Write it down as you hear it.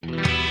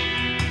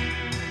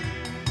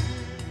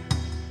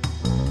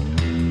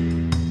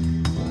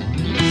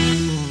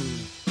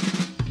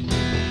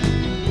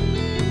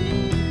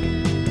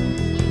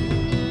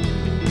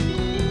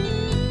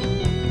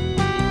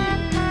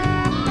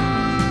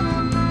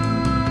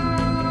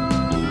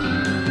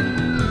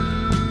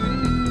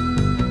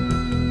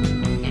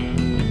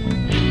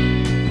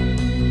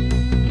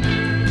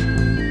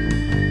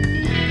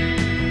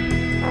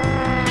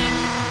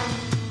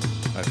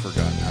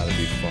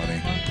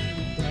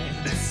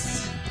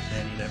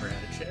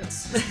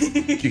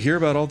Did you hear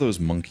about all those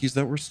monkeys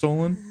that were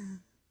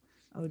stolen?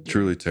 Oh, dear.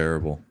 Truly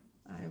terrible.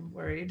 I'm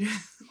worried.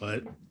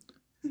 What?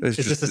 It's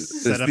Is this a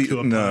it's setup to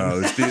a no,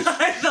 pun? it's the,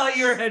 I thought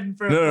you were heading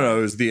for no.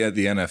 It was the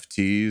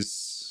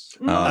NFTs.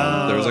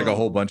 There was like a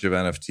whole bunch of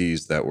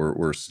NFTs that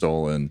were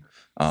stolen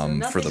for the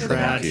nothing of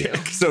monkey. value.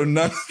 So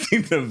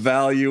nothing of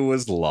value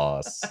was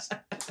lost.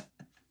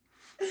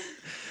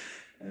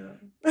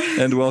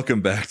 And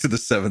welcome back to the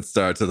Seventh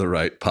Star to the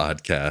Right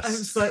podcast. I'm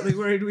slightly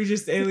worried we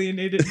just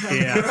alienated him.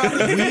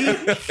 Yeah,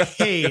 we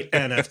hate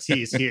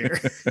NFTs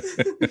here.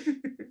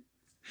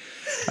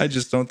 I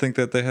just don't think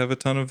that they have a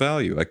ton of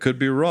value. I could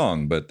be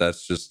wrong, but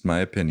that's just my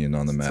opinion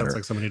on the matter. Sounds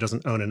like somebody who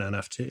doesn't own an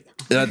NFT.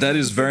 That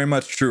is very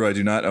much true. I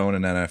do not own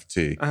an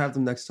NFT. I have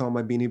them next to all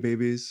my Beanie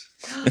Babies.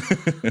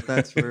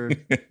 That's where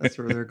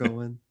they're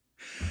going.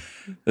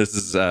 This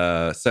is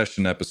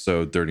session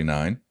episode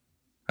 39.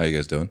 How you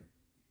guys doing?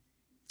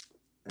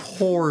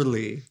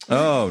 Poorly.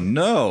 Oh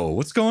no,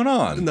 what's going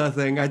on?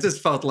 Nothing. I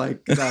just felt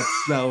like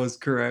that was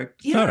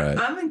correct. You know, All right.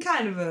 I'm in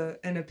kind of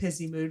in a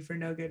pissy mood for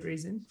no good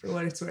reason, for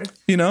what it's worth.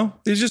 You know,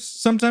 it's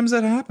just sometimes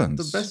that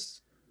happens. The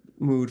best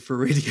mood for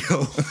radio.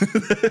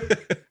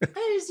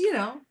 I just,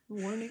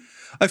 warning.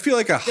 I feel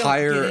like Don't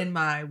get in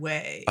my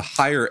way. a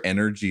higher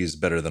energy is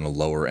better than a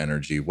lower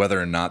energy, whether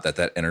or not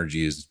that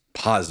energy is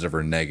positive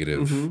or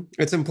negative. Mhm.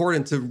 It's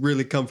important to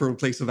really come from a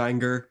place of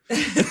anger Or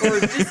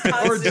just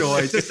or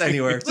joy, just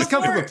anywhere. Just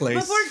come from a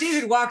place. Before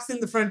David walks in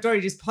the front door,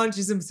 he just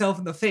punches himself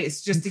in the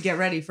face just to get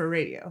ready for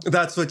radio.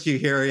 That's what you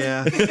hear,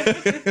 yeah.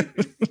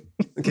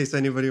 In case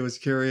anybody was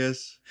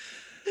curious.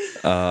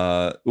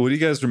 What do you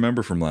guys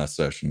remember from last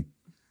session?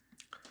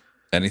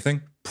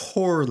 Anything?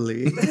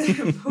 Poorly.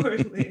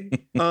 Poorly.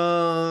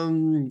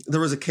 There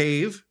was a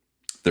cave.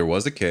 There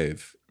was a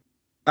cave.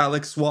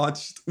 Alex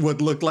watched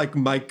what looked like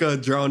Micah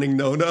drowning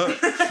Nona.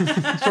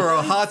 For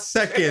a hot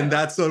second,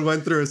 that's what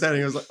went through his head. And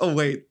he was like, oh,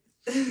 wait,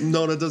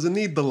 Nona doesn't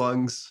need the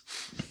lungs.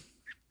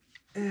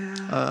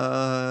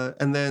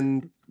 And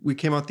then we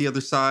came out the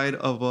other side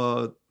of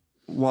a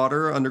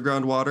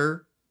underground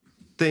water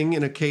thing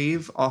in a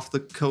cave off the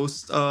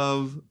coast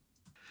of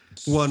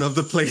one of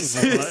the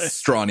places.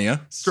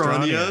 Strania.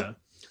 Strania.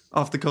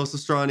 Off the coast of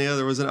Strania,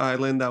 there was an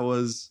island that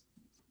was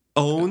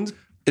owned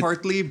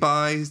partly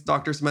by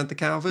Dr. Samantha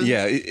Calvin.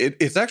 Yeah,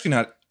 it's actually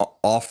not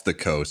off the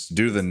coast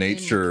due to the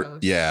nature.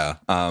 coast. Yeah.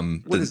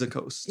 What is a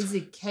coast? It's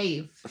a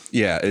cave.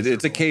 Yeah,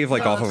 it's a cave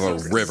like Oh, off of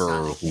it's a a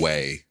river cave.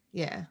 way.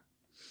 Yeah.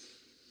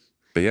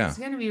 But yeah. It's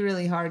going to be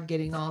really hard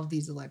getting all of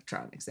these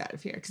electronics out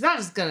of here. Because I'm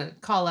just going to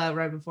call out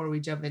right before we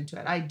jump into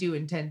it. I do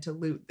intend to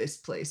loot this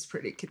place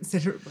pretty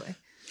considerably.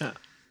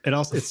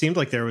 It seemed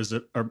like there was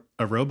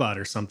a robot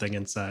or something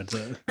inside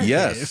the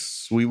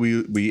Yes,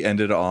 we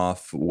ended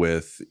off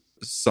with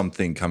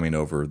something coming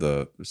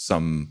over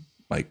some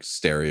like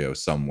stereo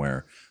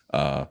somewhere.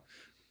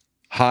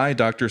 Hi,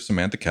 Dr.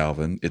 Samantha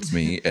Calvin. It's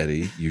me,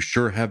 Eddie. You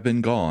sure have been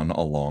gone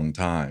a long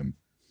time.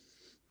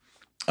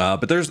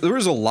 But there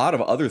was a lot of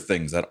other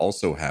things that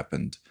also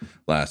happened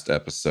last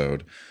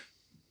episode.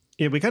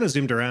 Yeah, we kind of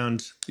zoomed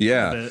around.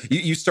 Yeah,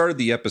 you started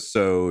the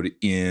episode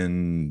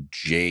in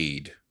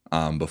Jade.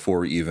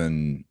 Before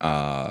even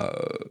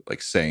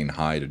like saying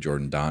hi to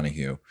Jordan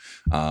Donahue.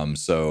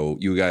 So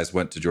you guys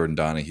went to Jordan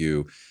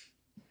Donahue,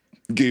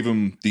 gave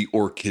him the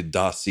Orchid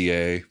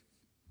dossier.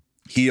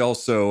 He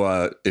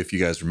also, if you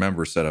guys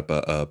remember, set up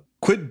a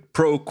quid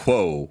pro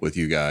quo with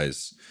you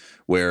guys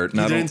where He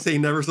didn't say he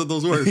never said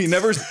those words. he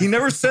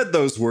never said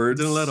those words.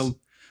 Didn't let him.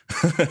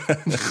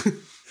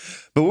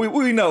 But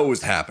we know what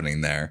was happening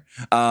there.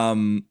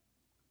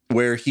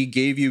 Where he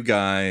gave you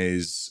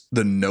guys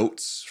the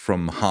notes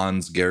from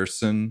Hans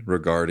Gerson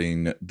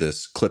regarding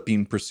this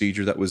clipping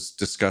procedure that was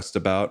discussed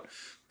about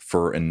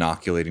for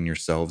inoculating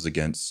yourselves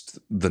against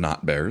the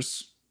Not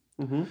Bears.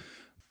 Mm-hmm.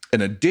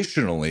 And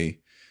additionally,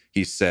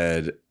 he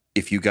said,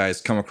 if you guys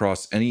come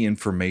across any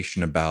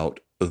information about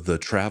the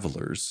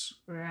Travelers,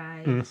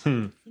 Right.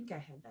 Mhm. I think I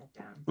had that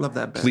down. Love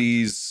that band.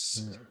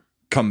 please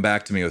come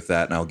back to me with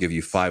that and I'll give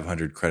you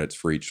 500 credits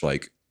for each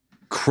like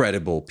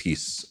credible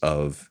piece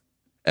of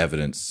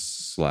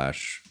evidence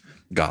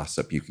 /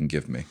 gossip you can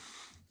give me.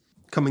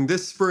 Coming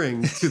this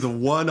spring to the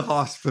one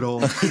hospital.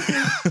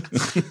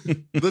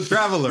 The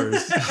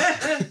Travelers.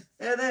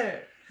 They're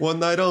there. One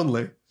night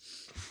only.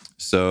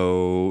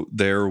 So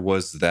there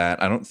was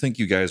that. I don't think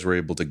you guys were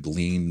able to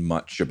glean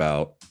much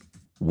about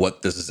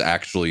what this is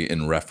actually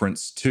in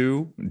reference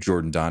to.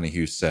 Jordan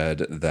Donahue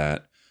said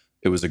that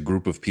it was a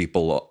group of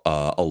people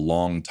a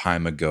long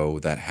time ago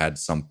that had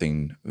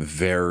something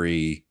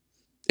very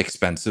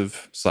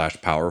expensive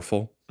 /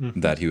 powerful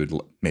that he would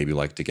maybe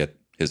like to get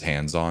his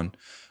hands on.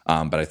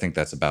 But I think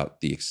that's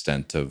about the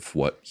extent of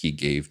what he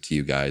gave to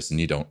you guys. And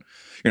you're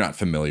not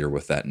familiar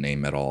with that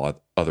name at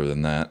all other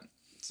than that.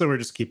 So we're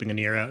just keeping an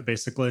ear out,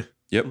 basically.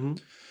 Yep.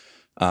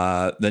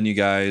 Mm-hmm. Then you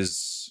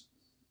guys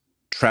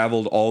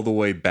traveled all the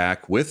way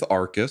back with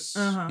Arcus.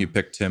 Uh-huh. You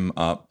picked him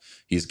up.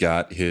 He's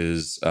got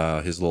his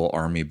little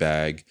army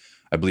bag.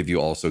 I believe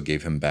you also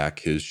gave him back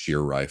his shear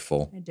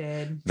rifle. I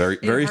did. Very,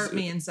 It very hurt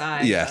me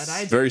inside. Yes, but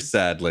I very did.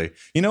 sadly.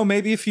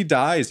 Maybe if he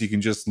dies, you can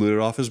just loot it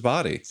off his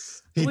body.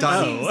 He Which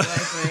dies.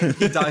 seems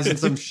likely. He dies in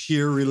some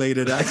sheer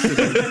related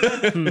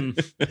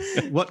accident.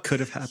 What could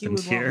have He happened would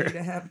want me here?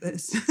 to have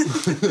this.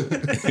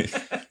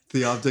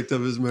 The object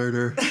of his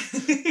murder.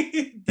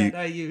 that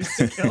I used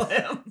to kill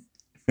him.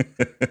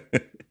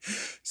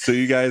 So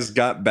you guys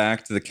got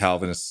back to the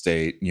Calvin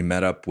estate. You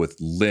met up with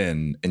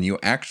Lynn, and you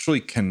actually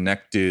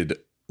connected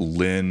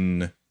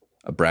Lynn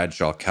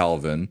Bradshaw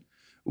Calvin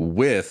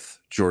with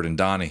Jordan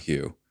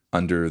Donahue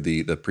under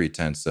the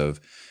pretense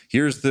of,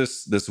 here's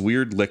this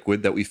weird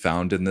liquid that we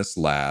found in this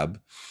lab.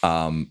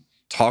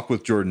 Talk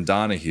with Jordan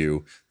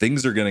Donahue.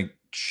 Things are going to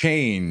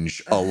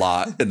change a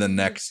lot in the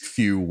next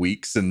few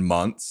weeks and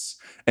months.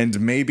 And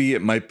maybe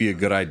it might be a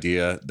good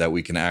idea that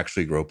we can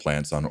actually grow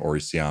plants on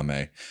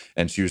Orisiame.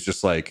 And she was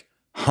just like,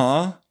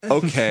 huh?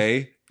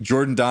 Okay.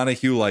 Jordan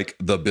Donahue, like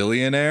the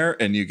billionaire.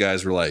 And you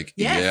guys were like,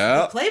 Yes,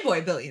 yeah, the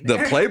Playboy billionaire.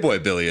 the Playboy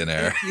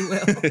billionaire. if you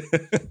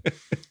will.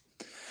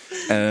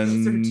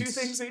 And Those are two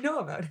things we know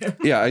about him.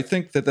 yeah, I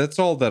think that's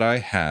all that I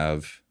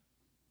have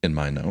in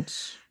my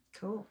notes.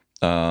 Cool.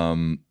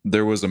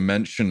 There was a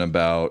mention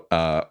about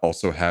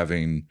also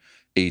having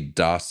a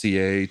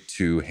dossier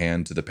to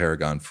hand to the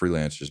Paragon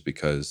freelancers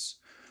because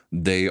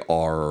they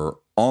are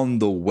on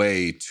the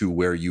way to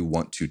where you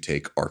want to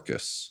take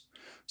Arcus.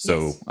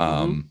 So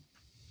Yes.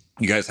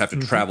 You guys have to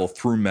travel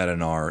through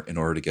Medinar in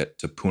order to get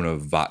to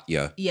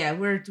Punavatya. Yeah,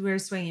 we're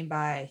swinging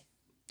by.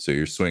 So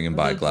you're swinging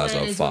by The plan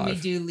Glazov is when we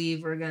 5. do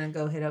leave, we're gonna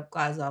go hit up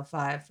Glazov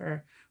 5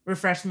 for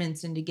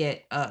refreshments and to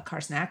get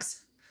car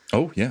snacks.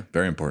 Oh, yeah,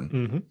 very important.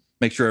 Mm-hmm.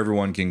 Make sure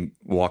everyone can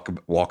walk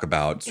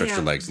about, stretch their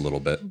Yeah. legs a little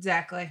bit,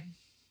 Exactly.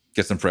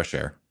 get some fresh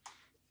air.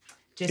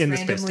 Just In the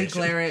space randomly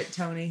station. glare at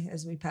Tony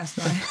as we pass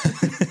by.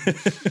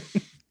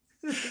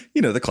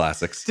 The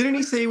classics. Didn't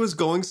he say he was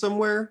going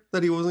somewhere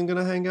that he wasn't going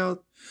to hang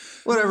out?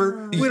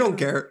 Whatever. We don't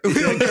care. We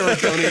don't care where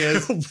Tony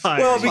is.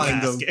 Well,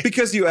 Find him.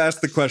 Because you asked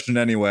the question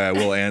anyway, I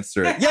will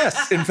answer it.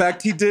 Yes, in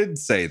fact, he did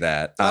say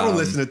that. I don't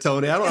listen to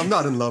Tony. I'm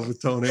not in love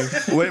with Tony.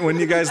 When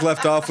you guys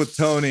left off with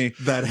Tony,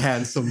 That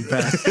handsome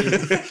bastard.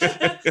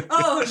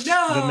 Oh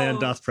no! The man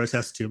doth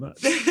protest too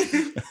much.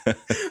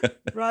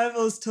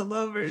 Rivals to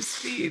lovers,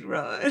 speed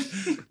run.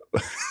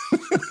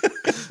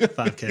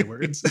 5K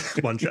words,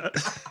 one shot.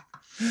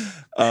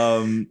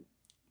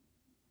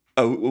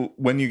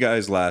 when you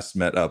guys last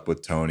met up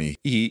with Tony,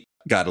 he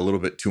got a little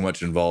bit too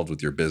much involved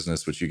with your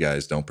business, which you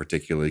guys don't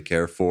particularly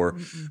care for.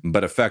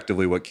 But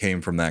effectively, what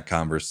came from that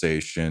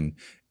conversation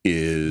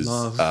is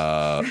Love.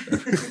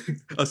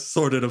 A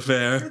sordid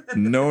affair.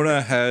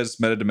 Nona has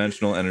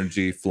metadimensional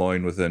energy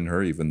flowing within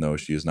her, even though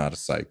she is not a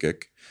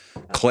psychic.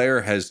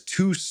 Claire has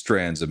 2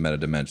 strands of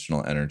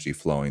metadimensional energy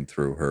flowing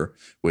through her,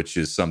 which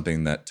is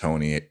something that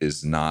Tony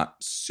is not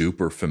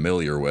super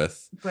familiar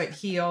with. But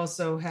he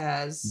also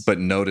has. But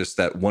notice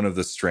that one of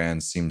the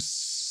strands seems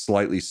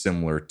slightly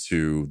similar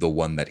to the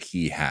one that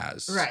he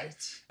has. Right.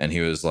 And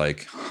he was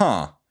like,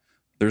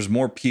 there's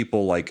more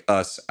people like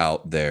us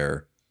out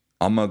there.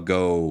 I'm going to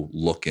go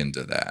look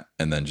into that.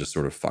 And then just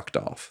sort of fucked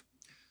off.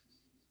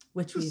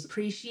 Which we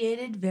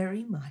appreciated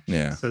very much.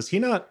 Yeah. So is he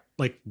not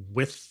like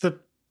with the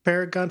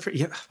Paragon?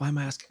 Yeah. Why am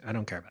I asking? I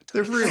don't care about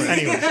They're that. freelance.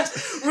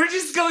 Anyway, We're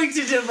just going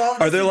to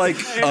devolve. Are they this like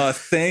entire- a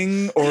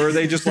thing, or are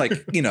they just like,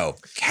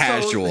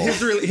 casual? So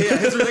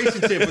his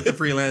relationship with the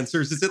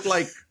freelancers, is it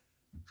like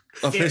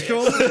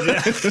official?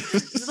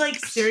 Is it like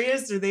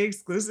serious? Are they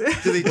exclusive?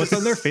 Do they what's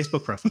on their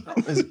Facebook profile?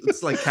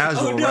 It's like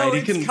casual, Oh, no, right?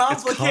 it's It's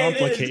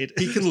complicated.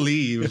 He can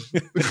leave.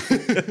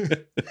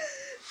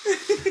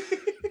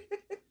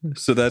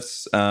 So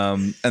that's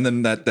and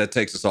then that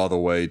takes us all the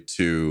way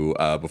to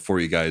before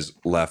you guys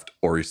left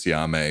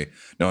Orisiame.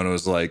 Nona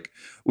was like,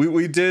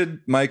 we did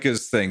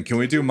Micah's thing. Can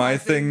we do my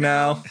thing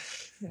now?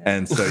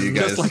 And so you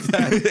guys Just like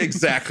that.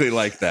 exactly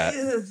like that.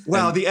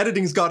 Wow, the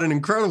editing's gotten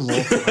incredible.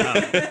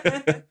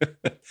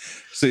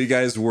 So you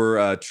guys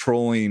were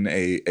trolling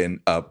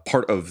a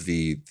part of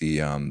the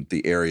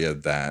area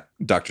that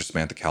Dr.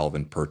 Samantha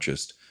Calvin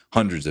purchased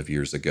hundreds of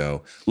years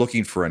ago,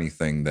 looking for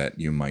anything that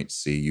you might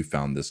see. You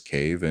found this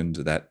cave, and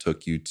that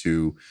took you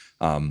to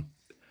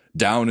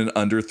down and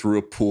under through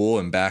a pool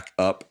and back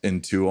up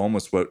into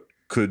almost what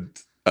could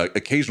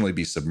occasionally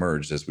be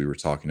submerged, as we were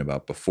talking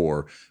about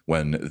before,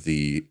 when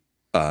the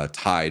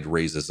tide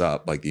raises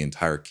up, like the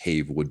entire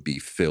cave would be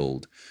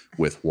filled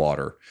with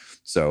water.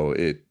 So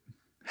it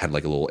had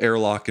like a little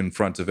airlock in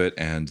front of it,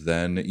 and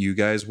then you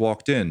guys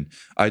walked in.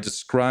 I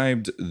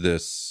described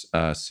this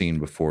scene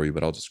before you,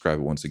 but I'll describe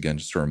it once again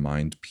just to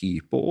remind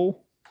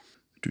people.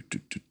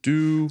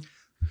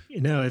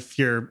 If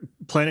you're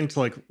planning to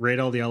like raid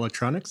all the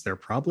electronics, they're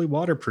probably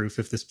waterproof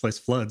if this place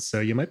floods, so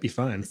you might be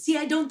fine. See,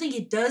 I don't think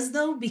it does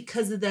though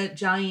because of that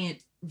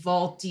giant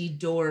vaulty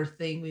door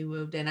thing we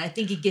moved in. I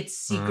think it gets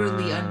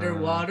secretly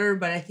underwater,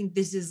 but I think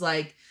this is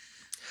like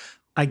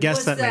I guess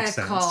what's that that makes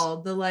sense.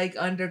 called? The like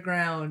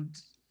underground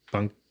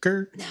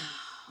Bunker? no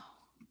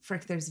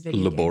Frick, there's a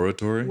video game.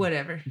 Laboratory?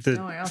 Whatever. The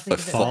Don't worry, I'll think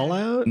of it.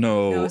 Fallout?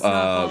 No, it's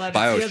not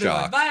Fallout, it's the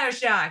other one.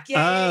 Bioshock. Bioshock.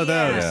 Yeah. Oh,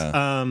 those.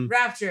 Yeah.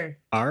 Rapture.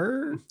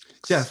 Are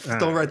Jeff, Ah.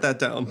 don't write that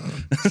down.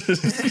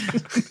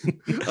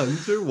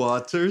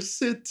 Underwater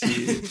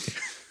City.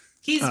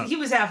 He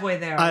was halfway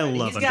there. I already.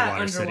 love He's got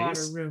underwater underwater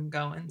cities. room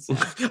going. So.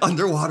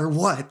 Underwater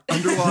what?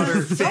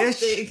 Underwater fish?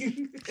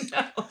 Something.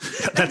 No,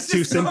 That's too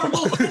just simple.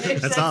 normal fish.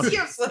 That's That's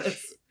obvious.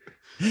 useless.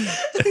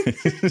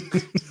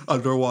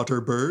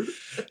 Underwater bird?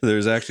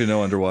 There's actually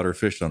no underwater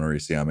fish on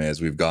Orisiame, as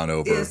we've gone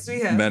over Yes,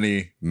 we have.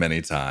 many,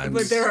 many times.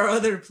 But there are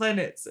other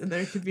planets, and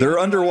there could be. There are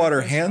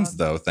underwater fish hands, on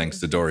though, them. thanks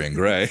to Dorian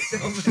Gray. So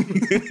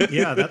many.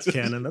 yeah, that's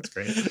canon. That's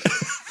great.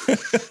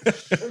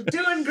 We're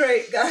doing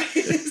great,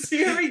 guys.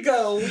 Here we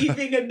go,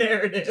 weaving a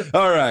narrative.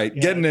 All right,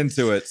 Yeah. getting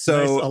into it. Nice,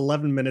 So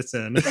 11 minutes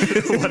in.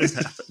 What has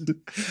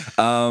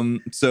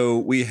happened? So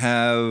we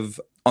have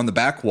on the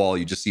back wall,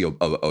 you just see a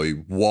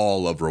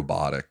wall of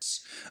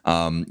robotics.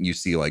 You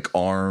see like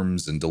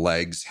arms and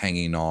legs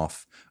hanging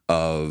off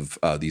of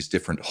these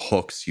different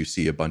hooks. You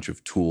see a bunch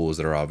of tools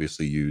that are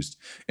obviously used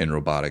in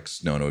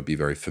robotics. Nona would be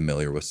very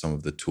familiar with some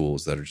of the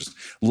tools that are just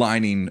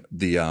lining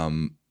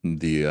the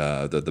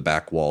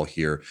back wall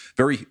here.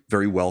 Very,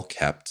 very well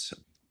kept.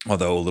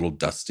 Although a little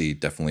dusty,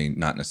 definitely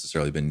not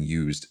necessarily been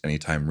used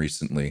anytime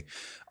recently.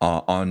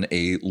 On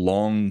a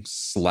long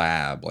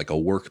slab, like a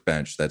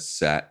workbench that's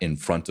sat in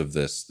front of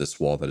this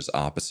wall that is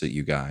opposite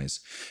you guys,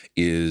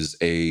 is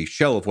a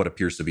shell of what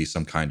appears to be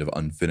some kind of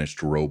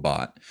unfinished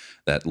robot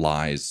that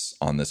lies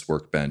on this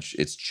workbench.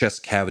 Its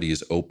chest cavity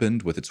is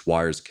opened with its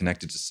wires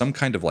connected to some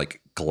kind of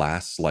like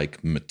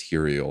glass-like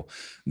material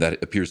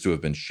that appears to have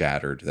been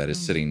shattered, that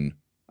is sitting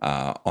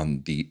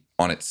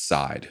on its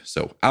side,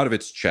 so out of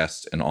its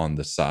chest and on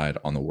the side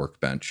on the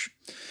workbench.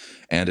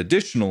 And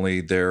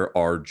additionally, there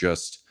are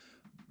just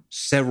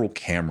several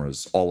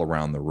cameras all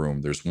around the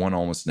room. There's one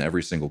almost in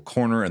every single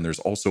corner, and there's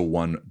also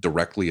one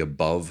directly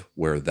above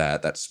where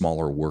that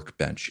smaller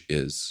workbench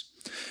is.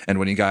 And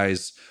when you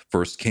guys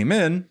first came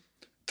in,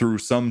 through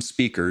some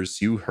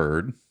speakers, you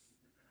heard,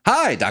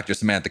 "Hi, Dr.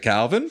 Samantha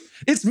Calvin.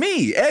 It's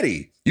me,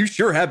 Eddie. You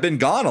sure have been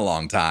gone a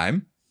long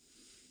time."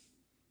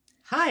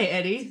 Hi,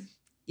 Eddie.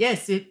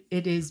 Yes, it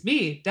is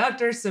me,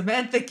 Dr.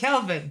 Samantha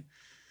Calvin.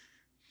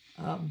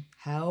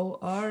 How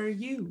are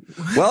you?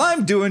 Well,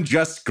 I'm doing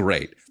just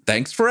great.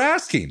 Thanks for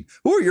asking.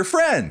 Who are your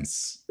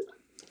friends?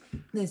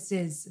 This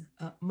is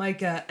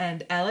Micah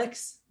and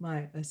Alex,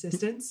 my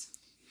assistants.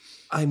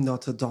 I'm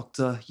not a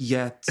doctor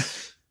yet.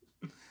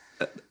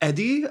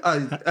 Eddie?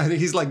 And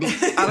he's like,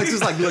 Alex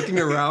is like looking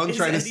around Is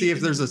trying to Eddie see if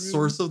in there's the a room?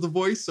 source of the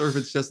voice or if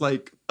it's just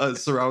like a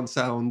surround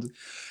sound.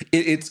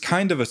 It's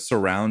kind of a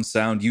surround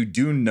sound. You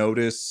do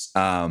notice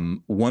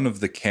one of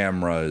the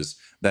cameras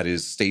that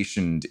is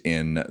stationed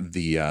in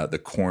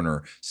the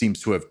corner seems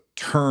to have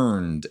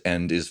turned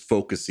and is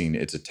focusing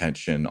its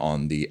attention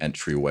on the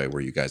entryway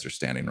where you guys are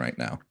standing right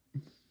now.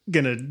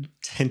 Gonna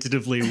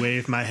tentatively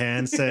wave my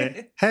hand,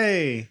 say,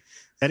 "Hey,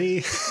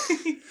 Eddie."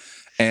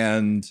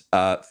 And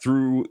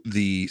through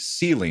the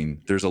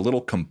ceiling, there's a little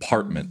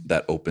compartment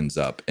that opens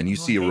up, and you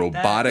see a hate that.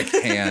 robotic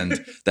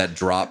hand that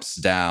drops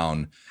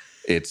down,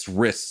 its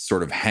wrist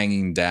sort of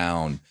hanging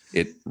down.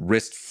 Its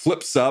wrist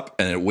flips up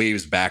and it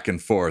waves back and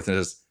forth and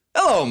says,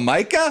 "Hello,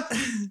 Micah.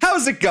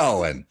 How's it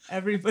going?"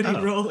 Everybody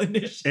Oh. roll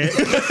initiative.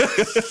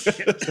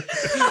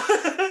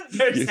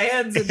 There's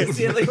hands in the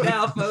ceiling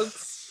now,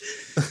 folks.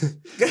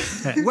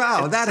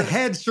 Wow, that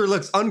head sure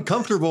looks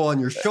uncomfortable on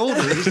your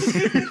shoulders.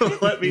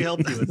 Let me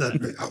help you with that.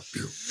 Let me help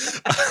you.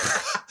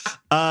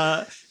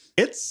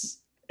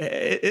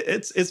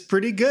 It's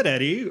pretty good,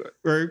 Eddie.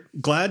 We're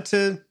glad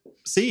to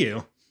see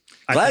you.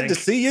 I Glad to think.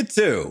 see you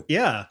too.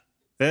 Yeah.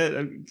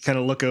 Kind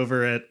of look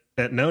over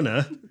at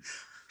Nona.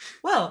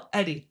 Well,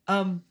 Eddie,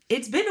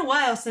 it's been a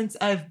while since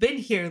I've been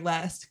here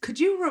last. Could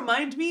you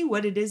remind me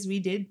what it is we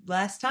did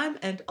last time,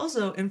 and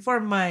also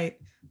inform my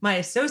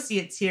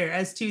associates here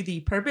as to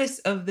the purpose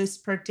of this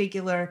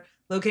particular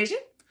location?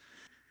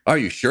 Are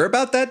you sure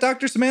about that,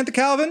 Dr. Samantha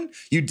Calvin?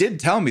 You did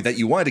tell me that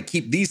you wanted to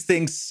keep these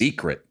things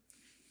secret.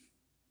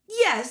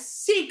 Yes,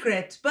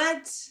 secret,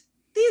 but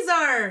these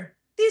are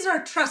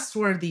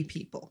trustworthy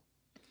people.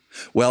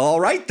 Well, all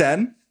right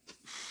then.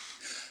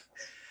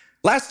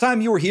 Last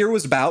time you were here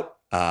was about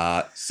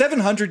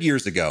 700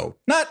 years ago.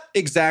 Not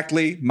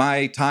exactly.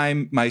 My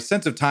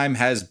sense of time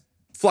has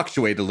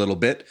fluctuated a little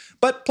bit,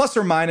 but plus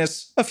or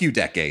minus a few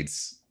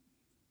decades.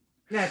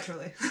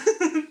 Naturally.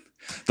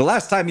 The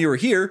last time you were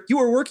here, you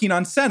were working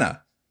on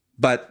Senna,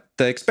 but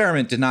the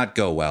experiment did not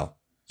go well.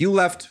 You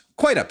left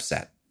quite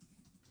upset.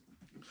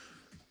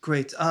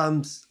 Great.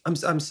 I'm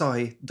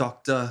sorry,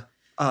 doctor.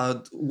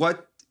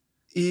 What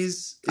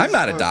is I'm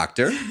not a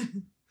doctor.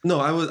 No,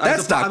 I was.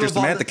 That's Dr.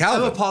 Samantha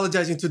Calvin. I'm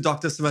apologizing to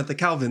Dr. Samantha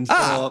Calvin for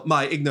Ah.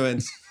 my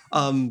ignorance.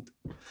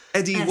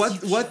 Eddie, As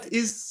what you what should.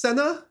 is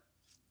Senna?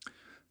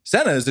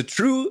 Senna is a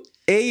true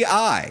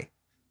AI,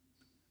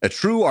 a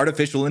true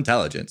artificial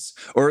intelligence,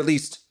 or at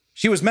least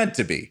she was meant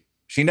to be.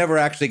 She never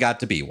actually got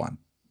to be one.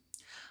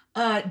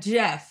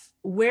 Jeff,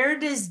 where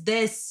does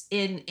this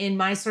in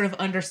my sort of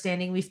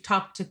understanding, we've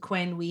talked to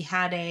Quinn, we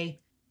had a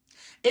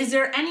Is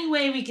there any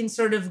way we can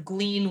sort of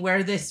glean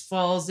where this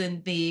falls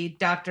in the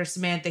Dr.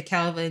 Samantha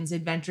Calvin's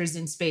Adventures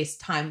in Space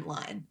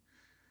timeline?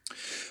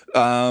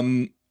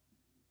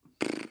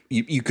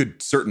 You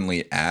could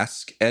certainly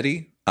ask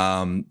Eddie.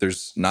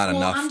 There's not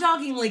enough. I'm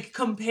talking like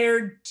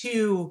compared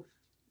to,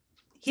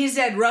 he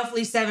said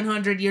roughly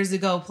 700 years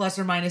ago, plus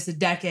or minus a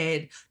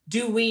decade.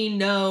 Do we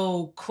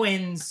know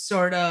Quinn's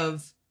sort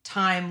of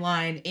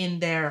timeline in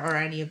there or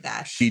any of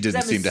that? She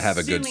didn't seem to have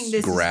a good assuming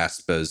this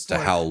grasp as to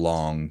how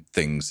long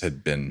things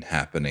had been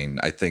happening.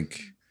 I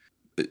think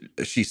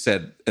she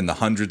said in the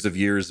hundreds of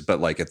years, but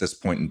like at this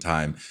point in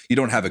time, you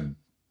don't have a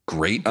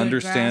great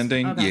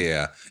understanding. Okay.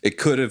 Yeah. It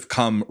could have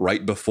come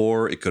right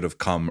before, it could have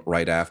come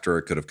right after,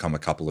 it could have come a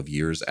couple of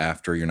years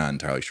after. You're not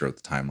entirely sure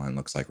what the timeline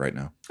looks like right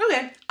now.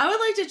 Okay. I would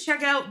like to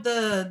check out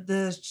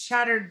the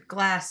shattered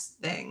glass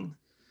thing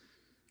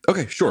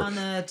Okay, sure. on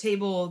the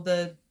table,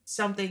 the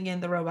something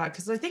in the robot.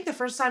 Because I think the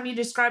first time you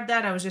described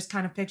that, I was just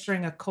kind of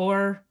picturing a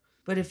core,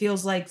 but it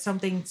feels like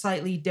something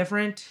slightly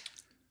different.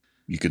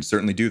 You could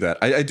certainly do that.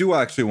 I do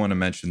actually want to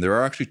mention there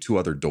are actually two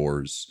other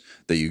doors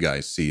that you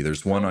guys see.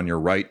 There's one on your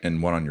right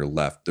and one on your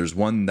left. There's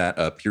one that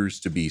appears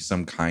to be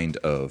some kind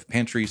of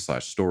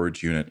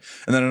pantry/storage unit,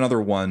 and then another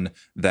one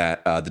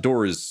that the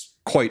door is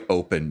quite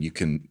open. You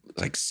can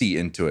like see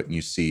into it, and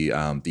you see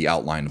the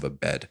outline of a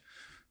bed.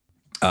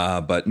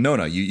 But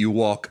Nona, you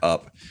walk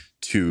up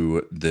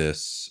to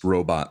this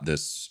robot,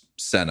 this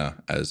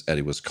Senna, as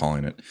Eddie was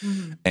calling it,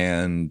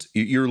 and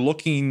you're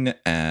looking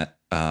at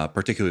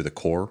particularly the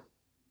core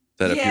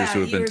that appears to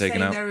have been taken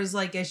out. There was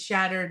like a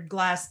shattered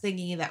glass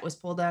thingy that was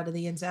pulled out of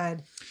the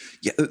inside.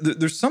 Yeah,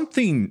 there's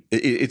something.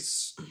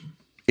 It's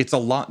a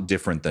lot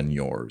different than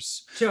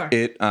yours. Sure.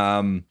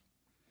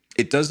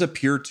 It does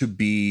appear to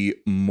be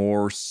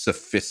more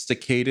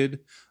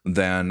sophisticated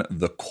than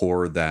the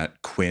core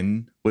that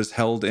Quinn was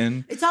held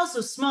in. It's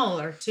also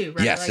smaller too,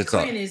 right? Yes, like it's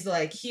Quinn is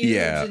like huge,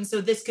 Yeah. and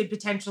so this could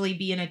potentially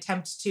be an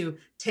attempt to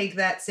take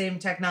that same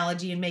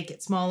technology and make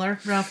it smaller,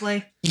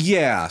 roughly.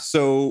 Yeah,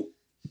 so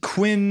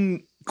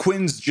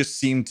Quinn's just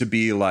seemed to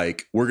be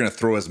like, we're going to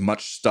throw as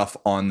much stuff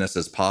on this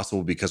as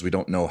possible because we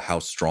don't know how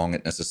strong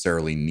it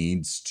necessarily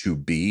needs to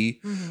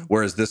be.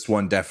 Whereas this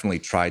one definitely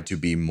tried to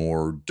be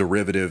more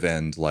derivative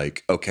and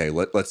like, okay,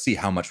 let's see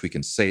how much we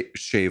can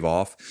shave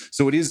off.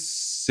 So it is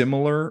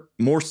similar,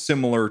 more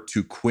similar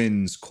to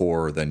Quinn's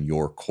core than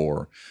your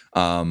core.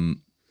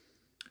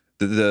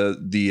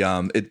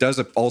 It does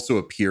also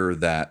appear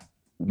that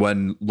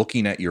when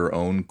looking at your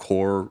own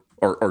core,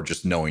 or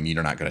just knowing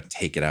you're not going to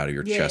take it out of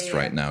your chest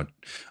right now,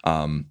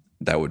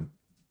 that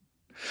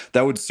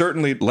would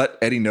certainly let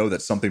Eddie know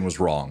that something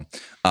was wrong.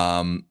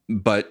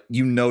 But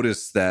you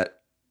notice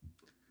that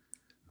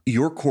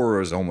your core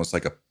is almost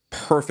like a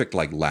perfect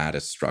like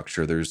lattice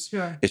structure.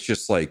 It's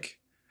just like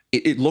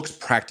it looks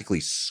practically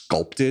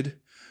sculpted,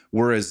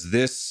 whereas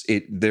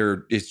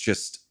it's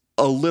just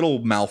a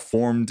little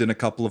malformed in a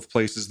couple of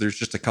places. There's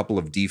just a couple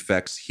of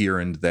defects here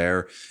and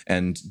there.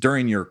 And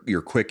during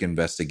your quick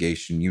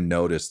investigation, you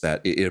notice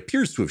that it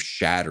appears to have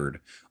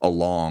shattered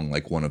along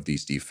like one of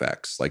these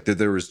defects. Like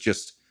there was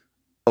just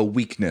a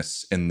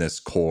weakness in this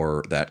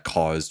core that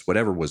caused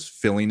whatever was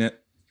filling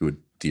it, you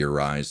would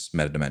theorize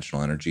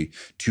metadimensional energy,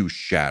 to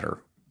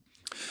shatter.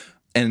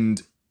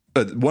 And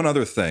one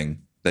other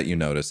thing that you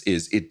notice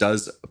is it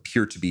does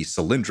appear to be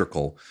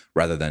cylindrical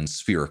rather than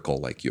spherical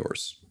like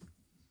yours.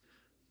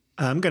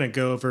 I'm going to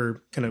go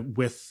over kind of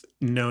with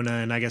Nona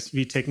and I guess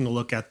be taking a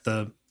look at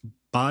the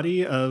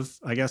body of,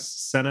 I guess,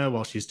 Senna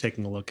while she's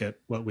taking a look at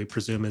what we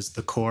presume is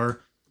the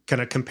core.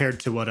 Kind of compared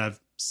to what I've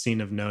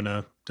seen of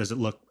Nona, does it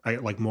look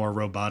like more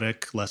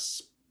robotic,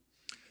 less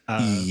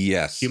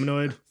yes,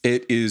 humanoid?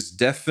 It is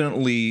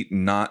definitely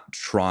not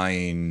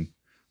trying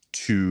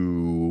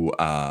to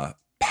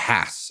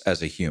pass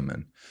as a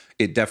human.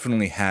 It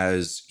definitely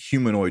has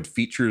humanoid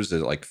features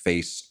like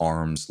face,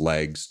 arms,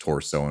 legs,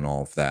 torso, and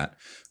all of that.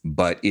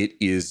 But it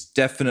is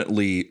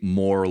definitely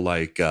more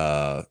like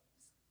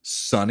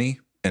Sonny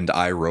and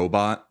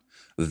iRobot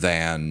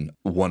than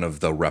one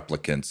of the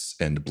replicants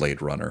in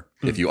Blade Runner,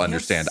 if you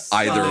understand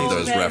either of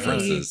those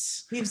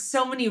references. We have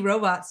so many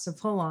robots to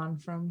pull on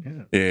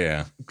from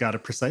Yeah. Got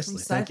it precisely.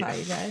 from sci-fi,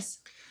 you guys.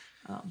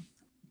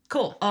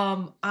 Cool.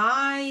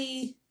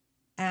 I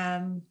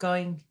am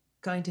going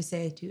to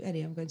say to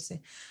Eddie,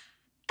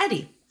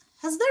 Eddie,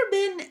 has there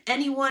been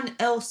anyone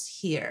else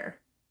here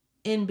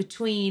in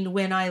between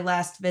when I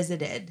last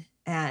visited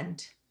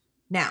and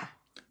now?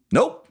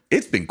 Nope.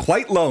 It's been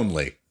quite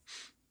lonely.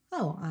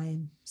 Oh,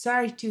 I'm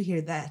sorry to hear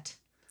that.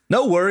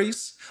 No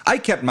worries. I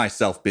kept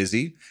myself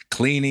busy,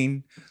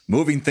 cleaning,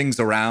 moving things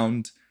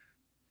around,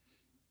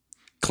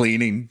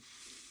 cleaning.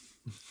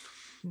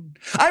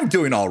 I'm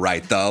doing all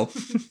right, though.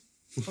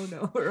 Oh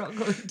no, we're all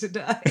going to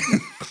die.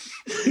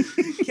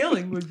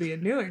 Killing would be a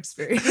new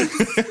experience.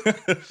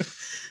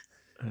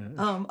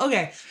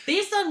 Okay,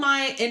 based on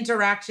my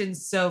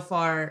interactions so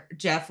far,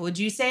 Jeff, would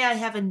you say I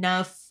have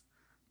enough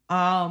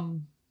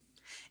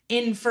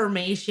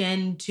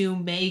information to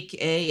make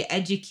a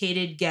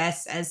educated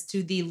guess as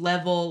to the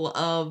level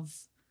of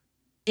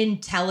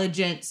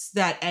intelligence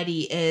that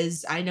Eddie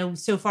is. I know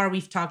so far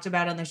we've talked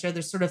about on the show,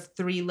 there's sort of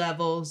 3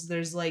 levels.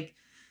 There's like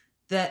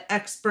the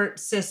expert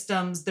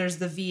systems, there's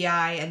the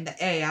VI and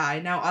the AI.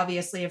 Now,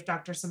 obviously, if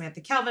Dr. Samantha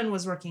Calvin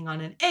was working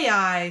on an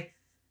AI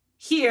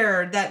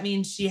here, that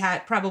means she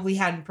probably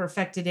hadn't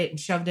perfected it and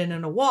shoved it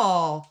in a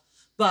wall.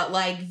 But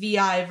like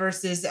VI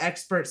versus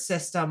expert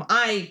system,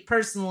 I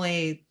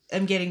personally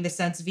am getting the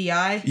sense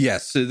VI.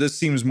 Yes, so this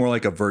seems more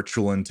like a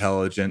virtual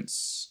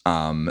intelligence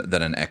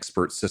than an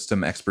expert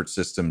system. Expert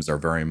systems are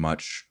very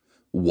much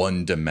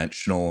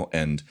one-dimensional,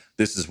 and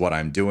this is what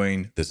I'm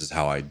doing, this is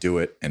how I do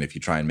it, and if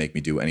you try and make me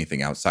do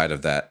anything outside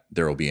of that,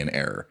 there will be an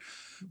error.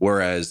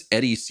 Whereas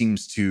Eddie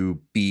seems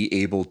to be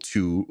able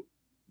to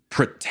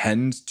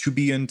pretend to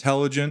be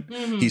intelligent.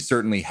 Mm-hmm. He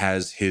certainly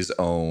has his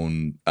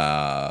own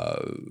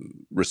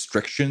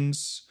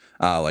restrictions.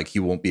 Like he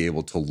won't be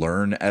able to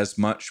learn as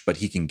much, but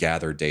he can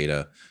gather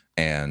data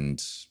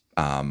and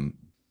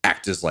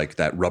act as like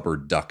that rubber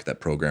duck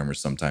that programmers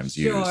sometimes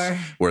use,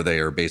 where they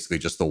are basically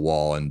just the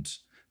wall and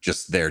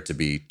just there to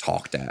be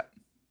talked at.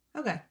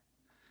 Okay.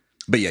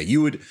 But yeah,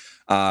 you would,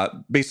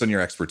 based on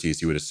your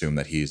expertise, you would assume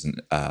that he's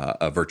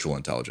a virtual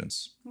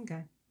intelligence.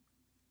 Okay.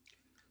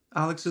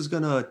 Alex is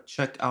gonna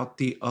check out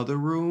the other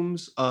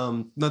rooms.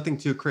 Nothing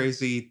too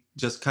crazy,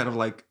 just kind of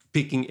like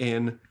peeking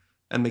in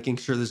and making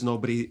sure there's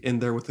nobody in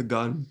there with a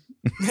gun.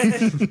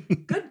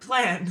 Good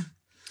plan.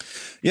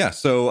 Yeah,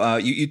 so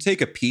you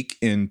take a peek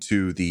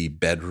into the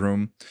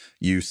bedroom.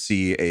 You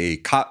see a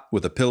cot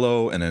with a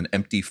pillow and an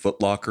empty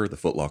footlocker. The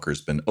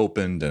footlocker's been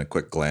opened, and a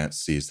quick glance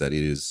sees that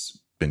it has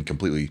been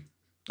completely,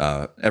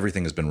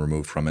 everything has been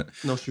removed from it.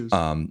 No shoes.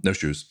 No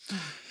shoes.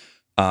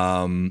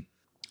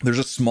 There's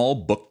a small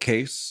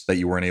bookcase that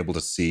you weren't able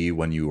to see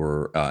when you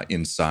were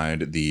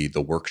inside the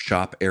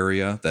workshop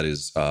area that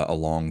is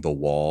along the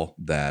wall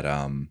that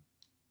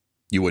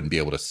you wouldn't be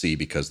able to see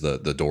because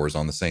the door is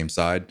on the same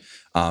side.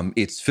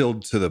 It's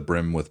filled to the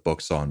brim with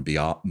books on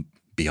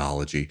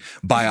biology,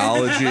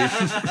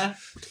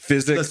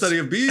 physics, the study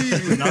of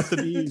bees, Not the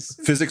bees.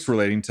 physics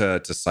relating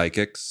to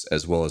psychics,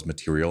 as well as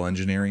material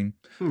engineering.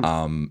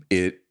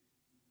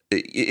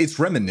 It's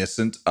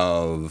reminiscent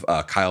of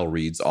Kyle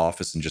Reed's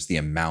office and just the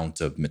amount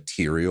of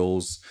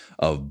materials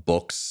of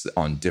books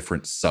on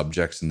different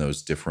subjects and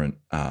those different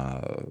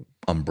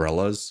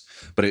umbrellas.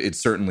 But it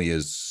certainly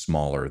is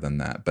smaller than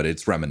that, but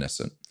it's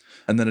reminiscent.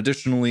 And then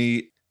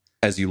additionally,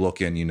 as you look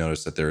in, you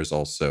notice that there is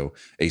also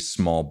a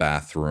small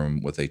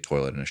bathroom with a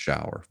toilet and a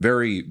shower.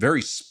 Very,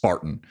 very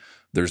Spartan.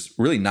 There's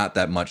really not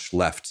that much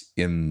left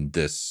in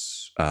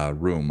this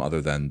room other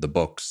than the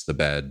books, the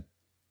bed,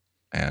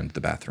 and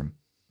the bathroom.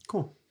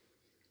 Cool.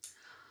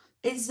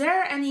 Is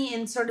there any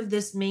in sort of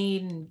this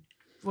main,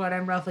 what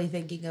I'm roughly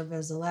thinking of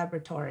as a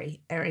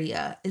laboratory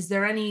area, is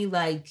there any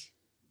like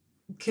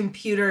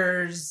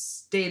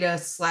computers, data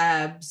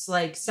slabs,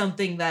 like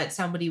something that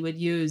somebody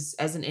would use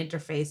as an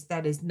interface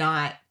that is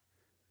not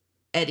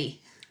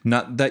Eddie?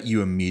 Not that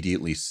you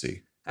immediately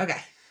see.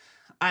 Okay.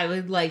 I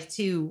would like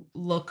to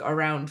look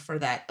around for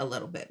that a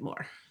little bit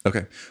more.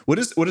 Okay. What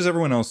is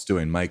everyone else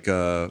doing?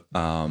 Micah,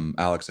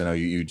 Alex, I know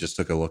you just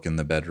took a look in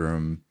the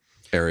bedroom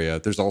area.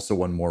 There's also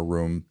one more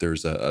room.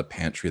 There's a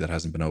pantry that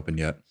hasn't been opened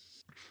yet.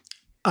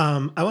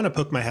 I want to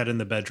poke my head in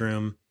the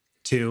bedroom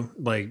too,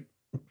 like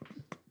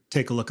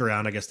take a look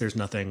around. I guess there's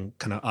nothing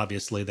kind of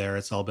obviously there.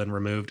 It's all been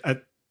removed. I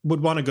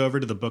would want to go over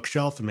to the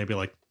bookshelf and maybe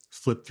like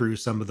flip through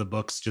some of the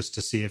books just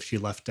to see if she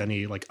left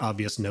any like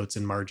obvious notes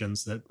and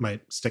margins that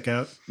might stick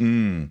out.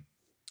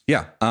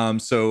 Yeah.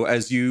 So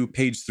as you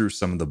page through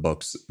some of the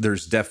books,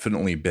 there's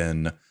definitely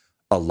been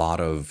a lot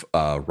of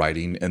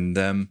writing in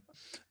them.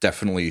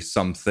 Definitely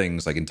some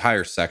things like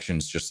entire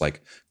sections just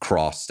like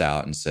crossed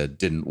out and said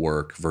didn't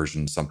work,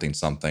 version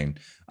something.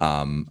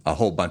 A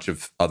whole bunch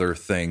of other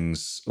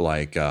things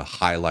like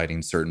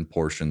highlighting certain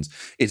portions.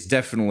 It's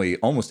definitely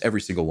almost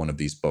every single one of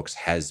these books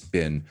has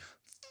been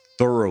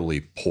thoroughly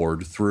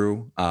poured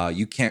through.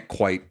 You can't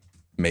quite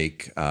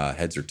make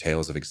heads or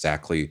tails of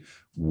exactly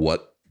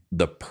what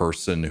the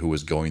person who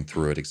was going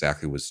through it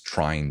exactly was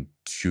trying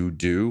to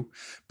do,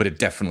 but it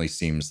definitely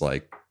seems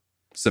like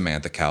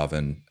Samantha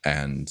Calvin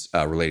and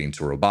relating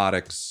to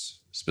robotics,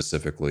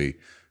 specifically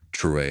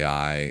True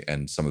AI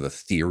and some of the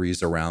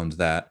theories around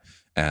that.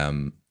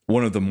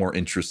 One of the more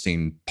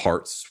interesting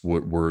parts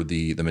were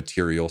the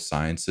material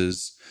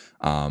sciences.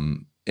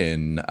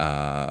 In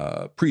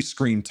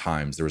pre-screen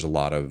times, there was a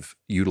lot of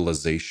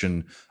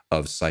utilization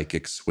of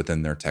psychics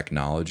within their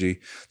technology.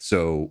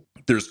 So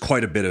there's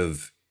quite a bit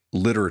of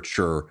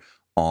literature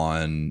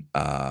on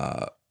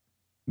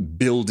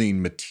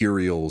building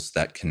materials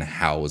that can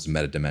house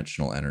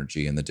metadimensional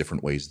energy and the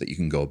different ways that you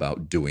can go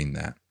about doing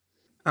that.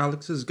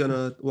 Alex is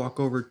gonna walk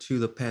over to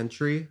the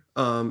pantry,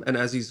 and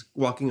as he's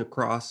walking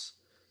across,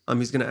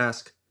 he's gonna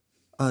ask,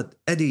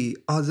 Eddie,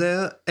 are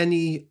there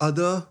any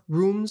other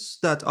rooms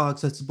that are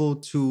accessible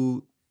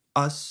to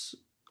us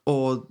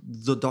or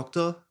the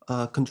doctor?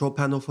 Control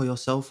panel for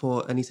yourself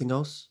or anything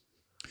else?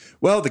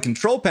 Well, the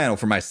control panel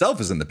for myself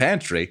is in the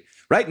pantry,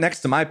 right next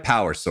to my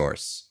power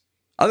source.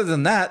 Other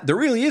than that, there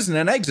really isn't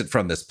an exit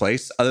from this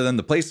place other than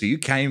the place that you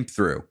came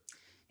through.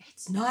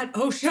 It's not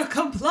OSHA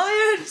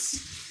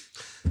compliant.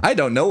 I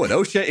don't know what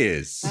OSHA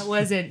is. That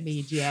wasn't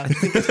me, Jeff. I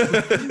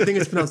think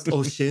it's pronounced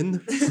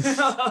ocean.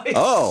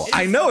 Oh,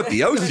 I know what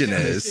the ocean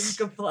is.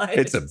 Compliant.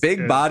 It's a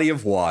big body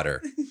of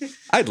water.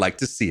 I'd like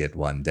to see it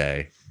one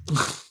day.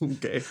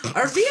 Okay.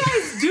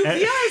 Do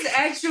VIs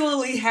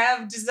actually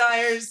have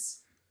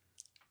desires?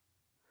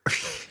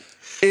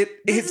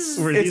 It's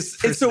Were these a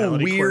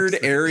personality weird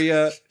quirks?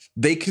 area.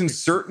 They can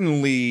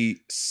certainly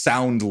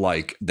sound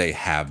like they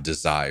have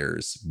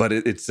desires, but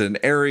it's an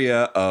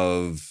area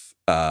of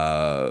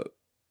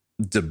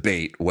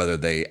debate whether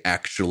they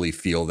actually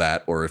feel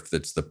that or if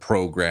it's the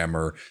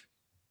programmer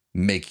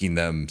making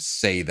them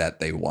say that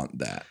they want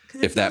that.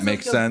 If that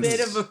makes sense. A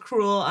bit of a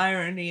cruel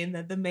irony in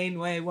that the main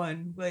way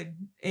one would,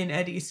 in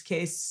Eddie's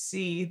case,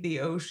 see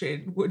the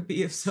ocean would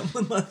be if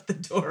someone left the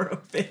door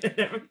open and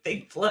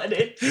everything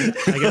flooded.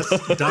 I guess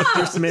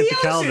Dr. Samantha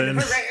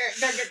Calvin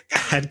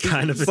had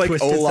kind of It's a like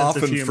twisted Olaf sense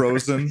of and humor.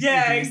 Frozen.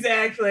 Yeah,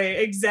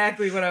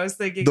 exactly what I was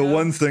thinking. The of.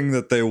 one thing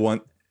that they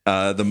want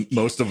the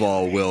most of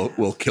all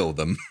will kill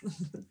them.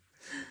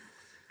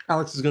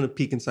 Alex is going to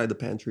peek inside the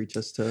pantry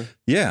just to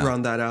Yeah.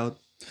 round that out.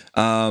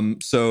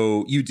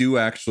 So you do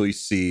actually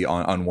see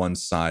on one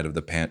side of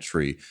the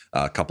pantry,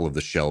 a couple of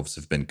the shelves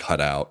have been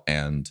cut out,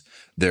 and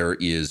there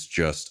is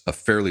just a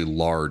fairly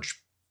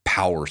large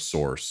power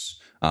source.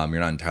 You're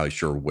not entirely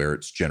sure where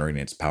it's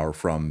generating its power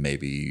from.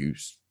 Maybe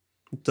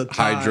The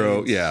hydro,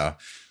 tides. yeah,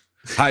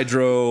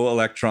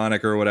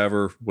 hydroelectronic or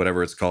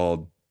whatever it's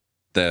called.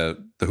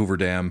 The Hoover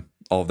Dam,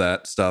 all of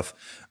that stuff.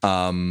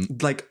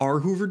 Like our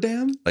Hoover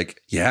Dam?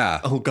 Like,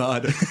 yeah. Oh,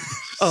 God.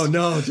 Oh,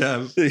 no,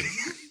 Jeff.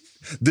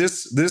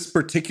 This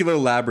particular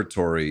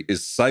laboratory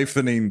is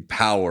siphoning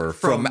power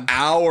from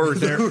our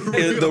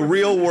in the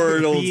real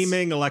world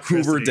Beaming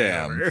electricity Hoover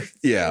Dam. over.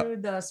 Yeah,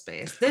 Through the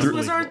space. This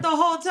was Earth the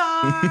whole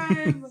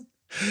time.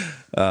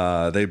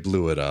 they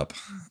blew it up.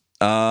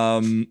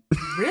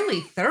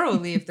 Really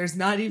thoroughly. If there's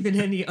not even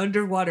any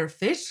underwater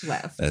fish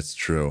left. That's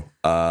true.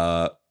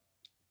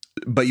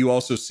 But you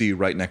also see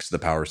right next to the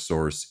power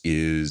source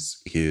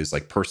is his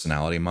like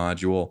personality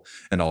module,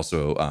 and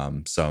also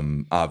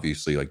some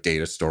obviously like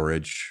data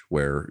storage,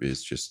 where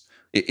it's just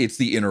it's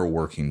the inner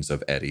workings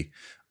of Eddie.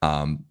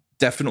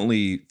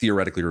 Definitely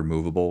theoretically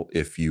removable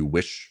if you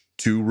wish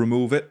to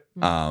remove it.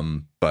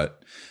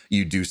 But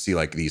you do see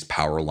like these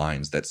power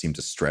lines that seem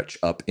to stretch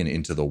up and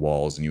into the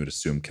walls, and you would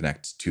assume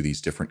connect to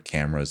these different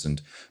cameras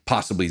and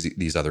possibly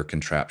these other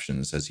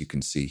contraptions. As you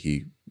can see,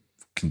 he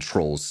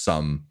controls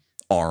some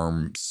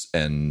arms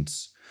and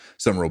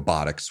some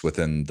robotics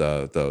within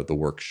the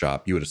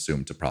workshop. You would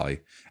assume to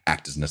probably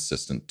act as an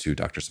assistant to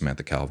Dr.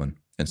 Samantha Calvin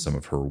in some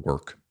of her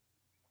work.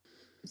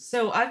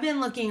 So I've been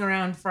looking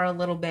around for a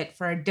little bit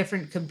for a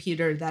different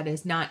computer that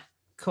is not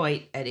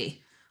quite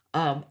Eddie.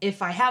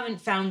 If I haven't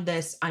found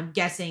this, I'm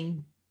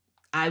guessing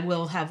I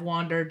will have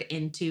wandered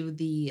into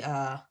the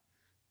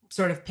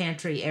sort of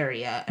pantry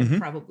area and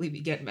probably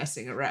begin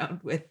messing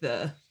around with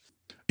the...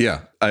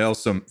 Yeah, I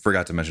also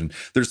forgot to mention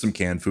there's some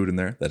canned food in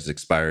there that has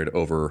expired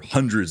over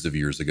hundreds of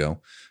years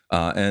ago,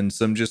 and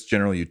some just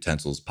general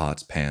utensils,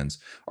 pots, pans.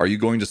 Are you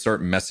going to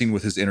start messing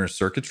with his inner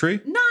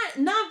circuitry?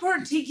 Not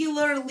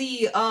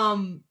particularly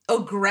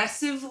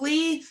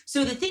aggressively.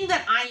 So the thing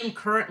that I am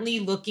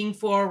currently looking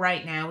for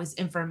right now is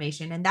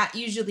information, and that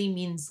usually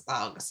means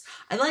logs.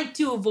 I like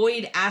to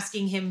avoid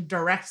asking him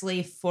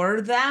directly for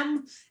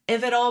them,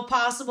 if at all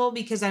possible,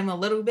 because I'm a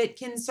little bit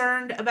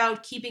concerned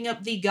about keeping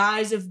up the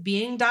guise of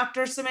being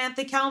Dr.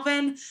 Samantha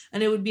Calvin,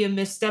 and it would be a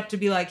misstep to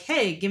be like,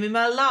 hey, give me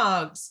my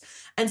logs.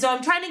 And so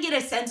I'm trying to get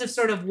a sense of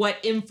sort of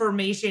what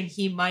information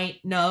he might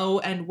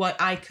know and what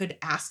I could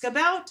ask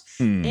about.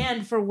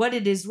 And for what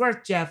it is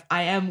worth, Jeff,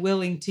 I am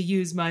willing to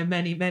use my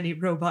many, many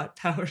robot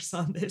powers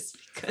on this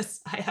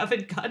because I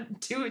haven't gotten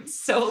to it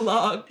so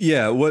long.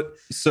 Yeah.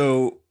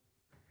 So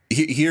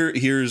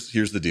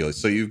here's the deal.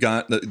 So you've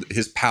got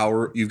his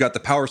power. You've got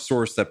the power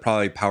source that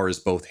probably powers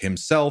both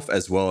himself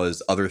as well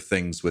as other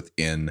things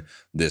within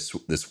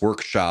this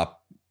workshop.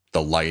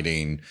 The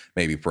lighting,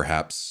 maybe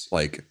perhaps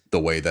like the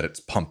way that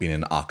it's pumping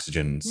in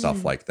oxygen and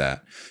stuff like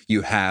that.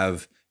 You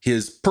have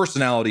his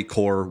personality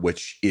core,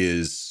 which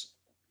is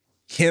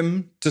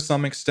him to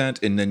some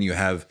extent. And then you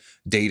have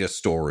data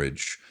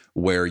storage,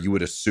 where you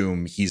would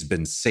assume he's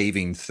been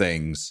saving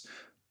things,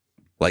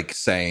 like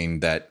saying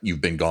that you've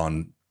been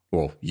gone.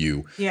 Well,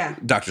 Yeah.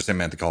 Dr.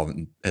 Samantha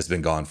Calvin has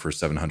been gone for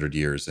 700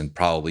 years and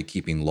probably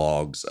keeping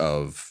logs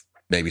of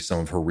maybe some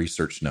of her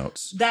research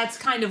notes. That's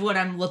kind of what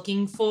I'm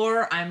looking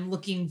for. I'm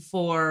looking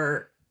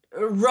for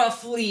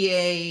roughly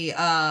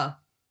a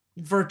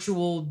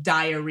virtual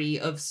diary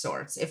of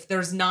sorts. If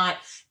there's not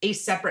a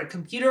separate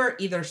computer,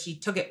 either she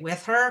took it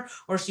with her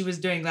or she was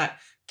doing that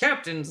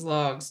captain's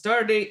log,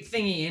 stardate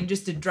thingy, and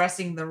just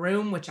addressing the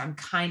room, which I'm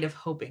kind of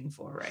hoping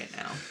for right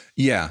now.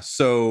 Yeah.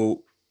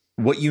 So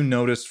what you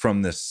notice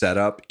from this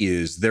setup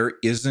is there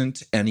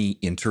isn't any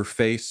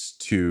interface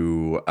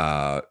to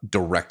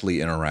directly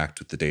interact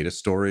with the data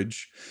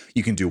storage.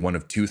 You can do one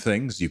of two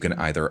things. You can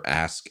either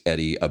ask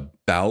Eddie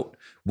about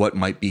what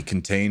might be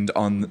contained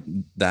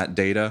on that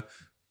data,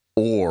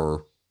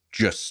 or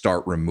just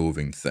start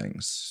removing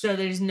things. So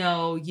there's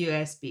no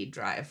USB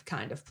drive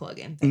kind of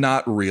plug-in thing.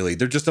 Not really.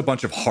 They're just a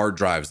bunch of hard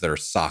drives that are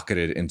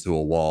socketed into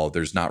a wall.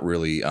 There's not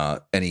really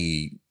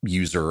any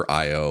user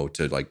IO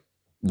to like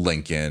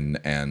link in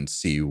and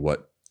see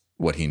what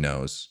he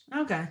knows.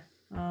 Okay.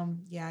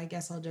 Yeah, I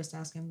guess I'll just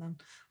ask him then.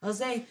 I'll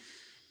say,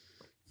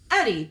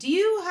 Eddie, do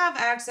you have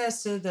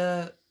access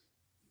to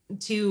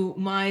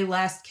my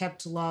last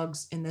kept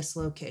logs in this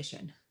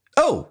location?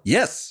 Oh,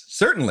 yes,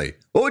 certainly.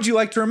 What would you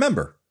like to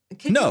remember?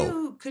 Could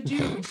No.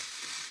 you?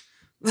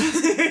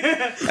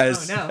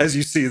 As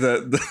you see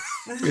the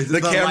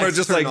camera lights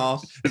just turn like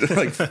off.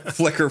 like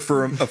flicker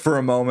for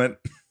a moment.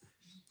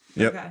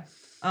 Yep. Okay.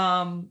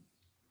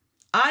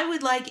 I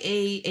would like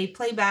a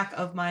playback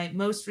of my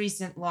most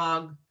recent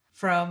log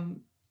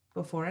from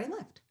before I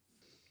left.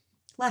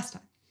 Last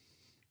time.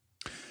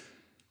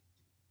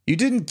 You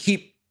didn't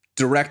keep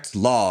direct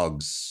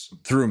logs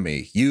through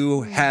me.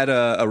 You had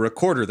a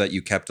recorder that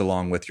you kept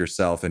along with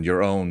yourself and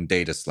your own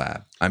data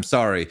slab. I'm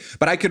sorry,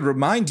 but I could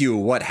remind you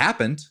what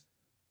happened.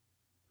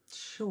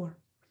 Sure.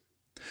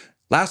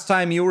 Last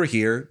time you were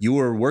here, you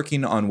were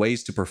working on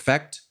ways to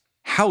perfect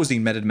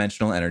housing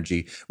metadimensional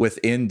energy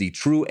within the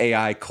true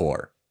AI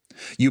core.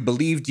 You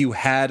believed you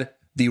had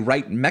the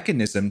right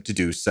mechanism to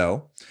do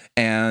so,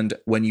 and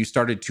when you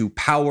started to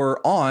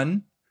power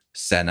on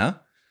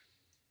Senna,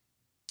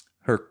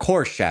 her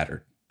core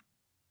shattered.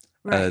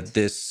 Right.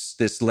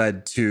 This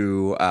led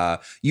to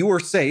you were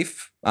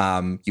safe.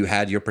 You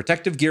had your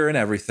protective gear and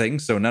everything,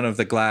 so none of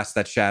the glass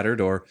that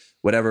shattered or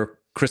whatever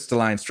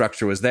crystalline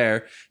structure was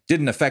there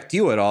didn't affect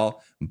you at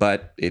all,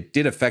 but it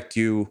did affect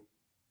you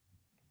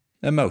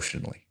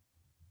emotionally.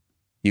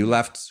 You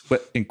left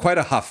in quite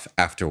a huff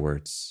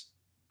afterwards.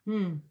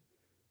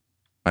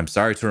 I'm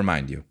sorry to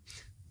remind you.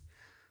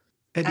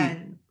 Eddie,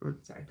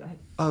 Sorry, go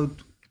ahead.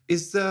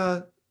 is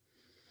there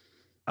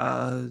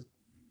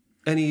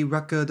any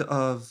record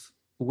of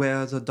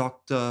where the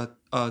doctor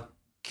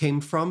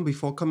came from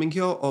before coming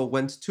here or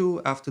went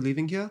to after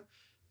leaving here?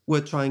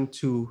 We're trying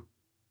to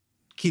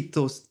keep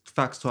those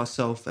facts to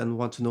ourselves and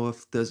want to know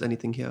if there's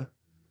anything here.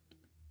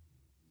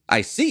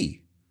 I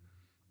see.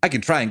 I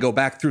can try and go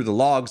back through the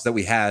logs that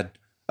we had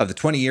of the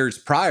 20 years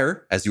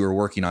prior as you were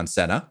working on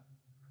Senna,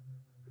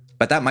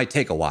 but that might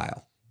take a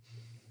while.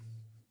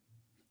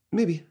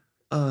 Maybe.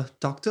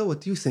 Doctor,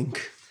 what do you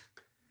think?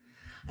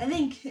 I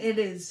think it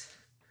is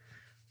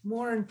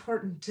more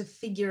important to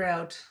figure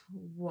out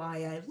why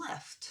I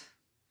left.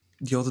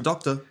 You're the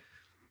doctor.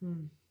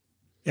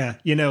 Yeah,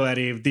 you know,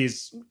 Eddie,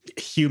 these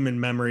human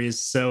memories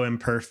so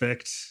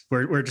imperfect.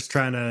 We're just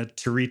trying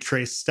to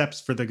retrace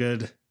steps for the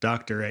good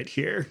doctor right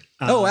here.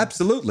 Oh,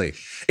 absolutely.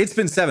 It's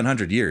been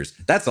 700 years.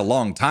 That's a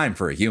long time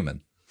for a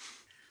human.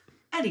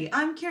 Eddie,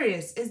 I'm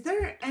curious,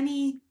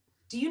 do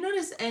you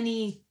notice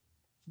any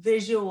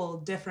visual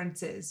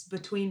differences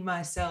between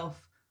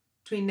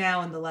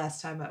now and the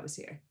last time I was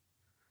here?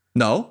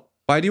 No?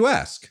 Why do you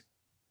ask?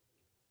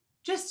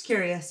 Just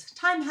curious.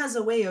 Time has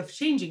a way of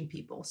changing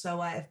people, so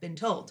I have been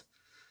told.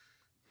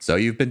 So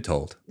you've been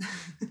told.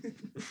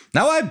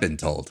 Now I've been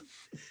told.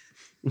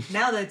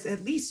 Now that's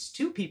at least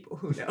two people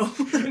who know.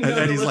 And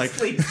then he's like,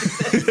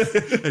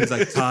 he's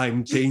like,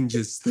 time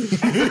changes things.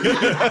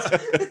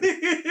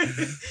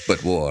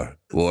 But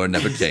war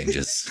never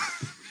changes.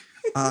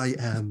 I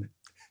am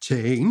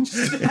changed.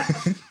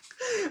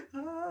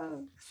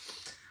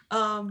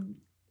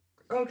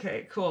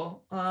 Okay,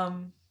 cool.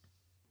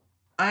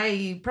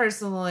 I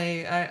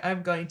personally,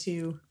 I'm going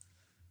to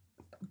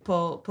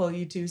pull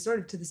you two sort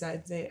of to the side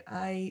and say,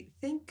 I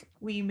think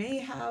we may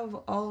have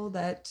all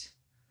that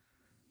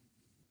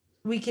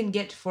we can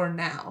get for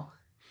now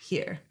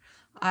here.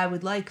 I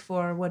would like,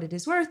 for what it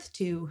is worth,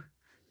 to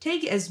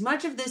take as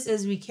much of this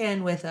as we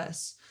can with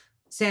us,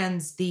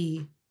 sans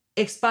the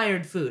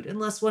expired food,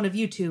 unless one of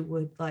you two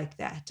would like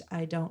that.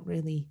 I don't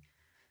really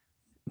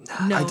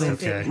know I don't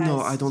if it has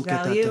No, I don't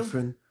get that value.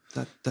 different.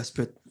 That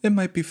desperate. It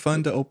might be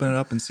fun to open it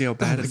up and see how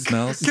bad it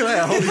smells. Can I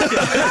hold it?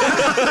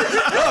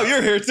 Oh,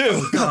 you're here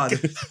too. God.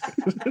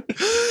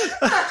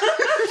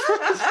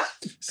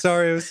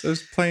 Sorry, I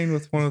was playing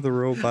with one of the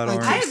robot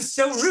arms. I am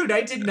so rude.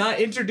 I did not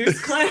introduce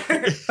Claire.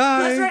 Hi,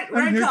 That's right,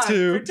 I'm here Con.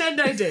 too.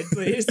 Pretend I did,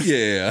 please.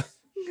 Yeah.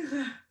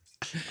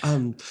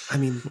 I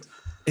mean,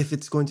 if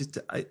it's going to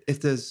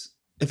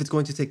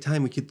take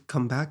time, we could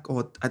come back,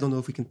 or I don't know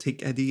if we can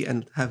take Eddie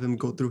and have him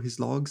go through his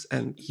logs.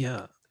 And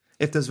yeah,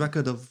 if there's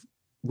record of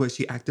where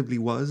she actively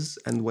was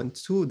and went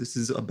to, this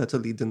is a better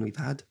lead than we've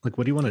had. Like,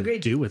 what do you want to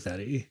Agreed. do with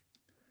Eddie?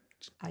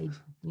 I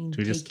mean, Do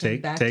we just take him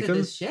take- back take to him?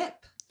 the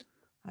ship,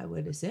 I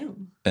would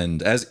assume.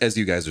 And as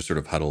you guys are sort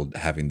of huddled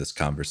having this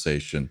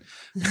conversation,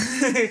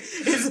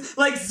 It's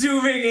like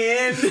zooming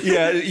in.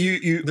 yeah,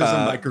 you There's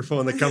a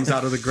microphone that comes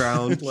out of the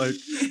ground. Like,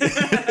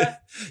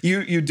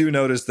 you do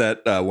notice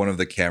that one of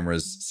the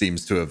cameras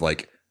seems to have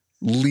like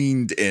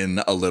leaned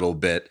in a little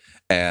bit,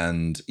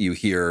 and you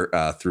hear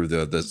through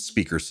the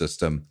speaker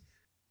system,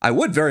 I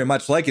would very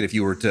much like it if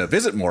you were to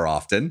visit more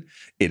often.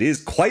 It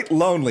is quite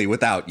lonely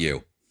without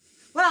you.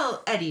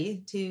 Well,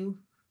 Eddie, to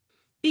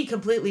be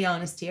completely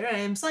honest here. I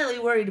am slightly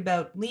worried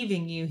about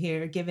leaving you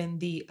here, given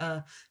the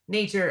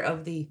nature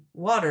of the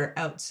water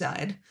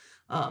outside.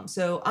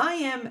 So I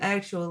am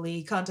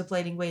actually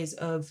contemplating ways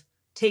of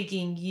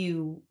taking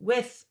you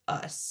with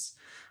us.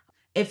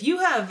 If you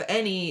have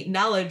any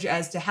knowledge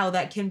as to how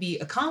that can be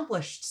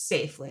accomplished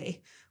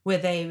safely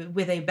with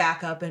a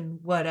backup and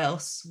what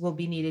else will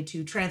be needed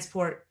to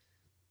transport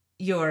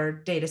your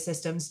data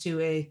systems to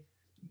a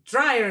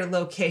drier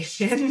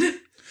location,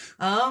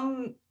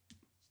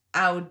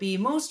 I would be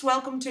most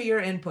welcome to your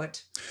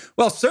input.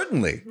 Well,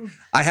 certainly.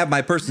 I have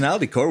my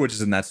personality core, which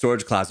is in that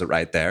storage closet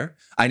right there.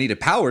 I need a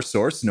power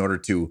source in order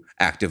to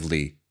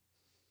actively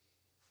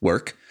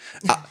work,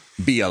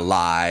 be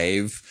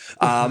alive.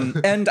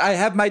 And I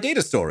have my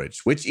data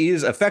storage, which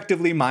is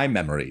effectively my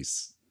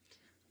memories.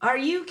 Are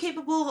you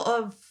capable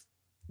of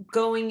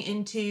going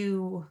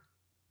into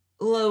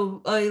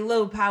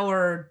low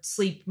power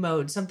sleep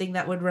mode, something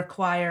that would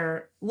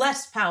require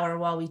less power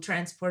while we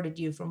transported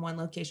you from one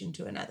location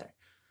to another?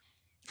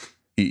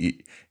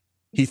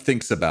 He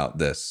thinks about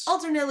this.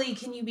 Alternately,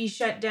 can you be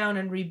shut down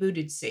and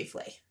rebooted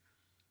safely?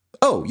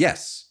 Oh,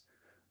 yes.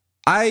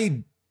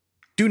 I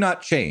do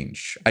not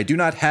change. I do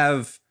not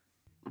have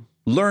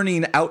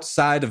learning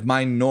outside of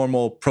my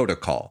normal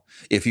protocol.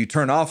 If you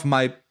turn off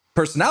my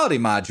personality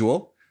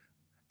module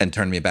and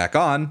turn me back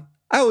on,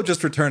 I will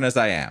just return as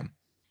I am.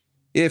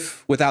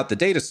 If without the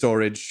data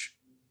storage,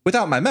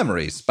 without my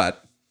memories,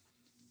 but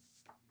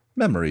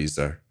memories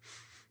are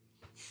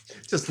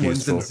Just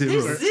ones and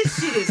zeros. This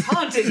shit is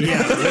haunting.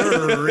 Yeah,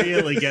 we're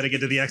really getting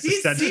into the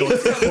existential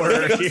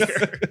horror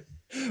here.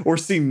 Or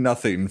see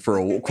nothing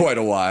for quite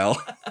a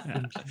while.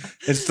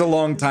 It's a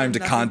long time to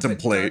Nothing but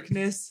contemplate.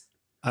 darkness.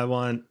 I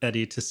want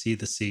Eddie to see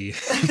the sea.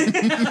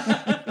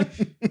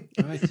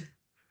 All right.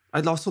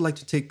 I'd also like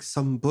to take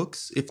some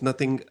books. If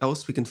nothing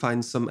else, we can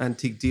find some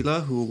antique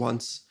dealer who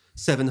wants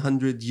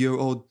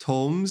 700-year-old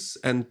tomes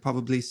and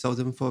probably sell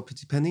them for a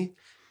pretty penny.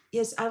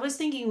 Yes, I was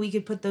thinking we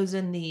could put those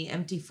in the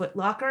empty foot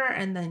locker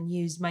and then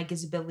use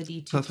Micah's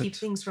ability to keep Perfect.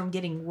 things from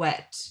getting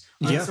wet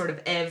on Yeah. sort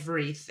of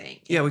everything.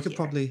 Yeah, we could here.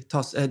 probably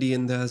toss Eddie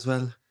in there as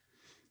well.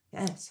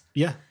 Yes.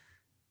 Yeah.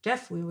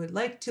 Jeff, we would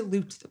like to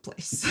loot the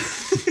place.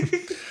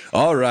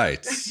 All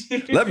right.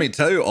 Let me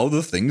tell you all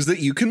the things that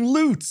you can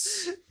loot.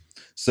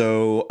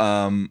 So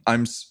I'm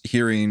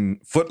hearing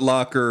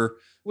Footlocker,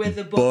 With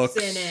the books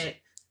Books. in it.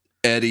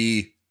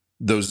 Eddie,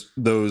 those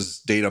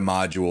data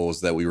modules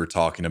that we were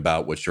talking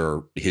about, which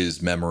are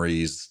his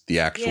memories, the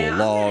actual Yeah, I'm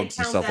gonna logs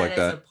and count stuff like as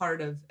that. a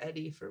part of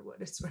Eddie for what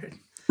it's worth.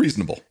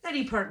 Reasonable.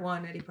 Eddie part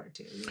 1, Eddie part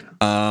 2, you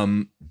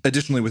know.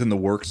 Additionally, within the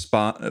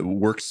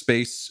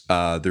workspace,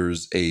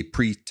 there's a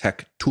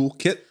pre-tech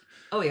toolkit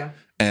Oh, yeah.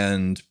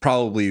 and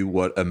probably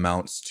what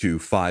amounts to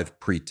 5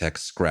 pre-tech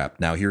scrap.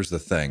 Now, here's the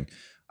thing.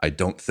 I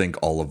don't think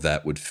all of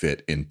that would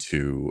fit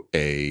into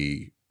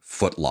a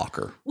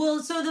Footlocker.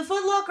 Well, so the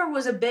Foot Locker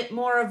was a bit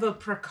more of a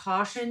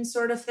precaution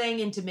sort of thing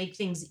and to make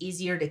things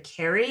easier to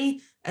carry.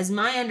 As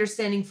my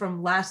understanding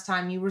from last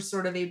time, you were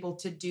sort of able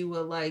to do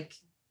a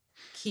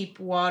keep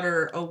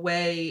water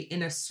away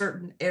in a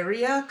certain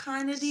area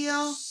kind of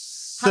deal. How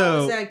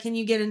So is that? Can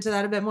you get into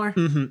that a bit more?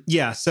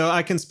 Yeah, so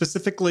I can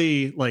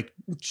specifically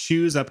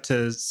choose up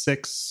to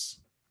 6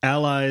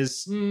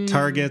 allies,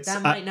 targets.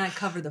 That might not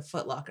cover the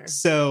Foot Locker.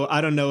 So I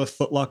don't know if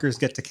Footlockers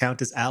get to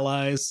count as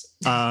allies.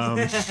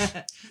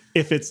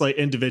 If it's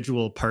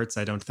individual parts,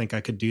 I don't think I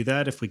could do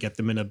that. If we get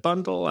them in a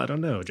bundle, I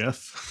don't know,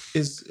 Jeff.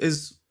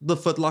 Is the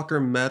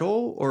Footlocker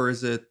metal or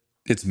is it?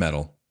 It's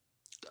metal.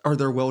 Are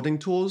there welding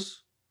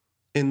tools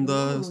in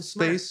the Ooh, smart.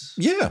 space?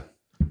 Yeah.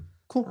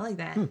 Cool. I like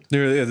that.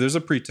 There's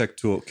a pre-tech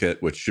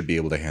toolkit which should be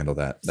able to handle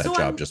that So job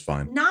I'm just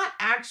fine. Not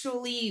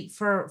actually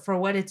for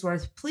what it's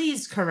worth.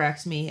 Please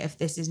correct me if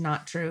this is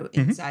not true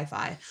in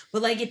sci-fi.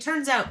 But it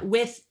turns out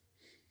with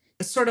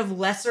sort of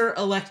lesser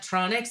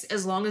electronics,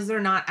 as long as they're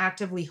not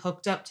actively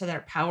hooked up to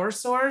their power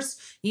source,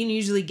 you can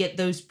usually get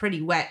those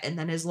pretty wet. And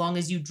then as long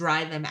as you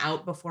dry them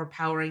out before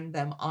powering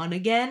them on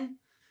again,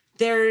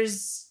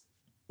 there's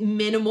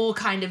minimal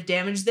kind of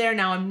damage there.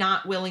 Now, I'm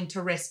not willing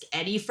to risk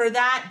Eddie for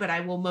that, but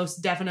I will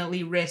most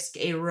definitely risk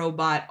a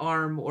robot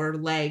arm or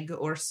leg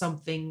or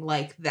something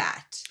like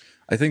that.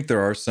 I think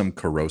there are some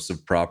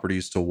corrosive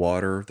properties to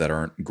water that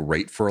aren't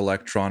great for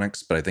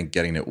electronics, but I think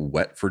getting it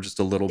wet for just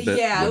a little bit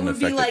Yeah, it wouldn't would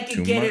be affect like it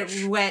too get much.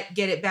 it wet,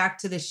 get it back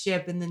to the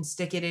ship, and then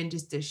stick it in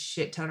just a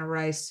shit ton of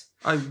rice.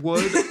 I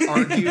would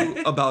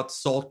argue about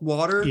salt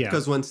water Yeah.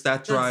 because once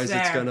that dries,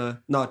 it's fair.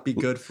 gonna not be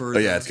good for. Oh,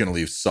 yeah, it's going to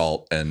leave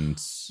salt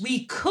and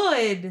We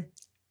could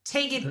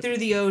take it through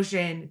the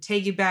ocean,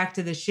 take it back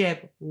to the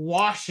ship,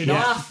 wash it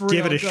Yeah, off, give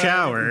real it a good.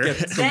 shower.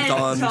 Get some Then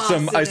Dawn. toss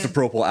some it in.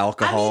 isopropyl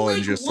alcohol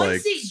and just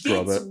once it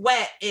scrub gets it.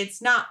 wet,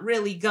 it's not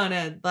really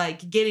gonna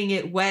getting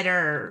it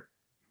wetter.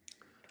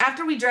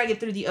 After we drag it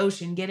through the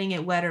ocean, getting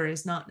it wetter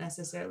is not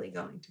necessarily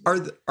going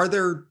to. Are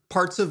there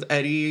parts of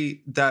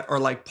Eddie that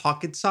are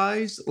pocket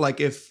size? Like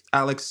if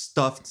Alex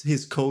stuffed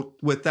his coat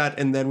with that,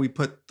 and then we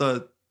put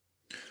the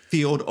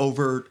field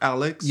over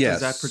Alex, Yes.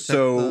 does that protect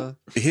So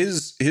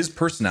his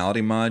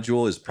personality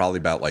module is probably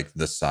about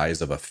the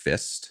size of a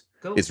fist.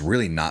 Go. It's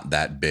really not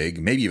that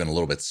big, maybe even a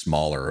little bit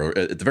smaller, or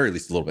at the very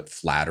least a little bit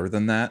flatter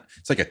than that.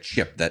 It's like a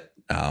chip that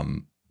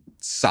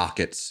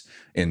sockets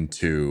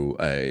into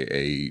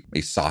a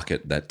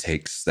socket that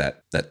takes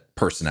that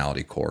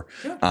personality core.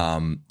 Sure.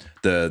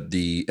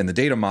 The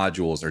data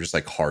modules are just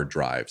like hard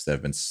drives that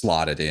have been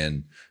slotted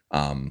in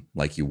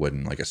like you would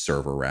in like a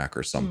server rack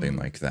or something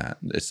like that.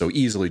 So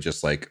easily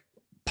just like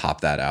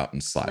pop that out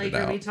and slide it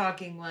out. Are we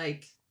talking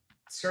like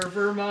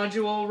server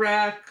module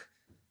rack?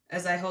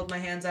 As I hold my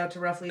hands out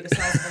to roughly the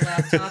size of a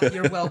laptop,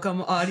 you're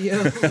welcome, audio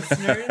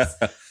listeners.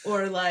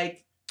 Or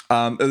like...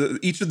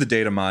 each of the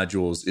data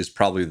modules is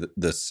probably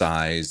the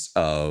size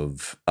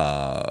of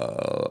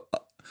a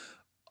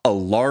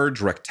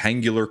large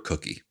rectangular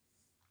cookie.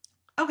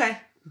 Okay.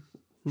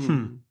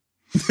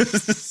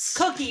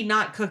 Cookie,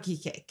 not cookie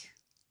cake.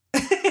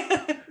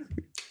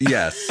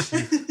 Yes.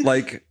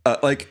 Like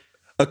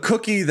a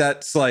cookie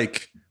that's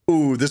like,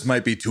 ooh, this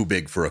might be too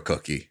big for a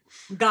cookie.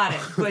 Got it.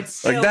 But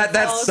still Like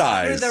that falls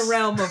size. under the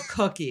realm of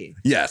cookie.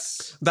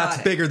 Yes. That's Got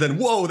it. bigger than,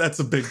 whoa, that's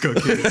a big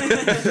cookie.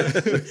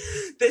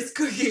 This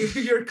cookie,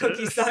 your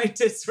cookie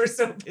scientists were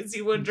so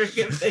busy wondering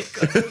if they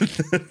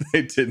could.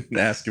 They didn't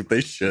ask if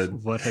they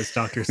should. What has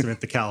Dr.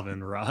 Samantha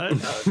Calvin wrought?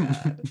 Oh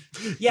God.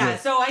 Yeah,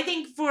 so I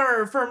think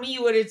for me,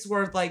 what it's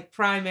worth, like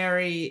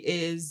primary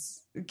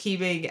is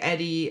keeping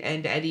Eddie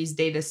and Eddie's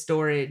data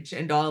storage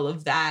and all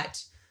of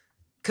that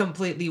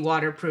completely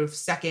waterproof.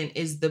 Second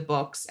is the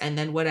books, and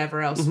then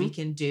whatever else we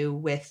can do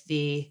with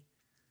the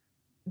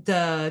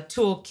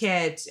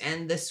toolkit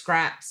and the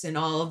scraps and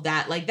all of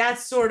that. Like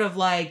that's sort of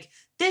like,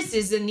 this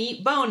is a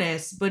neat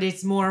bonus, but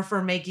it's more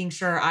for making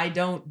sure I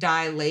don't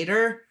die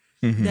later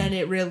than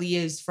it really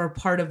is for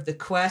part of the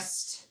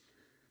quest.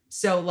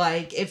 So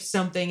like if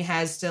something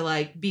has to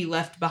like be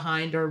left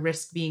behind or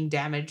risk being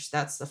damaged,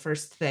 that's the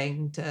first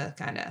thing to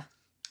kind of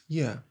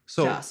Yeah.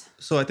 So Yes.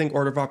 so I think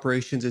order of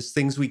operations is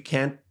things we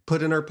can't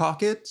put in our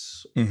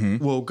pockets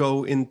will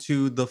go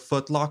into the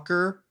foot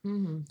locker.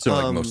 So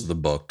like most of the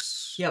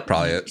books, Yep.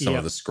 probably some Yep.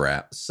 of the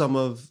scraps. Some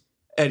of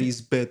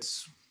Eddie's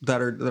bits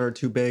that are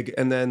too big,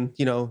 and then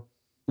I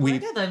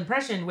got the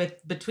impression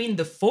with between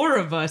the four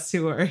of us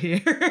who are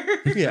here,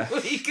 Yeah.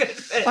 we could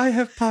fit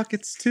have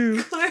pockets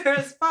too. clear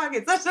as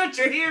pockets. That's what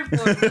you're here for,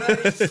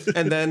 buddy.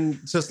 and then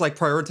just like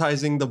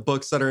prioritizing the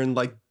books that are in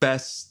like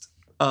best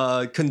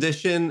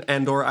condition,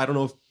 and or I don't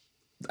know if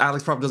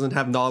Alex probably doesn't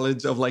have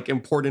knowledge of like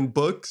important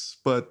books,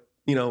 but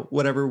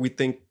whatever we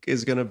think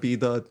is going to be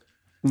the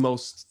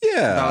most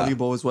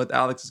valuable is what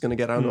Alex is going to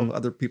get. I don't know if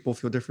other people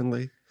feel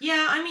differently.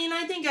 Yeah, I mean,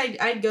 I think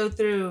I'd go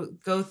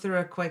through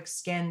a quick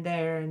scan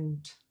there,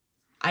 and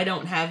I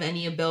don't have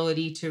any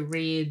ability to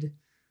read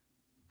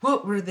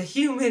what were the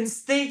humans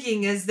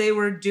thinking as they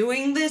were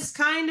doing this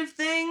kind of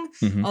thing.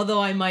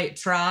 Although I might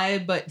try,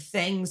 but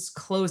things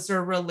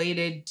closer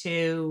related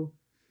to,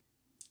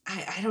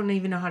 I don't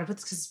even know how to put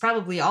this because it's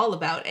probably all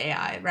about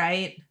AI,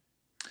 right?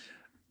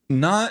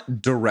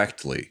 Not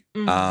directly.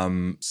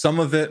 Some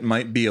of it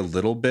might be a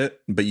little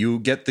bit, but you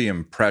get the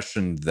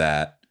impression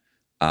that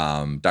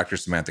Dr.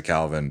 Samantha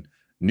Calvin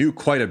knew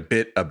quite a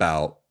bit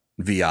about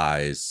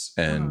VIs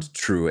and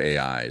true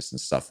AIs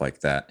and stuff like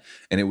that.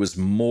 And it was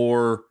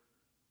more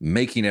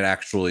making it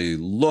actually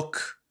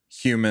look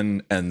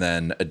human, and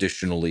then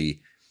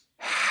additionally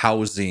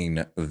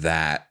housing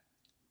that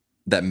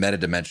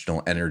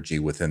metadimensional energy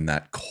within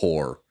that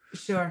core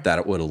Sure. that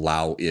it would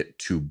allow it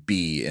to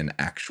be an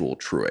actual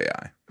true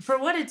AI. For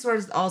what it's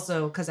worth,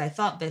 also, because I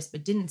thought this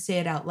but didn't say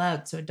it out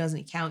loud, so it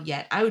doesn't count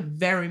yet, I would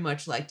very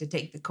much like to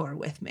take the core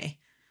with me.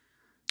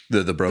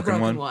 The broken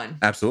broken one? one.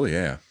 Absolutely,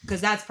 yeah. Because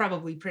that's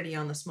probably pretty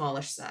on the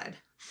smallish side.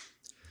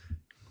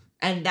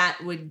 And that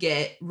would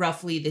get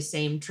roughly the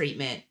same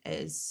treatment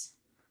as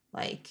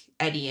like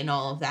Eddie and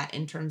all of that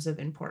in terms of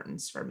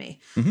importance for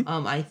me.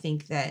 I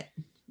think that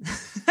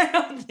I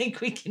don't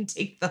think we can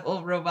take the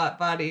whole robot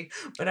body,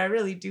 but I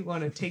really do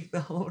want to take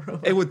the whole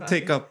robot It would body.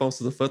 take up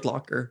most of the foot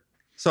locker.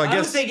 So I I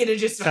was guess thinking of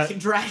just fucking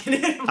dragging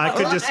it. in I my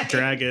could just life.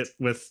 drag it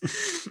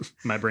with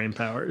my brain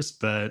powers,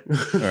 but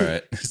All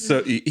right.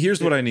 So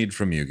here's what I need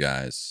from you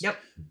guys. Yep.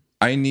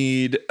 I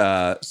need,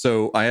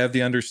 so I have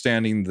the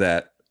understanding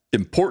that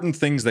important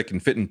things that can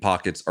fit in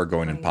pockets are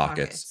going in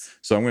pockets.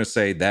 So I'm going to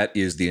say that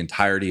is the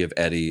entirety of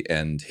Eddie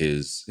and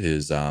his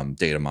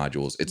data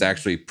modules. It's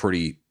actually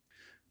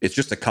it's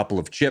just a couple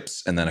of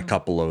chips and then a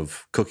couple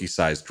of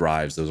cookie-sized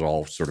drives. Those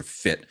all sort of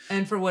fit.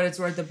 And for what it's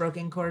worth, the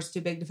broken core is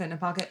too big to fit in a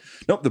pocket.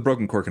 Nope, the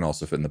broken core can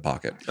also fit in the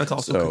pocket. That's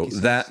also so cookie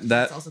that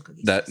It's also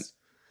cookie that size.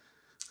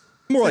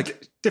 more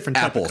like different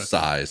type of apple cookie.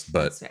 sized,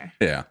 but That's fair.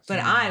 yeah. But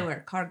I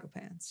wear cargo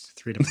pants.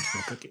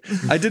 3-dimensional cookie.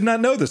 I did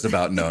not know this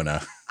about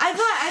Nona. I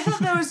thought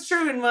that was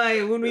true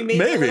when we made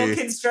the Maybe. little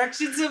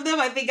constructions of them.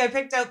 I think I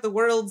picked out the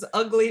world's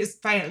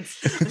ugliest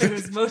pants. And it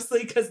was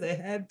mostly because they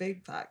had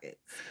big pockets.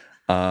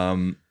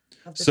 I'll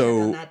have to check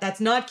on that. That's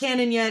not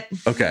canon yet.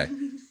 Okay.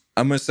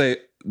 I'm going to say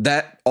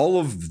that all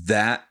of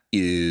that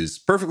is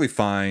perfectly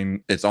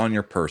fine. It's on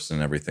your person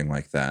and everything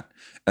like that.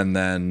 And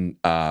then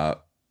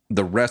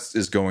the rest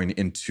is going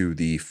into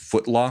the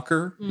foot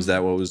locker. Is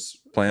that what was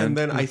planned? And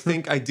then I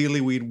think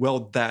ideally we'd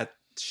weld that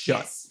shut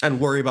Yes. and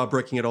worry about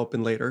breaking it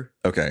open later.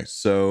 Okay,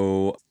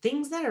 so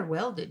Things that are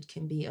welded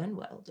can be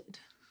unwelded.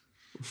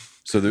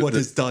 What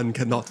is done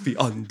cannot be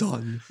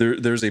undone.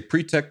 there's a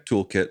pre-tech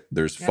toolkit.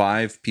 There's Yeah.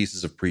 5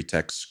 pieces of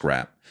pre-tech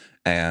scrap,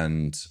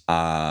 and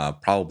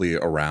probably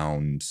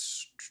around,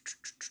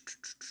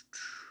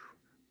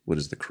 what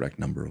is the correct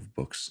number of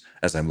books?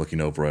 As I'm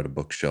looking over at a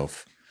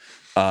bookshelf,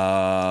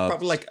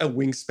 Probably like a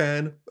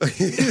wingspan.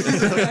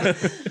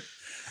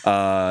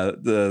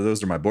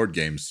 those are my board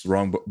games.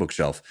 Wrong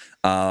bookshelf.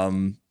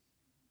 I'm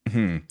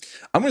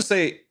gonna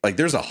say like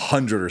there's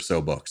 100 or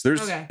so books.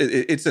 There's Okay.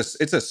 it's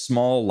a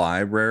small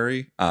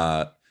library.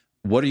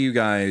 What are you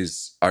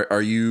guys?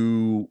 Are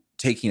you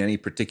taking any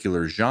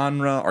particular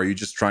genre? Are you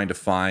just trying to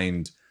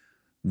find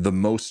the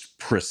most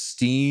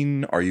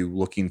pristine? Are you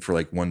looking for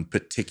like one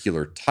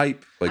particular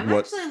type? Like I'm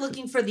what? actually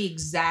looking for the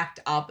exact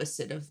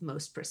opposite of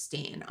most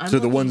pristine. I'm So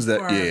the looking ones that-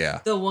 for yeah.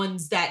 the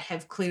ones that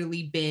have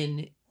clearly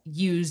been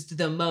used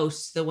the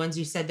most. The ones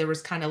you said there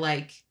was kind of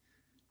like,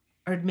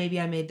 or maybe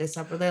I made this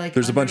up. Or they like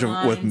There's a bunch of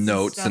with underlines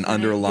notes stuff and in it.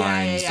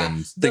 underlines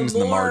and things in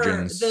the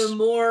margins. The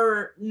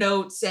more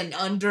notes and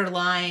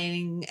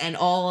underlying and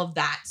all of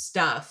that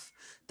stuff,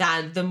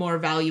 that the more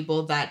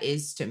valuable that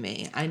is to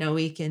me. I know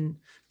we can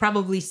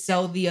probably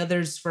sell the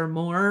others for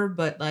more,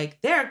 but like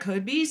there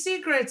could be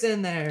secrets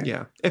in there.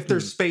 Yeah. If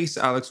there's space,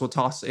 Alex will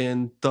toss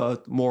in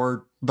the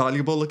more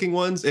valuable looking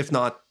ones. If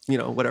not,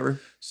 whatever.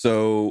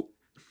 So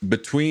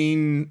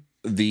between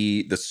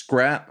the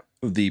scrap,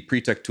 the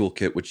pre-tech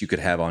toolkit, which you could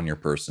have on your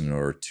person in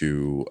order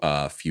to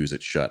fuse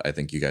it shut. I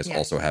think you guys Yeah.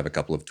 also have a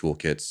couple of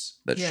toolkits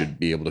that Yeah. should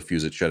be able to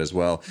fuse it shut as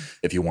well.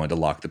 If you wanted to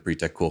lock the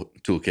pre-tech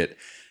toolkit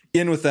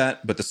in with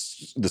that, but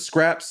the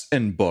scraps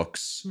and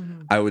books,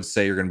 Mhm. I would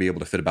say you're going to be able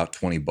to fit about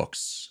 20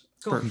 books,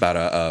 Cool. about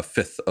a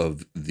fifth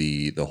of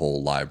the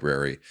whole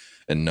library,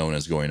 and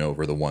Nona's going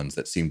over the ones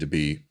that seem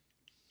to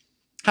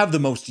have the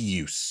most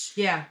use.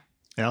 Yeah.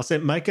 I'll say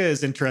Micah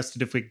is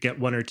interested if we get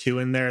 1 or 2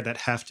 in there that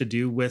have to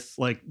do with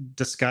like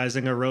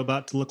disguising a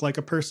robot to look like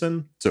a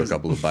person. So a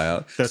couple of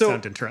buyout. That So,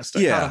 sound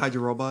interesting. yeah. How to hide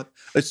your robot.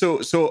 So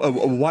a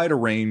wider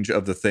range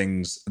of the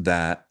things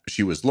that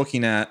she was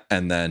looking at,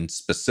 and then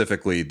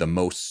specifically the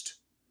most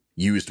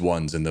used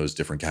ones in those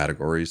different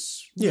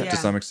categories. Yeah. To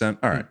some extent.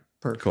 All right.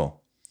 Perfect.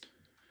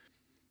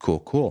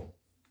 Cool.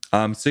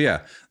 So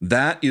yeah,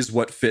 that is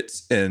what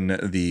fits in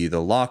the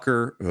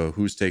locker.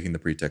 Who's taking the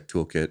pre-tech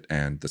toolkit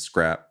and the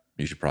scrap?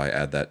 You should probably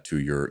add that to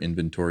your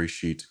inventory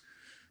sheet.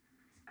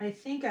 I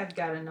think I've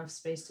got enough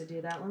space to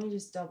do that. Let me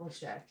just double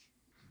check.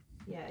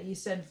 Yeah, you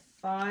said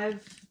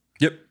 5.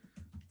 Yep.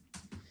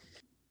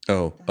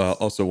 Oh,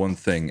 also one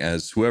thing,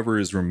 as whoever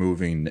is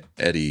removing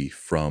Eddie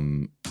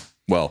from,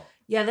 well,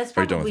 Yeah, that's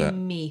Are you done with probably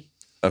that? me.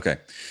 okay.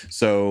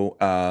 So,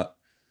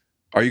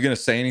 are you going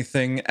to say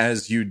anything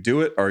as you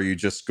do it? Or are you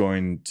just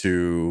going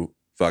to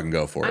fucking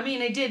go for it? I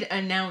mean, I did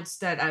announce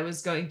that I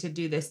was going to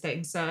do this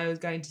thing, so I was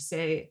going to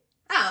say,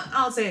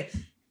 I'll say,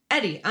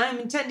 Eddie, I'm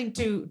intending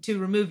to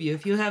remove you.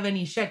 If you have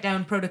any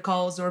shutdown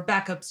protocols or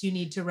backups you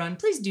need to run,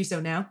 please do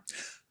so now.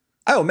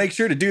 I will make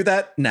sure to do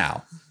that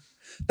now.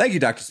 Thank you,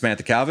 Dr.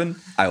 Samantha Calvin.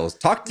 I will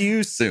talk to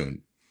you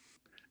soon.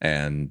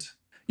 And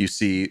you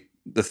see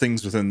the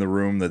things within the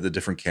room, the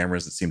different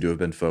cameras that seem to have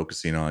been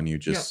focusing on you,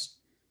 just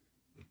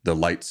the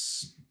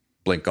lights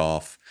blink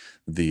off,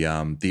 the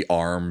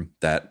arm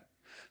that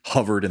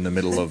hovered in the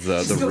middle of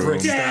the So room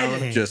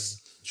dead.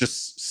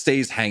 just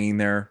stays hanging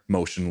there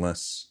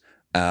motionless.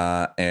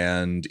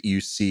 And you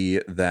see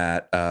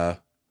that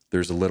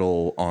there's a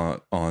little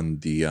on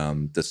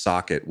the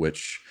socket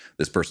which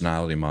this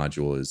personality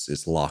module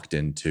is locked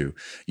into.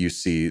 You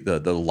see the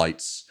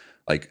lights,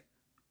 like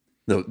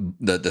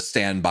the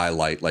standby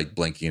light, like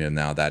blinking, and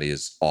now that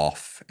is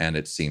off, and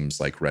it seems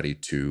like ready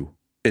to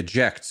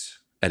eject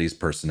Eddie's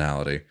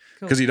personality,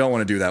 because you don't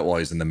want to do that while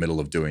he's in the middle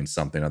of doing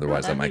something,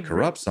 otherwise that that'd might be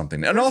corrupt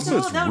something. And also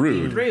it's that would be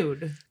rude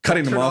rude.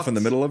 cutting him Turn off off- in the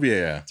middle of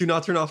Do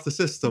not turn off the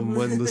system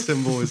when the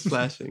symbol is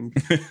flashing.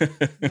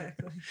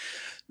 Exactly.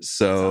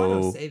 So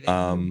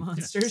Auto-saving,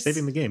 monsters.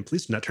 Saving the game.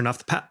 Please do not turn off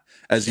the pat.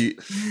 as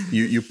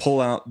you pull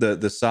out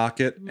the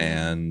socket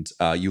and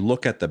you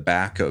look at the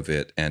back of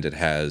it, and it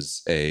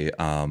has a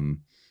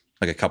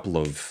like a couple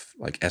of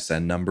like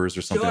SN numbers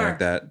or something Sure. like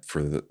that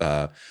for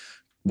the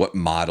what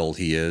model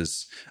he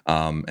is,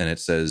 and it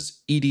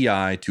says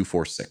EDI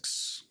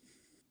 246.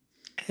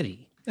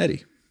 Eddie.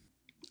 Eddie.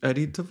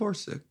 Eddie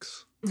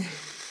Dvorsix.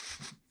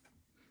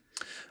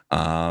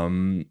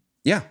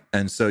 Yeah,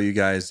 and so you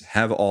guys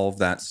have all of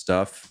that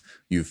stuff.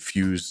 You've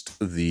fused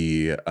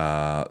the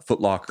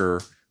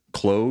footlocker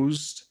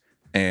closed.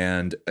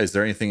 And is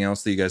there anything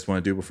else that you guys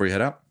want to do before you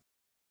head out?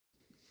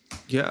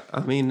 Yeah,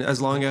 I mean,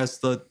 as long as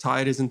the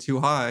tide isn't too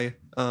high,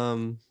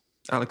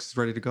 Alex is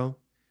ready to go.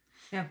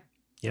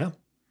 Yeah.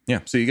 Yeah,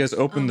 so you guys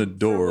open the For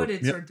door. what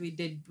it's Yep. worth,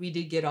 we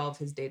did get all of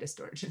his data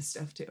storage and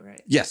stuff too,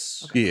 right?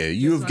 Yes, Okay. yeah, Just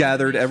you have wanted to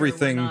gathered make sure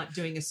everything. We're not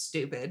doing a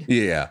stupid.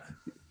 Yeah,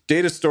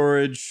 data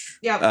storage,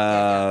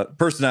 Yeah.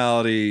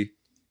 personality,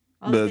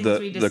 All the things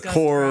we the discussed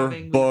core,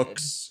 grabbing, we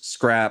books,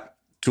 scrap,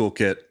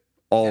 toolkit,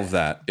 all of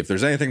that. If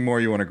there's anything more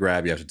you want to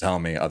grab, you have to tell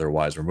me.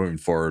 Otherwise, we're moving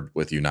forward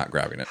with you not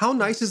grabbing it. How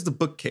nice is the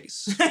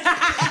bookcase?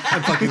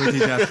 I'm fucking with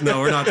you, Jeff. No,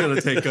 we're not going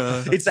to take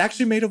a... It's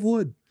actually made of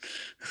wood.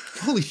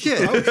 Holy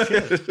shit.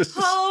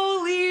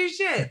 Holy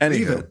shit.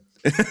 Anywho.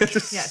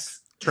 Yes.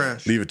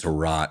 Trash. Leave it to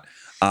rot.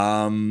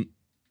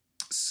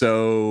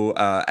 So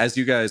as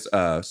you guys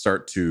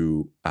start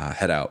to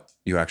head out,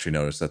 you actually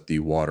notice that the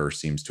water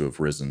seems to have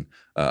risen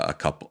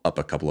up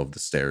a couple of the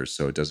stairs.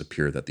 So it does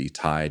appear that the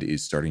tide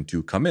is starting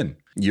to come in.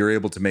 You're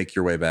able to make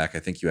your way back. I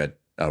think you had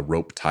a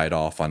rope tied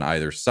off on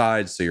either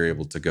side, so you're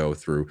able to go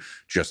through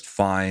just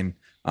fine.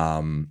 I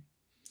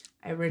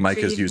retrieved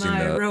Micah's using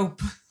my the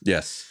rope.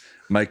 Yes,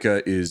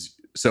 Micah is.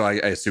 So I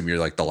assume you're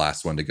like the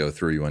last one to go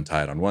through. You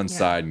untie it on one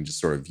side and just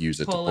sort of use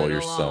it to pull it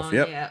yourself. along,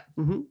 Yep. Yeah.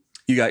 Mm-hmm.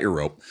 You got your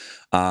rope.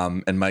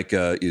 And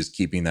Micah is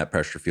keeping that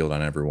pressure field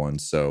on everyone.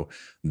 So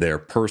their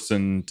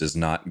person does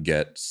not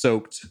get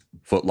soaked.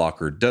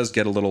 Footlocker does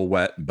get a little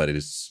wet, but it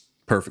is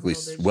perfectly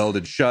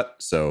welded shut.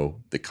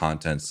 So the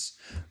contents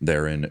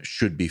therein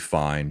should be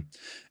fine.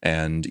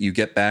 And you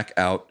get back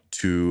out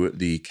to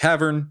the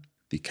cavern,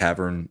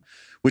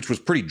 which was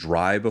pretty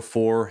dry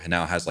before and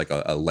now has like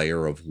a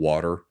layer of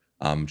water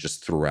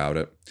just throughout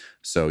it.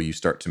 So you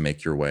start to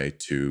make your way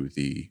to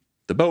the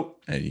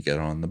boat, and you get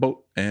on the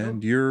boat,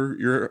 and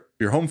you're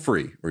home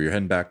free, or you're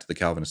heading back to the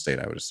Calvin estate,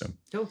 I would assume.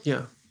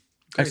 Yeah.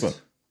 Great.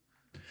 Excellent.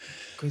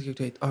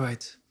 Great. All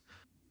right.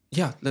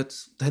 Yeah,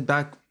 let's head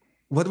back.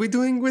 What are we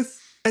doing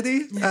with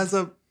Eddie as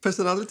a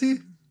personality?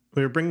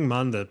 We were bringing him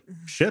on the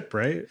ship,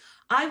 right?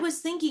 I was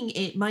thinking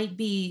it might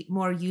be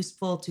more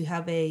useful to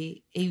have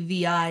a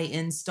VI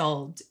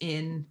installed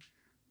in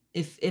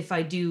if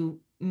I do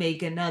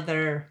make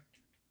another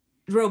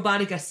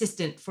robotic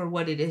assistant for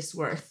what it is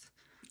worth.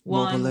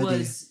 One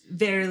was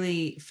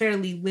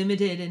fairly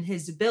limited in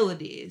his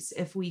abilities.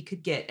 If we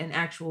could get an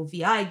actual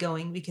VI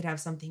going, we could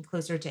have something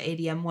closer to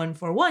ADM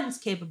 141's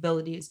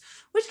capabilities,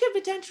 which could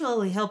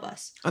potentially help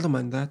us. I don't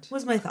mind that.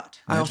 Was my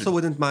thought. I also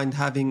wouldn't mind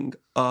having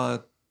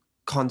a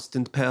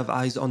constant pair of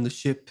eyes on the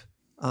ship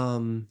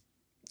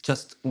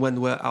just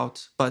when we're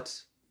out.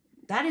 But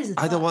That is a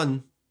either thought.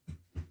 one,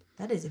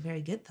 That is a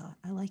very good thought.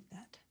 I like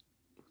that.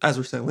 as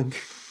we're sailing.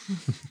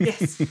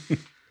 Yes.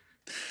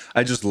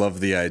 I just love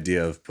the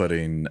idea of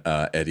putting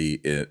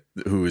Eddie,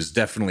 who is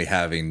definitely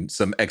having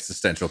some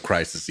existential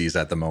crises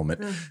at the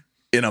moment,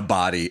 in a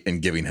body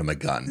and giving him a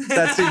gun.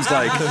 That seems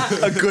like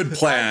a good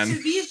plan.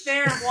 To be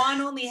fair,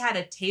 Juan only had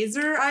a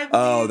taser, I believe.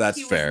 Oh, that's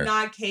he fair. was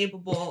not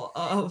capable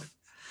of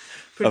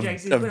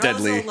projecting. Of but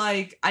deadly. also,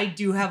 like, I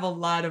do have a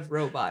lot of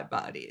robot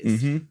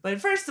bodies. Mhm.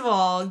 But first of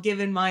all,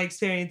 given my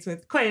experience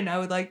with Quinn, I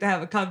would like to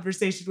have a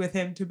conversation with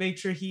him to make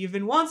sure he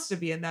even wants to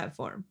be in that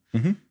form.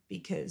 Mhm.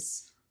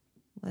 Because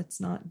let's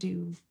not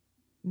do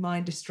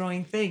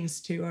mind-destroying things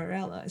to our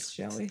allies,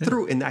 shall we?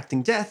 Through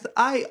enacting death,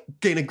 I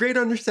gain a great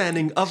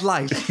understanding of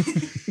life.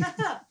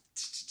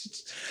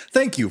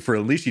 Thank you for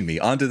unleashing me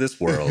onto this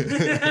world.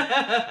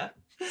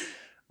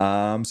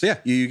 So yeah,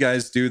 you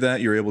guys do that.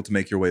 You're able to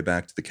make your way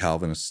back to the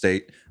Calvin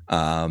estate.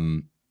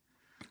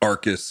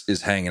 Arcus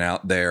is hanging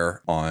out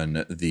there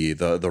on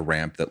the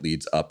ramp that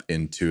leads up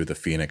into the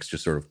Phoenix,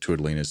 just sort of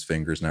twiddling his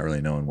fingers, not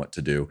really knowing what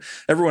to do.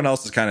 Everyone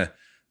else is kind of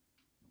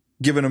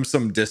giving him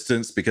some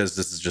distance because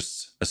this is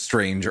just a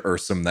strange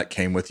Ursum that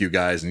came with you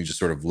guys, and you just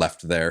sort of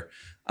left there.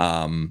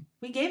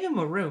 We gave him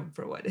a room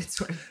for what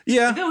it's worth.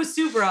 Yeah, If it was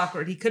super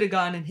awkward, he could have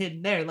gone and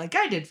hidden there like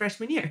I did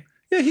freshman year.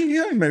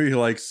 yeah, maybe he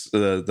likes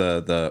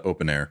the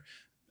open air.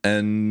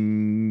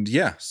 And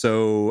yeah,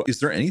 so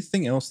is there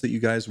anything else that you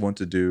guys want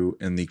to do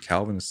in the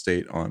Calvin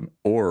estate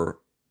or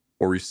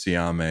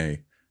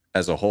Orisiame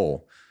as a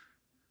whole?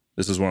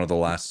 This is one of the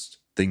last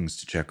things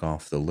to check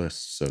off the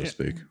list, so to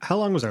speak. How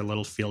long was our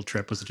little field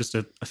trip? Was it just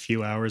a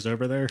few hours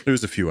over there? It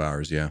was a few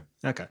hours, yeah.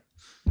 Okay.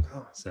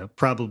 So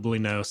probably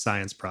no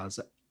science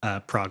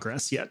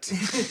progress yet.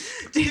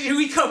 Did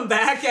we come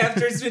back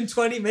after it's been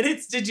 20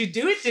 minutes? Did you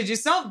do it? Did you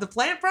solve the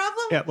plant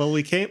problem? Yeah, well,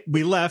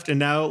 we left, and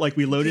now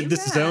we loaded Came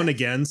this back. zone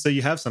again, so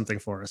you have something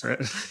for us, right?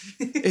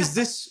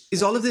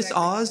 Is all of this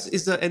ours?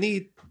 Is there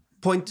any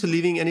point to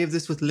leaving any of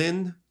this with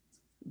Lynn?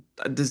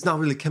 There's not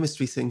really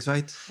chemistry things,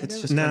 right?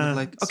 It's just kind of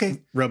like, it's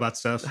okay, robot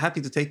stuff.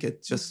 happy to take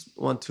it. Just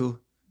want to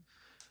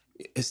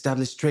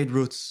establish trade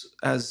routes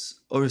as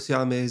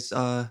Orisiame's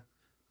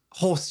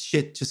horse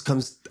shit just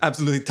comes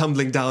absolutely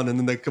tumbling down in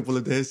the next couple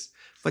of days.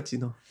 But,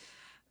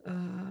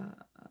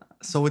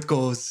 so it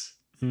goes.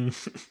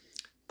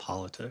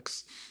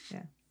 Politics.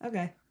 Yeah.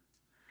 Okay.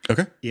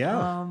 Okay.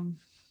 Yeah.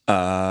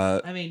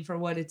 I mean, for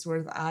what it's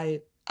worth, I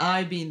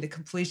being the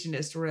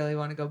completionist really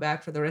want to go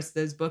back for the rest of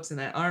those books and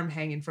that arm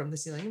hanging from the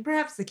ceiling and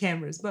perhaps the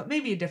cameras, but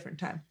maybe a different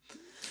time.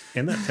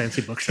 And that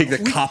fancy Take bookshelf.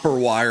 the copper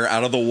wire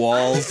out of the I'm the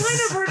walls. kind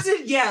of person,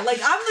 I'm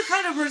the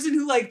kind of person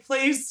who like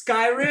plays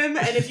Skyrim,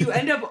 and if you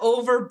end up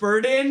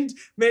overburdened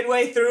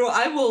midway through,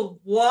 I will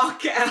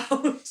walk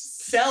out,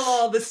 sell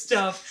all the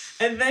stuff,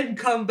 and then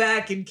come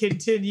back and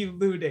continue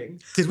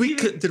looting. Did we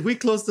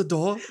close the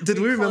door? Did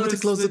we remember to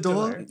close the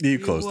door? You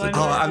closed the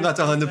door. Oh, I'm not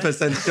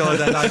 100% sure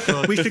that I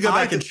closed. We should go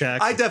back and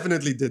check. I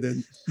definitely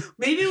didn't.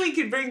 Maybe we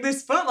could bring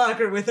this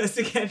footlocker with us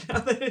again now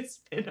that it's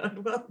been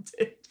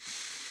unwelded.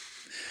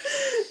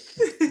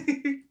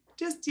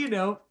 Just,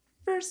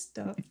 first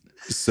stuff.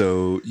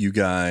 So you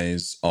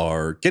guys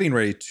are getting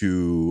ready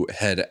to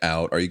head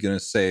out. Are you going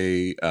to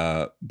say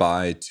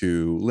bye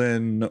to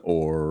Lynn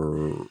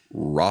or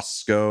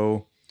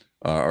Roscoe?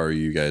 Are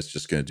you guys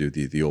just going to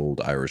do the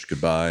old Irish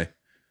goodbye?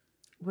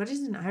 What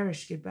is an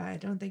Irish goodbye? I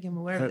don't think I'm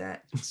aware of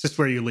that. It's just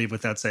where you leave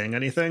without saying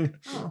anything.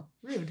 Oh,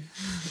 rude.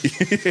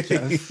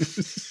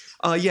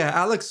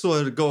 Alex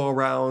would go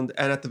around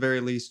and at the very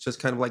least just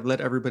kind of like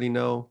let everybody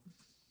know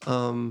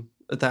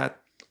that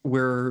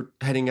we're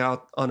heading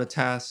out on a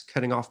task,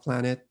 heading off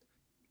planet.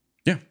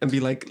 Yeah. And be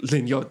like,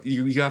 Lynn,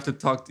 you have to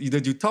talk.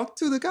 Did you talk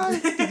to the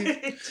guy?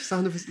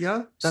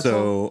 Yeah. That's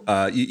all.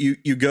 So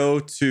you go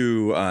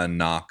to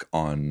knock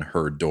on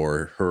her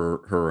door.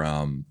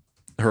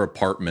 Her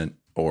apartment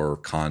or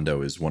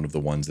condo is one of the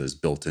ones that is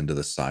built into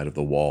the side of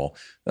the wall,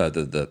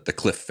 the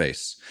cliff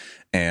face.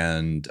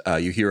 And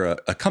you hear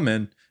a come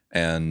in,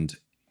 and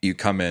you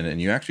come in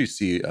and you actually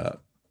see a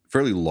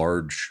fairly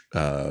large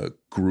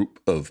group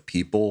of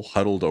people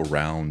huddled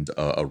around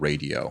a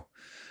radio.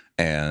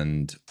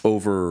 And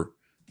over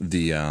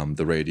the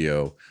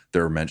radio,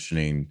 they're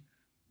mentioning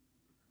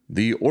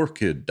the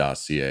Orchid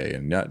dossier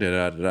and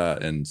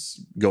and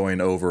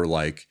going over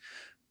like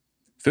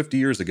 50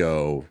 years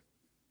ago.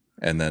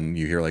 And then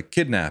you hear like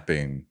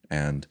kidnapping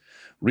and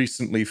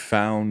recently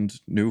found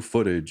new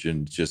footage,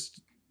 and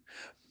just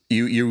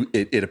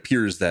it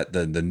appears that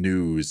the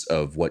news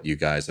of what you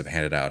guys have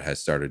handed out has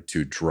started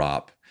to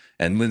drop.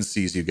 And Lynn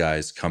sees you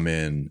guys come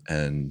in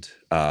and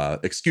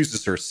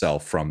excuses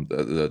herself from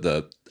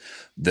the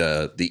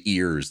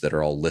ears that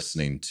are all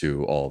listening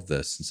to all of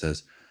this, and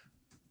says,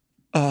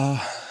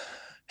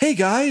 "Hey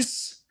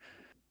guys,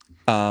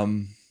 Hi,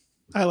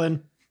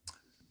 Lynn.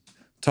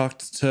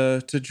 talked to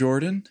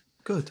Jordan.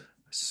 Good.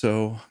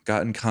 So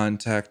got in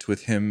contact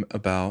with him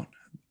about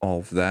all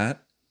of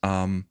that.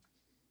 Are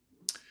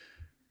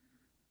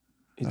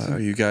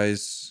you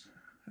guys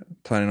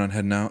planning on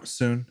heading out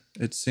soon?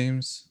 It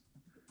seems."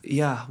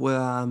 Yeah,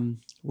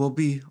 we'll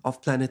be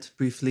off planet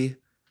briefly.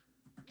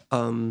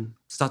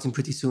 Starting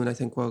pretty soon. I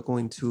think we're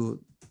going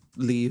to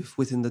leave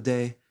within the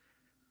day,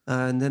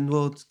 and then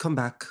we'll come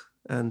back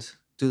and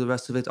do the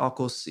rest of it.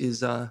 Arcos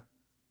is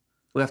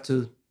we have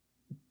to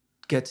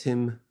get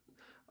him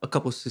a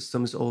couple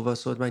systems over,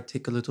 so it might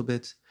take a little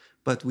bit,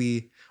 but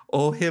we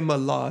owe him a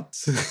lot,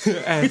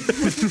 and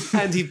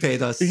he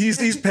paid us.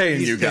 He's paying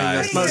you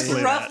guys. It's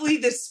Mostly roughly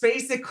the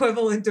space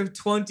equivalent of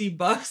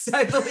 $20,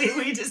 I believe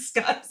we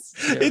discussed.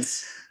 Yeah.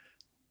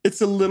 It's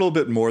a little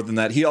bit more than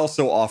that. He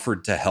also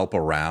offered to help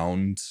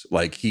around.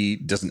 Like, he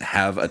doesn't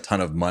have a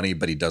ton of money,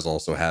 but he does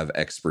also have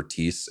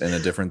expertise in a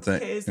different thing.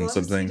 Okay, as in long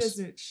some as things. he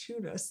doesn't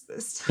shoot us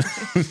this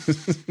time.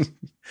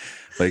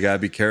 But you gotta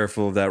be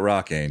careful of that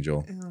rock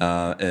angel.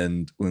 Yeah.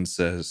 And Lynn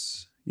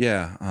says,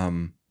 "Yeah,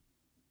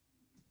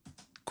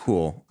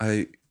 cool.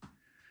 I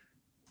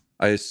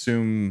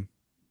assume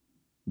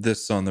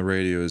this on the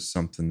radio is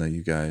something that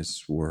you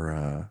guys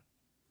were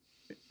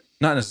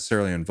not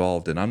necessarily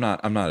involved in. I'm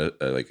not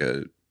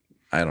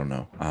I don't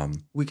know.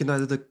 We can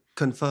neither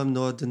confirm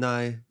nor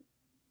deny.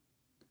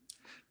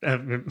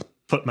 I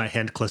put my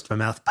hand close to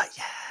my mouth, but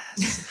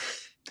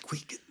yes. We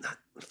could not.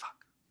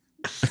 Fuck.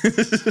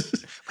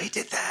 We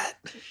did that.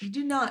 You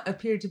do not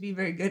appear to be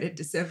very good at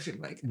deception,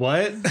 Mike.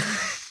 What?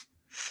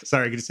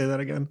 Sorry, could you say that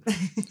again?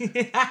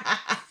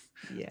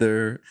 Yeah.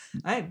 They're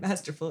I'm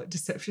masterful at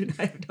deception.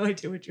 I have no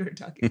idea what you were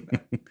talking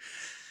about.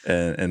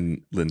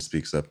 and Lynn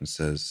speaks up and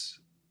says,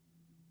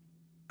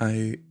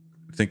 "I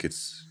think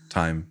it's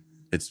time.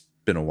 It's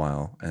been a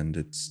while, and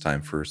it's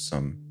time for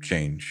some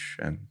change.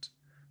 And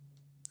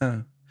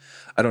I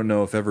don't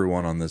know if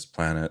everyone on this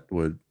planet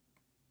would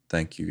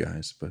thank you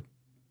guys, but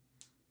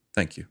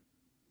thank you."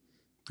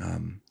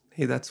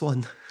 Hey, that's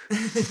one.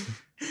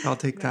 I'll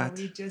take No, that.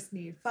 we just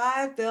need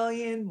 5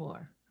 billion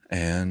more.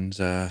 And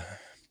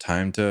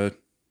time to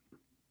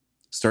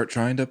start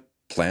trying to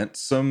plant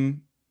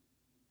some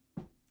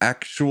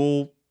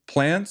actual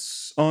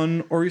plants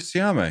on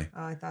Orisiame.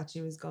 Oh, I thought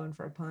she was going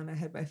for a pun. I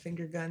had my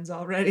finger guns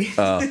already.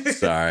 Oh,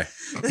 sorry.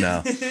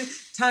 No.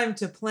 Time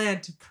to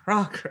plant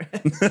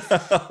progress.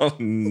 Oh,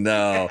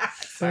 no.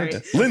 Sorry.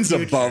 Lynn's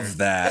Future. above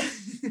that.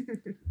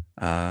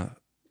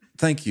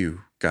 Thank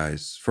you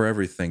guys for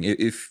everything.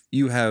 If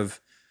you have,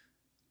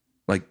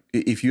 like,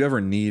 if you ever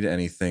need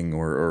anything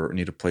or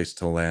need a place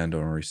to land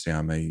on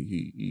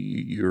Orisiame,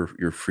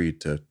 you're free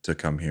to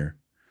come here.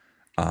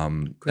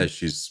 As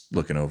she's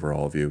looking over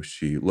all of you,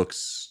 she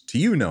looks to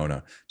you,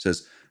 Nona,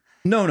 says,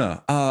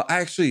 "Nona, I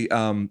actually,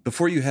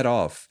 before you head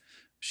off,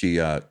 She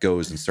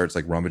goes and starts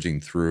like rummaging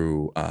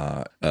through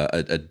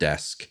a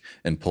desk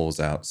and pulls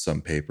out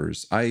some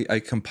papers.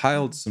 I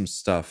compiled some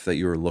stuff that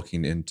you were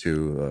looking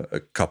into a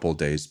couple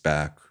days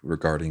back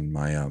regarding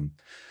my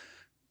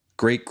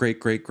great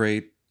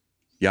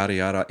yada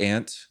yada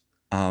aunt.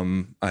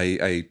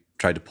 I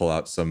tried to pull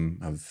out some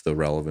of the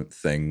relevant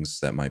things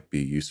that might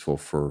be useful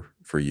for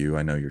you.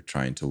 I know you're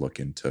trying to look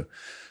into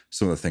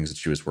some of the things that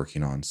she was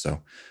working on.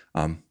 So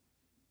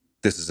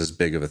this is as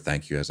big of a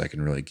thank you as I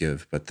can really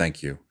give, but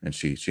thank you. And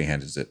she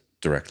hands it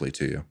directly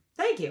to you.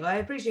 Thank you. I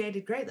appreciate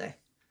it greatly.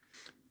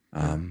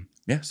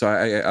 Yeah. So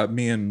I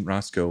me and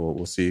Roscoe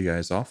will see you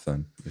guys off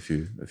then, if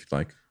you'd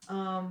like.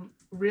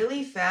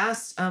 Really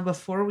fast,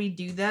 before we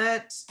do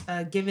that,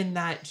 given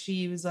that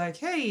she was like,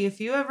 hey, if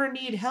you ever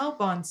need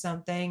help on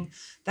something,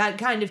 that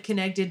kind of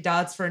connected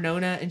dots for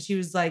Nona. And she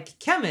was like,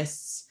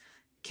 chemists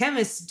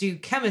do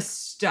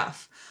chemist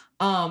stuff.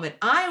 And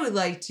I would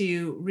like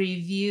to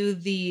review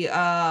the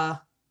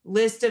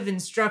list of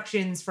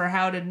instructions for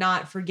how to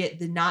not forget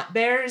the knot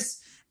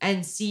bears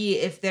and see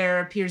if there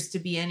appears to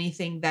be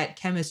anything that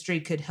chemistry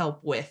could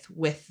help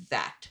with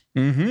that.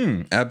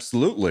 Mm-hmm.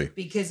 Absolutely.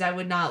 Because I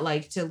would not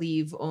like to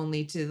leave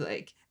only to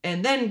like,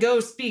 and then go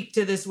speak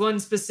to this one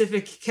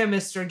specific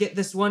chemist or get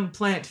this one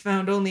plant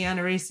found only on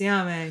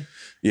Arisiame.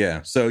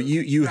 Yeah. So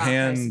you Rock,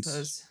 hand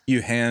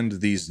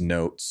these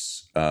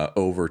notes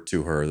over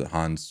to her.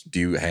 Hans, do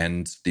you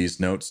hand these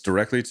notes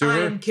directly to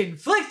her? I'm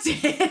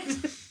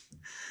conflicted.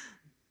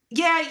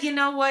 Yeah, you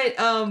know what?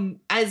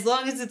 As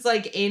long as it's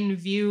like in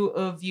view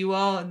of you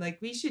all, and like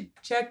we should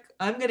check.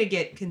 I'm gonna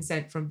get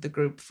consent from the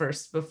group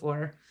first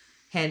before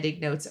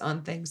handing notes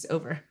on things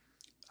over.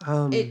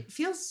 It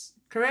feels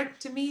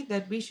correct to me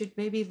that we should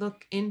maybe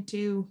look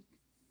into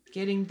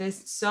getting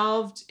this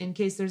solved in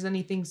case there's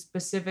anything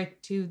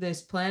specific to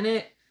this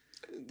planet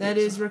that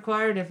is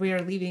required if we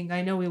are leaving.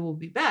 I know we will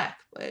be back,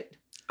 but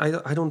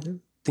I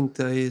don't think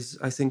there is.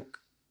 I think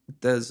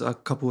there's a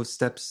couple of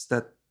steps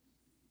that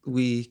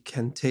we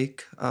can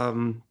take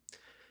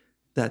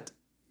that,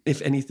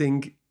 if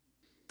anything,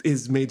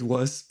 is made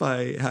worse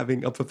by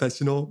having a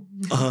professional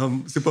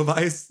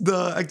supervise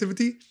the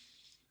activity.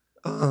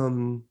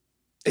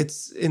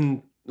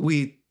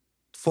 We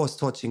force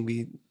torching.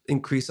 We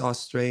increase our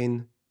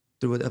strain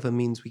through whatever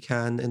means we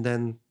can, and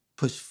then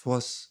push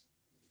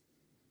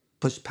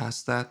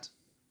past that.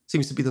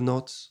 Seems to be the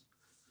notes.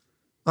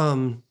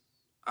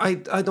 I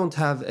don't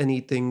have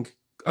anything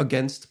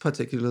against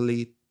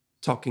particularly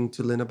talking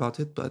to Lynn about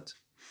it, but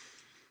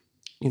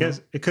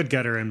it could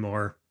get her in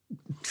more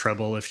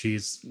trouble if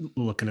she's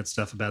looking at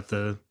stuff about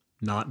the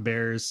knot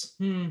bears.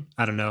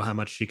 I don't know how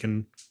much she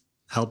can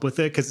help with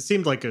it, because it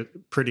seemed like a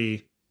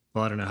pretty,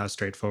 well, I don't know how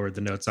straightforward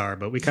the notes are,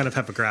 but we kind of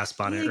have a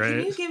grasp on it, right?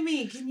 Can you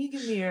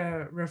give me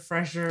a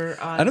refresher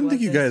on I don't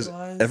think you guys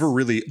ever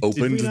really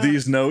opened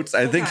these notes.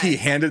 I think he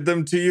handed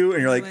them to you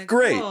and you're like,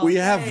 great, we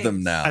have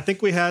them now. I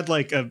think we had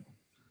like an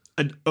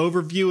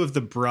overview of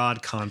the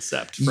broad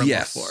concept from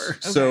before. Okay.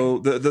 So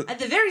at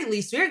the very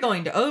least, we're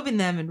going to open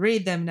them and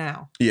read them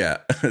now. Yeah.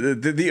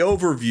 The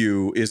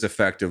overview is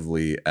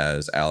effectively,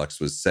 as Alex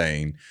was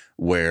saying,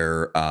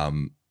 where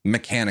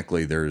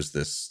mechanically there's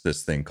this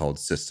thing called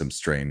system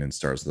strain in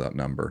Stars Without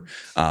Number.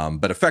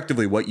 But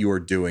effectively what you are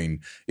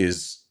doing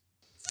is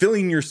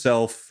filling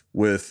yourself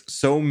with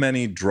so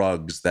many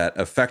drugs that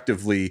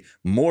effectively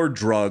more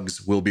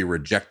drugs will be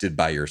rejected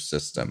by your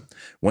system.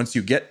 Once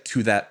you get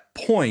to that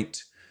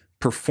point,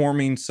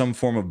 performing some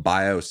form of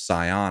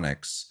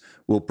biopsionics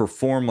will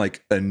perform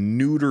like a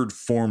neutered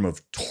form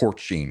of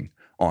torching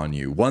on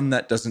you, one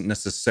that doesn't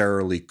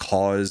necessarily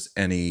cause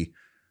any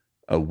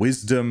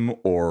wisdom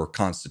or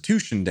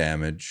constitution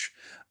damage,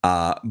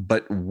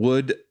 but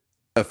would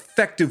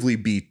effectively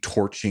be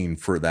torching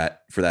for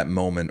that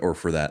moment or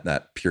for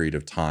that period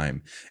of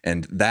time.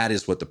 And that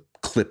is what the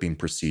clipping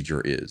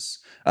procedure is.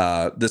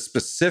 The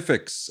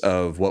specifics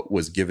of what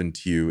was given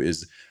to you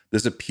is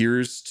this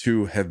appears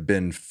to have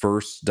been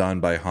first done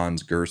by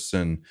Hans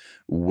Gerson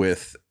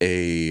with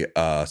a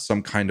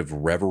some kind of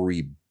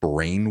Reverie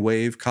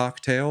brainwave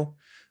cocktail.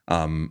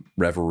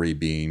 Reverie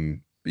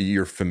being,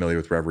 you're familiar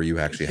with Reverie, you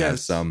actually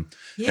have some.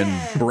 Yeah.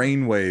 And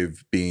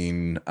brainwave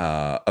being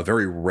a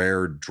very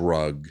rare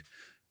drug,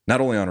 not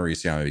only on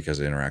Arisiame because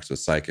it interacts with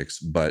psychics,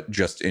 but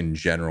just in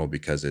general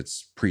because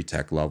it's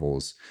pre-tech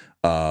levels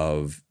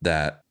of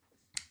that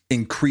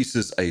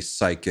increases a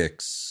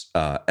psychic's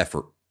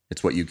effort.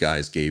 It's what you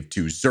guys gave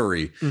to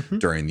Zuri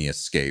during the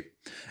escape.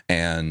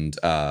 And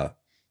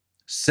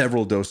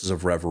several doses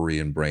of Reverie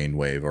and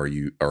Brainwave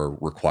are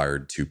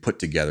required to put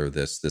together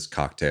this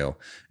cocktail,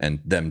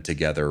 and them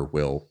together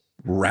will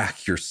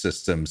rack your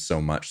system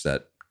so much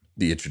that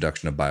the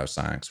introduction of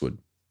bioscience would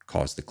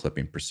cause the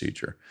clipping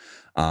procedure.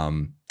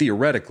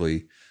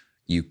 Theoretically,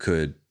 you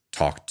could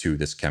talk to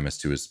this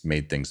chemist who has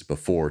made things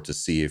before to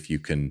see if you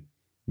can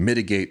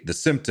mitigate the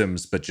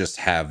symptoms, but just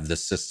have the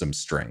system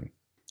strain.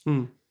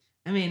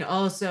 I mean,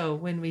 also,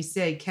 when we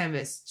say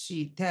chemist,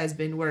 she has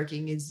been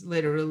working as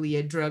literally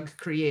a drug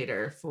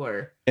creator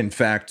for... In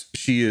fact,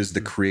 she is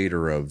the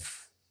creator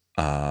of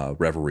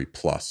Reverie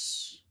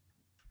Plus.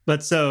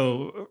 But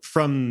so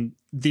from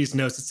these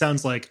notes, it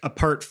sounds like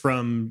apart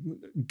from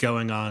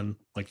going on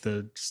like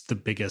just the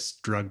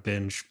biggest drug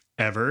binge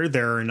ever,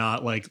 there are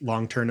not like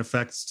long-term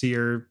effects to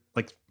your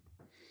like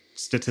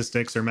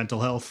statistics or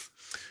mental health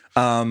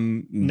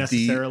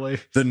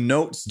necessarily. The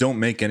notes don't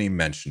make any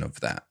mention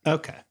of that.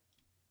 Okay.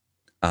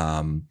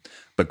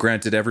 But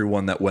granted,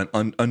 everyone that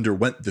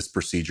underwent this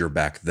procedure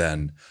back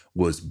then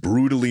was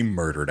brutally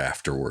murdered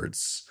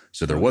afterwards.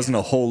 So there wasn't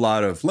a whole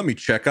lot of, let me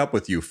check up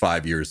with you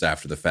 5 years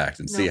after the fact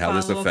and see how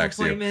this affects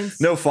you.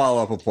 No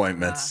follow-up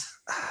appointments.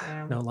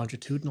 No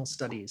longitudinal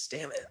studies.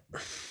 Damn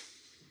it.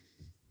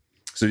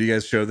 So do you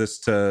guys show this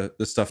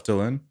stuff to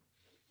Lynn?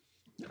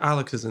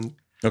 Alex isn't.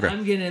 Okay.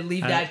 I'm going to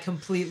leave that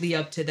completely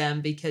up to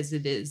them because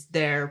it is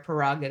their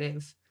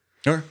prerogative.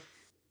 Sure.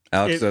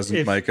 Alex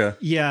doesn't, Micah?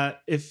 Yeah,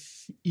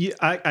 if you,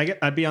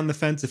 I'd be on the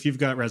fence. If you've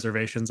got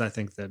reservations, I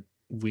think that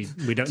we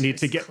don't need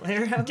to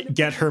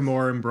get her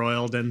more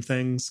embroiled in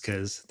things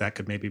because that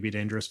could maybe be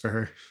dangerous for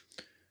her.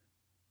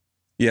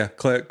 Yeah,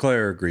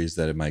 Claire agrees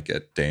that it might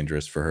get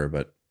dangerous for her,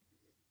 but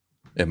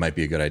it might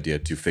be a good idea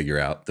to figure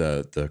out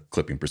the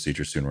clipping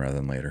procedure sooner rather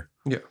than later.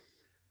 Yeah.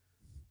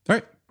 All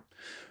right.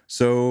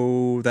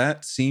 So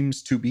that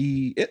seems to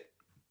be it.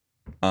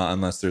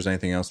 Unless there's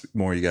anything else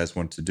more you guys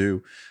want to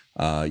do,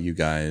 you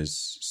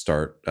guys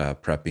start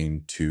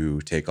prepping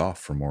to take off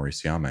from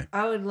Morisiame.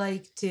 I would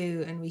like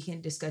to, and we can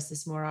discuss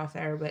this more off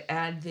air, but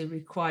add the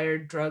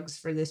required drugs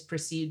for this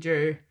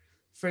procedure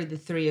for the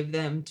three of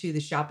them to the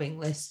shopping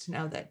list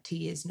now that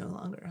tea is no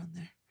longer on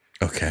there.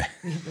 Okay.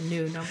 We have a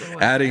new number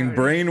one. Adding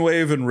priority.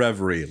 Brainwave and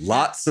Reverie.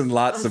 Lots and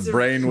lots of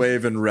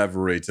Brainwave and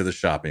Reverie to the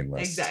shopping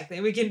list. Exactly.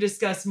 We can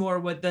discuss more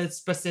what the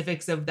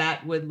specifics of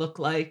that would look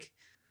like.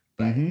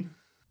 But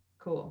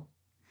cool.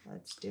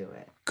 Let's do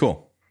it.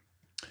 Cool.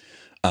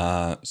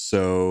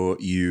 So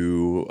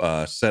you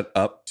set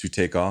up to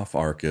take off.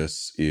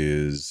 Arcus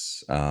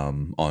is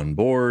on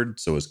board.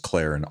 So is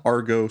Claire and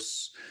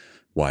Argos.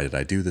 Why did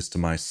I do this to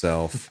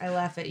myself? I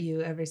laugh at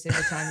you every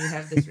single time you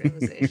have this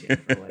realization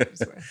for what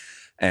it's worth.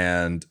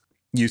 And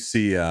you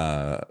see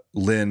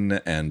Lynn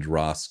and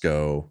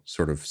Roscoe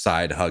sort of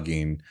side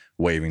hugging,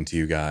 waving to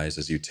you guys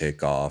as you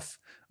take off.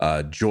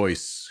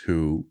 Joyce,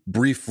 who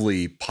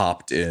briefly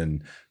popped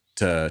in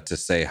to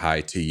say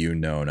hi to you,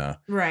 Nona,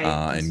 right,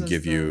 and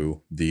give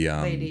you the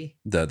lady.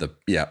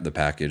 the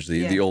package.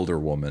 The older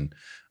woman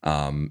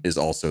is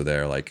also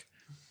there, like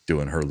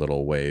doing her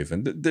little wave,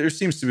 and there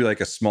seems to be like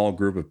a small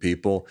group of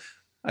people.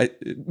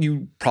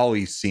 You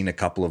probably seen a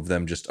couple of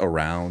them just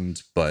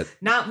around, but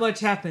not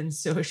much happens.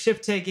 So a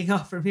ship taking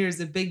off from here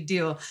is a big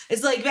deal.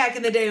 It's like back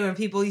in the day when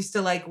people used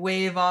to like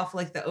wave off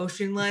like the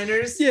ocean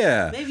liners.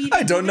 Yeah,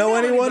 I don't know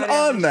anyone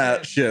on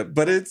that ship,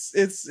 but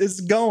it's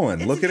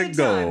going. Look at it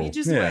go. You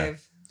just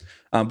wave.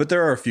 But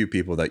there are a few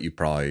people that you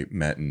probably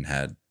met and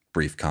had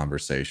brief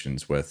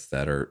conversations with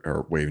that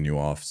are waving you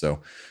off.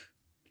 So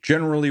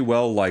generally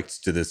well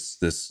liked to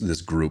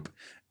this group.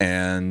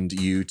 And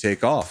you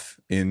take off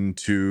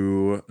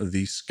into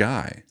the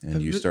sky and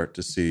you start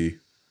to see.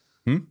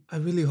 I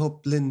really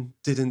hope Lynn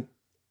didn't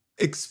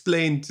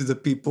explain to the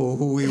people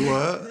who we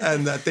were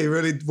and that they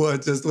really were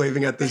just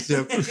waving at the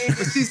ship. But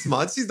she's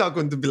smart. She's not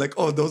going to be like,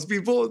 oh, those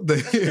people,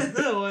 they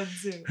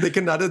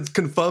can neither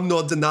confirm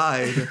nor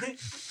deny.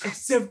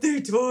 Except they're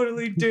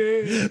totally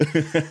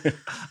dead.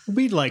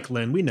 We like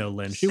Lynn. We know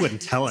Lynn. She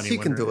wouldn't tell anyone. She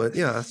can do it.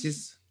 Yeah,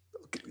 she's...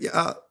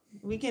 Yeah.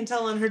 We can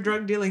tell on her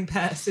drug dealing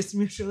past. It's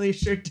mutually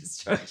assured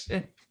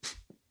destruction.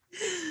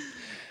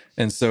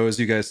 And so as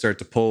you guys start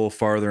to pull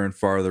farther and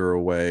farther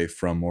away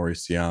from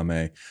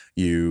Morisiame,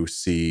 you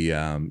see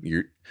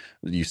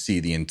you see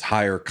the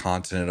entire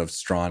continent of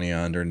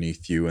Strania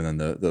underneath you, and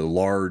then the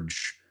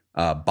large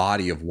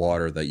body of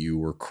water that you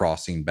were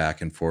crossing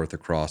back and forth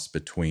across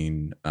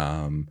between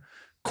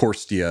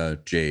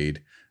Korstia,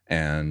 Jade,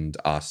 and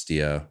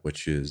Ostia,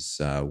 which is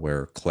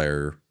where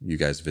Claire, you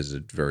guys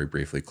visited very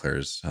briefly,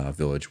 Claire's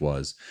village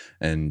was.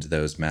 And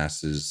those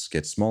masses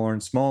get smaller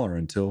and smaller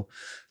until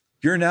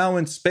you're now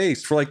in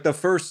space for like the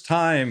first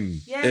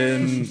time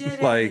in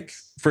like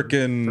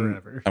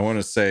freaking, I want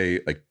to say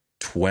like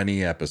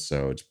 20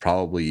 episodes,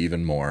 probably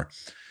even more.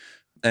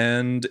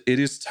 And it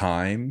is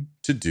time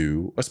to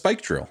do a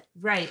spike drill.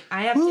 Right.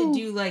 I have to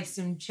do like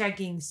some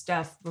checking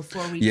stuff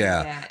before we do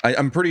that.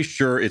 I'm pretty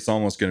sure it's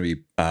almost going to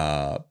be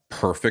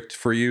perfect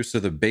for you. So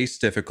the base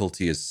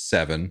difficulty is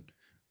 7.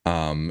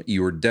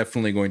 You are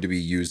definitely going to be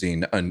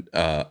using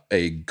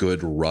a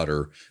good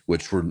rudder,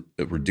 which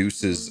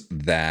reduces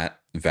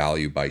that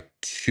value by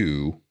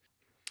 2.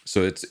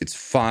 So it's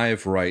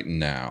 5 right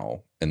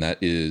now. And that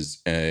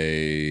is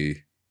I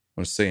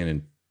want to say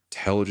an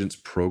intelligence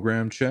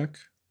program check.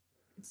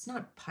 It's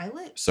not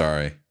pilot?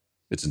 Sorry.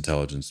 It's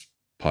intelligence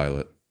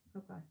pilot.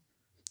 Okay.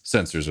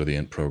 Sensors are the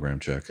int program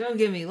check. Don't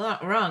get me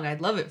wrong. I'd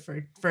love it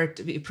for it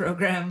to be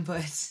programmed,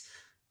 but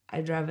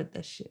I drive at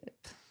the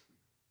ship.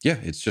 Yeah,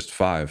 it's just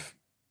 5.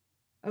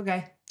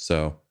 Okay.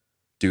 So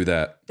do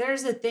that.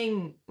 There's a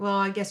thing. Well,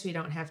 I guess we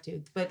don't have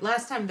to. But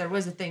last time there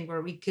was a thing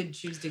where we could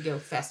choose to go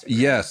faster. Right?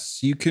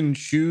 Yes, you can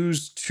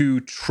choose to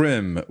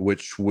trim,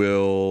 which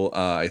will,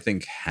 I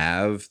think,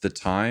 have the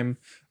time.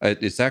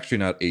 It's actually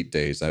not 8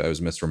 days. I was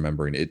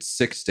misremembering. It's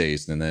 6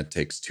 days, and then it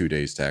takes 2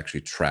 days to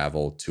actually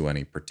travel to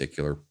any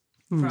particular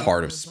From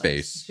part of the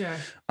place. space. Sure.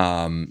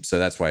 So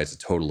that's why it's a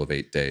total of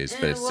 8 days,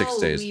 but it's 6 we'll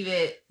days. Leave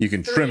it. You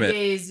can 3 trim it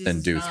days and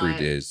is do 3 not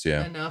days.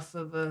 Yeah. Enough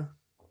of a.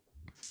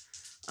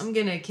 I'm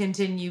gonna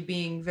continue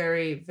being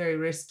very, very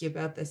risky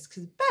about this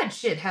because bad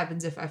shit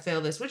happens if I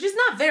fail this, which is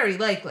not very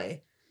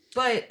likely,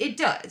 but it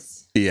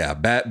does. Yeah,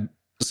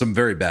 some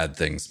very bad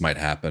things might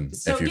happen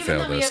So if you given fail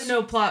that we this. have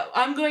no plot,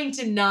 I'm going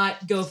to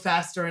not go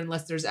faster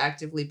unless there's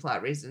actively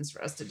plot reasons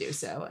for us to do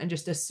so, and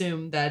just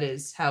assume that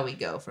is how we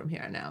go from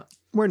here on out.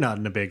 We're not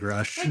in a big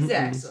rush.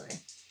 Exactly.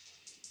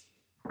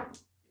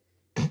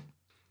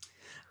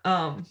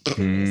 Oh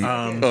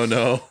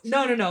no.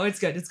 No, it's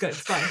good. It's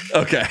fine.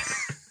 Okay.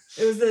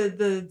 It was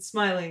the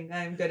smiling.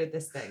 I'm good at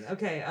this thing.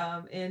 Okay,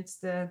 it's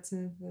that's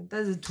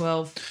a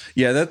 12.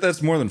 Yeah,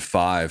 that's more than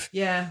 5.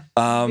 Yeah,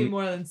 be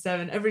more than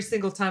 7. Every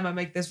single time I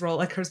make this roll,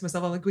 I curse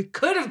myself. I'm like, we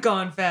could have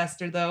gone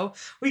faster, though.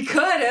 We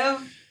could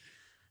have.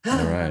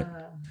 All right.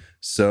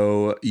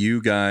 So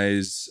you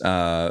guys,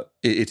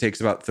 it takes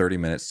about 30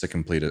 minutes to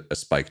complete a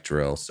spike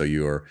drill. So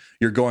you're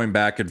going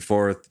back and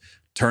forth,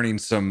 turning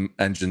some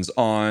engines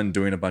on,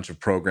 doing a bunch of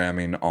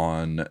programming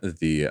on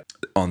the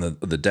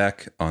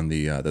deck, on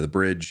the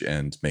bridge,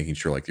 and making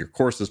sure like your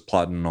course is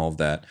plotted and all of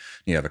that.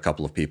 You have a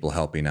couple of people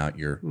helping out.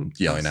 You're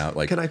yelling out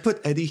like, "Can I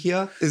put Eddie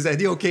here? Is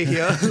Eddie okay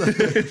here?"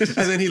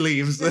 And then he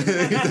leaves.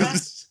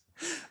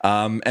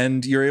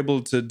 And you're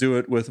able to do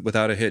it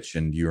without a hitch.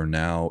 And you're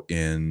now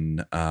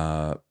in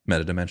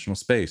metadimensional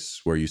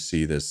space where you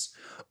see this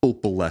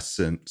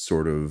opalescent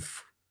sort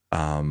of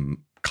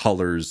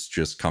colors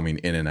just coming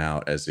in and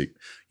out as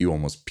you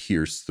almost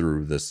pierce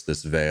through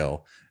this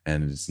veil,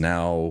 and it's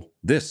now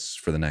this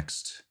for the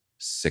next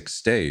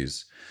 6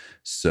 days.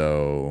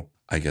 So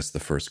I guess the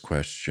first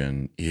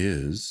question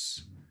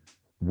is,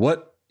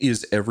 what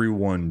is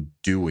everyone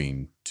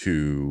doing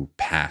to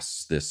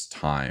pass this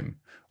time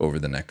over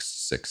the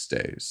next 6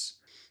 days?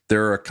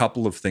 There are a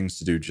couple of things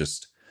to do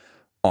just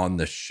on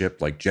the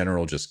ship, like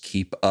general, just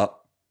keep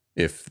up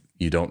if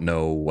you don't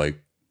know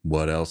like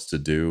what else to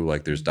do.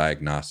 Like there's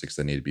diagnostics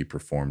that need to be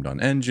performed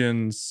on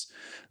engines.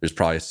 There's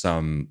probably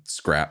some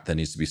scrap that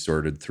needs to be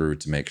sorted through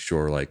to make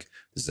sure like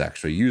this is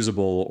actually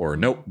usable, or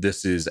nope,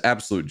 this is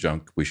absolute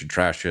junk, we should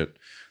trash it.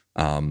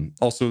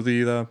 Also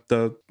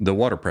the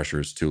water pressure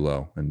is too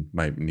low and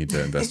might need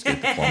to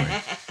investigate the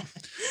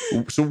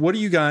plumbing. So what are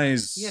you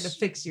guys You got to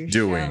fix your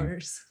doing?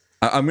 showers.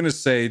 I'm going to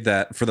say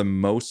that for the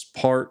most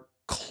part,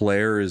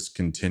 Claire is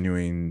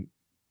continuing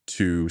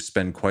to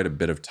spend quite a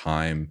bit of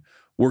time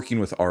working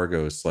with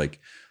Argos. Like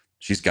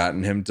she's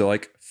gotten him to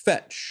like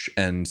fetch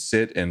and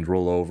sit and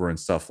roll over and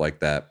stuff like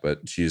that,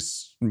 but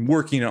she's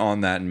working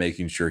on that and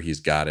making sure he's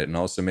got it, and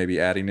also maybe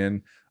adding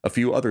in a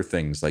few other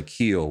things like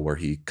heal, where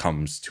he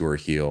comes to her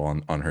heel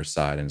on her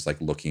side and is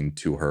like looking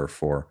to her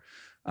for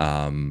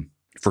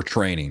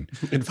training.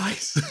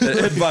 Advice.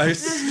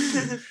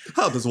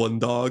 How does one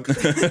dog?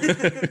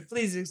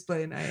 Please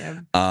explain. I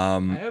am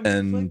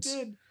And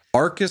conflicted.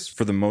 Arcus,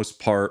 for the most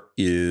part,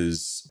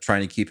 is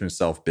trying to keep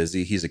himself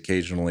busy. He's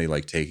occasionally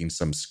like taking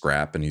some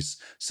scrap, and he's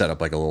set up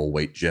like a little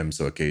weight gym.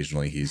 So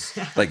occasionally he's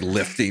like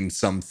lifting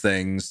some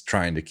things,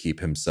 trying to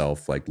keep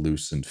himself like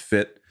loose and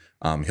fit.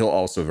 He'll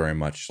also very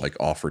much like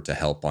offer to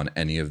help on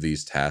any of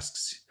these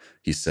tasks.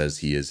 He says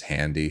he is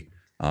handy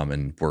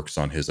and works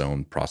on his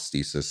own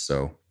prosthesis.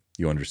 So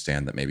you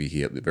understand that maybe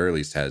he at the very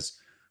least has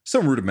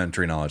some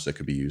rudimentary knowledge that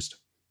could be used.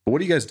 But what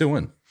are you guys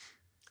doing?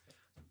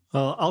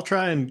 Well, I'll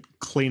try and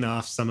clean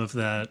off some of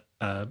that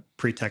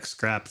pretext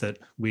scrap that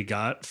we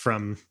got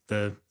from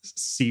the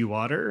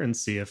seawater and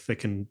see if it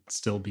can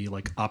still be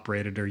like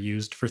operated or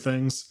used for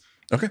things.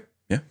 Okay.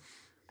 Yeah.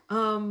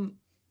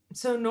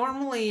 So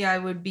normally I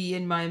would be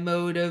in my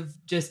mode of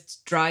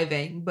just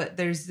driving, but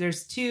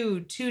there's two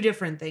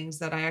different things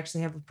that I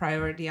actually have a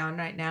priority on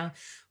right now.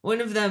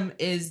 One of them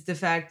is the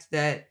fact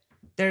that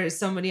there is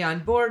somebody on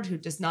board who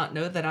does not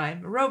know that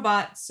I'm a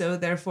robot, so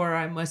therefore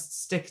I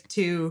must stick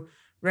to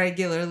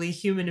regularly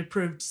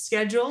human-approved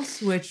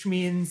schedules, which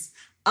means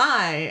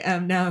I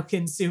am now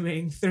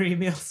consuming 3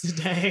 meals a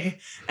day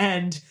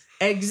and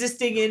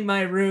existing in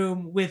my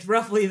room with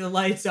roughly the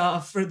lights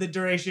off for the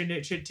duration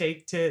it should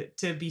take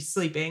to be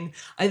sleeping.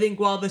 I think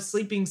while the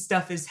sleeping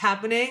stuff is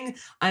happening,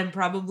 I'm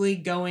probably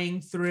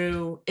going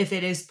through, if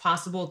it is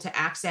possible to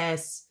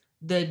access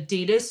the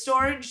data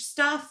storage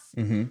stuff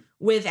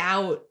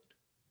without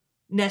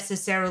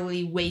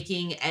necessarily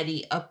waking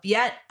Eddie up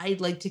yet. I'd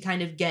like to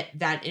kind of get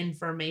that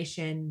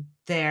information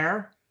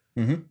there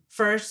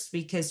first,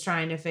 because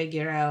trying to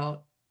figure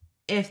out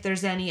if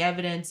there's any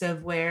evidence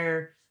of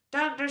where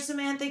Dr.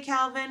 Samantha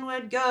Calvin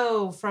would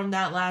go from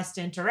that last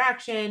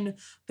interaction,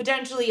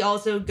 potentially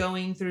also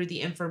going through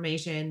the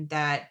information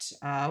that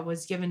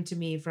was given to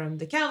me from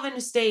the Calvin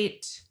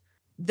estate,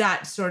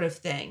 that sort of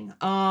thing.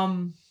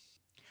 I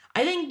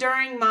think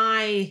during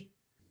my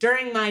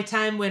during my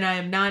time when I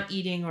am not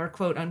eating or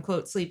quote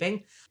unquote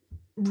sleeping,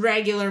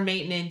 regular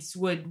maintenance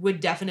would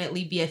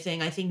definitely be a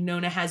thing. I think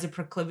Nona has a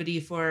proclivity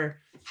for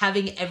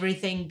having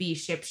everything be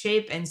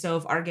shipshape. And so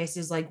if Argus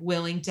is like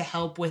willing to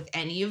help with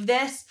any of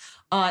this,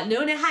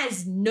 Nona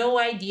has no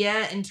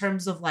idea in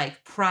terms of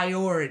like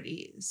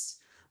priorities.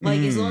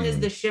 Like as long as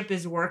the ship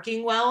is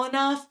working well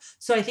enough.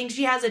 So I think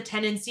she has a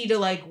tendency to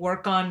like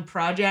work on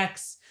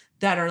projects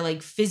that are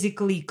like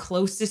physically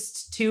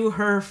closest to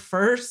her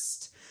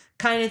first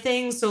kind of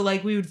thing. So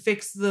like we would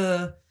fix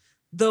the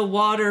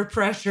water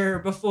pressure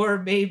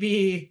before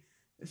maybe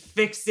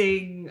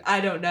fixing,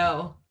 I don't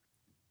know,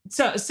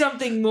 so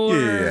something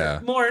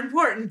more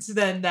important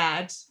than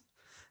that.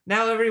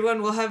 Now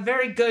everyone will have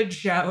very good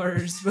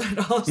showers,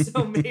 but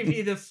also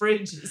maybe the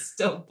fridge is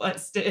still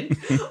busted.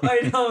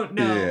 I don't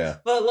know. Yeah.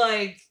 But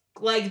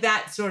like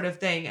that sort of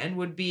thing, and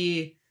would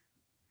be,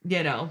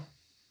 you know.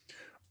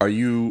 Are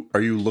you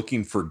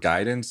looking for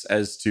guidance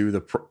as to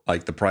the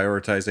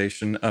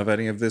prioritization of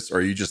any of this, or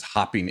are you just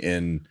hopping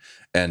in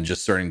and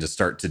just starting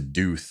to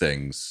do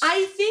things?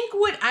 I think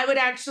what I would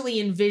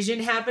actually envision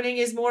happening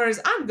is more as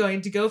I'm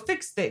going to go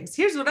fix things.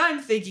 Here's what I'm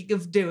thinking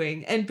of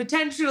doing, and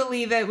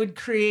potentially that would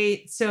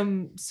create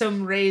some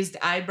raised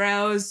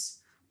eyebrows.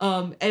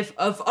 If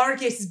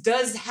Argus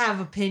does have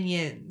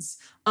opinions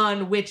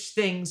on which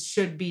things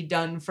should be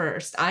done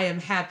first, I am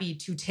happy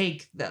to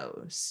take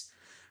those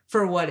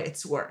for what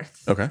it's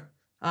worth. Okay.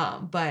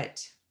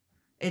 But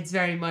it's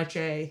very much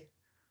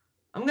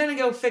I'm going to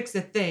go fix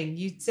a thing.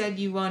 You said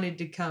you wanted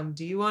to come.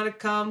 Do you want to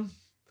come?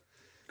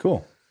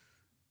 Cool.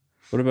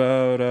 What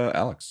about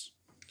Alex?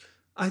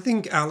 I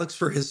think Alex,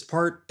 for his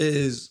part,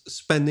 is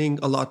spending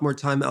a lot more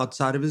time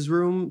outside of his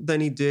room than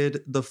he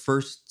did the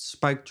first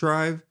spike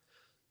drive.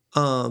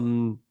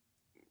 And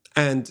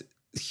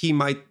he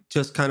might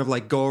just kind of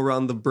like go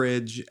around the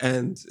bridge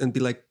and be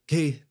like,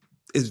 hey,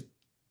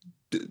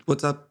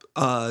 what's up?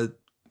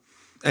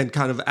 And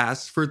kind of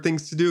ask for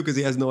things to do because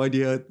he has no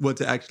idea what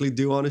to actually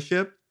do on a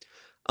ship.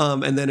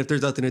 And then if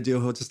there's nothing to do,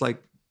 he'll just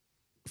like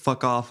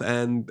fuck off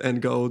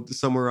and go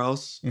somewhere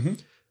else.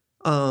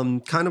 Mm-hmm.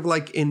 Kind of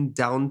like in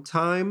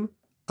downtime,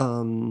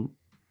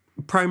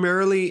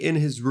 primarily in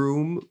his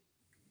room,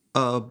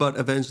 but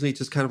eventually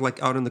just kind of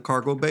like out in the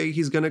cargo bay.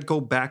 He's going to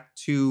go back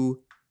to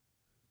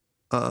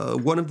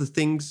one of the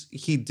things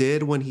he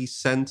did when he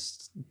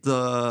sensed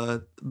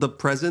the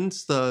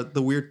presence, the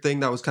weird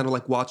thing that was kind of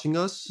like watching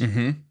us.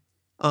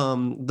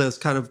 Mm-hmm. This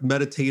kind of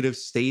meditative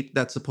state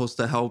that's supposed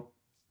to help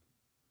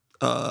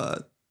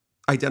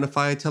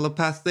identify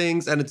telepath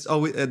things, and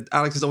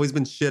Alex has always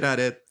been shit at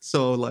it,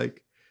 so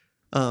like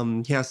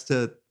he has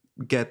to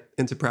get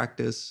into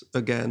practice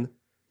again,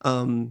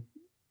 and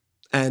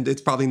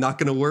it's probably not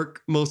going to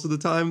work most of the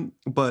time,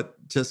 but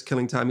just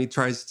killing time. He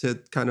tries to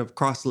kind of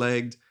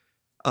cross-legged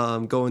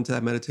go into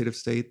that meditative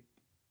state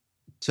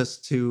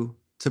just to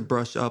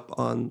brush up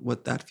on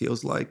what that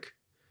feels like.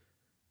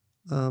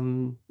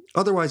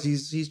 Otherwise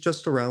he's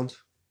just around.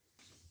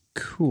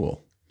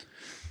 Cool.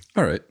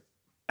 All right.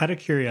 Out of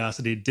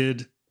curiosity,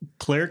 did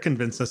Claire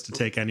convince us to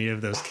take any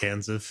of those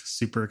cans of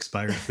super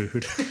expired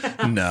food?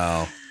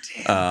 No.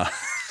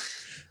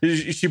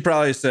 She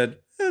probably said,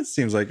 it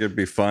seems like it'd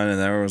be fun.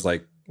 And everyone was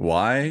like,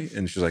 why?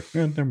 And she's like,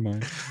 never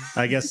mind.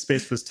 I guess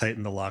space was tight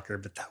in the locker,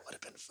 but that would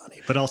have been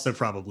funny. But also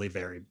probably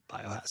very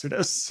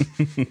biohazardous.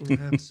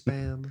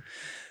 Spam.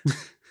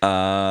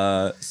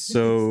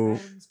 So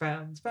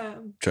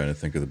Spam. trying to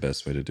think of the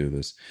best way to do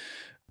this.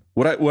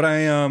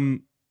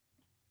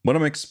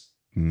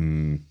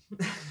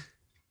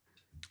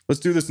 Let's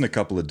do this in a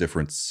couple of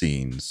different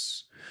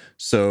scenes.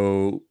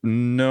 So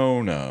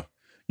Nona,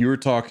 you were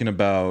talking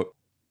about,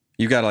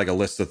 you got like a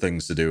list of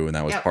things to do, and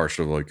that was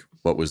partial like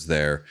what was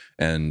there.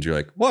 And you're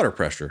like, water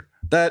pressure.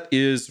 That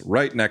is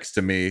right next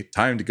to me.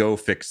 Time to go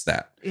fix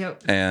that.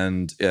 Yep.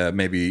 And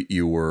maybe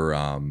you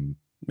were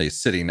maybe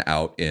sitting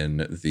out in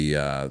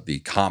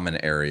the common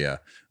area,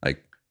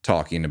 like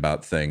talking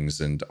about things,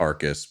 and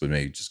Arcus would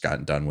maybe just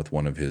gotten done with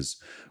one of his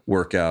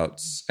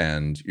workouts,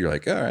 and you're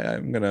like, all right,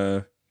 I'm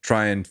gonna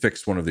try and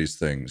fix one of these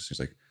things. He's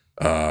like,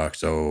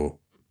 so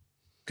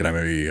can I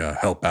maybe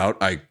help out?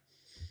 I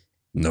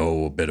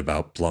know a bit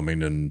about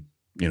plumbing and,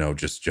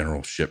 just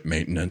general ship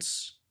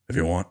maintenance if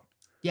you want.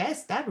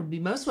 Yes, that would be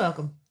most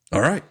welcome.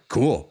 All right,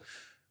 cool.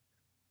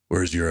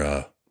 Where's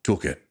your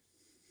toolkit?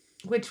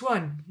 Which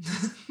one?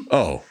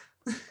 Oh,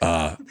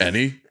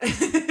 any?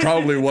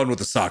 Probably one with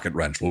a socket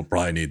wrench. We'll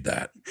probably need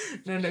that.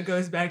 Nona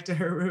goes back to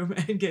her room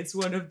and gets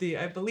one of the,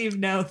 I believe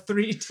now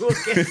 3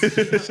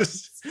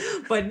 toolkits,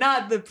 but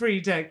not the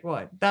pre-tech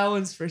one. That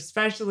one's for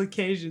special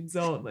occasions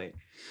only.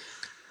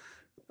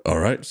 All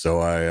right,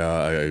 so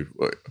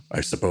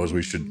I suppose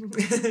we should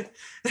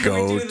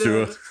go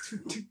to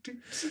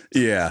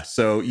yeah.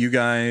 So you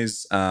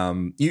guys,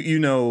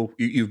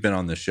 you've been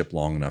on this ship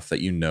long enough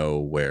that you know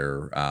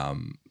where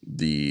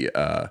the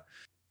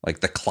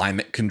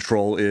climate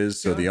control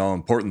is. So the all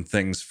important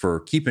things for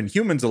keeping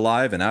humans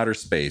alive in outer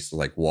space,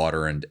 like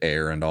water and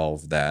air and all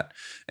of that.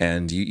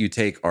 And you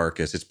take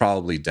Arcus. It's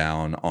probably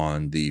down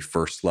on the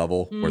first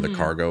level where the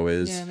cargo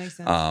is. Yeah, makes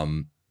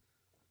sense.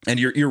 And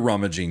you're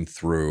rummaging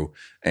through,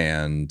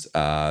 and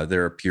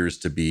there appears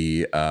to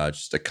be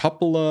just a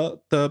couple of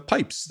the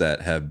pipes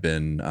that have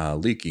been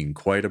leaking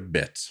quite a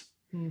bit.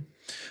 Can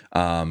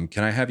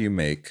I have you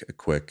make a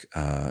quick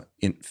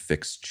int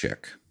fix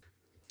check?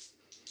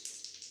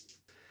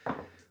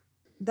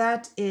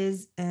 That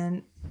is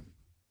an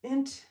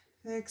int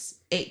fix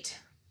 8.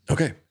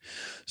 Okay.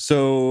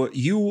 So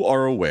you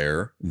are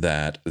aware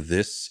that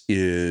it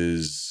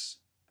is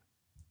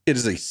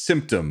a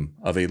symptom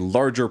of a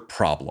larger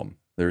problem.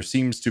 There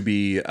seems to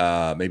be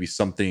maybe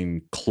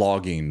something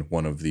clogging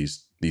one of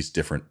these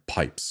different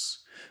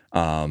pipes.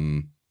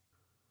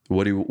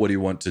 What do you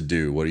want to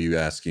do? What are you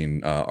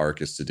asking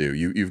Arcus to do?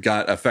 You've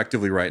got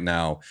effectively right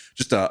now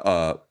just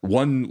a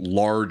one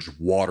large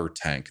water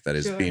tank that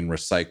is being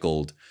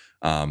recycled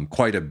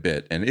quite a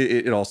bit, and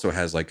it also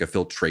has like a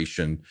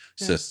filtration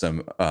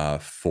system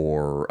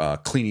for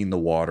cleaning the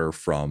water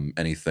from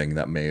anything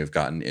that may have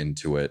gotten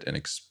into it and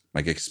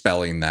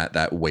expelling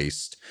that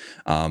waste.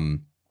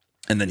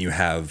 And then you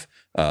have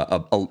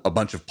a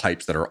bunch of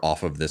pipes that are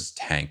off of this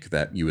tank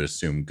that you would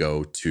assume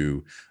go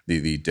to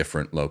the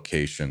different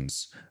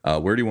locations.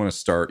 Where do you want to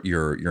start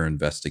your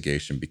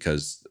investigation?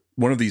 Because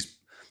one of these,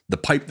 the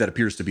pipe that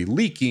appears to be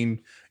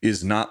leaking,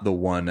 is not the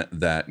one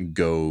that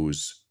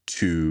goes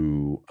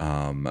to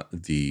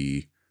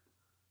the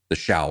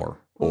shower.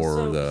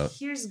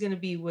 Here's gonna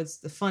be what's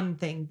the fun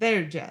thing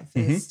there, Jeff.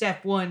 Is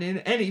step one in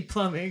any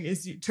plumbing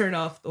is you turn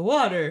off the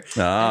water.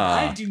 And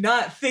I do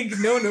not think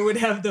Nona would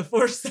have the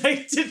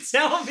foresight to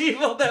tell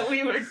people that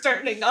we were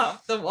turning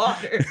off the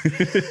water.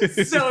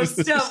 So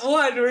step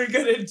one, we're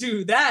gonna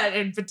do that,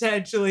 and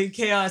potentially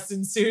chaos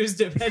ensues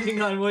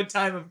depending on what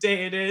time of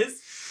day it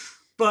is.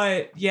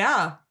 But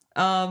yeah.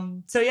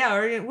 We're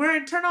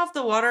gonna turn off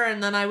the water,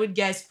 and then I would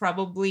guess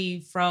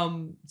probably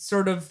from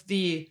sort of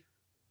the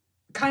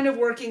kind of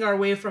working our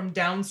way from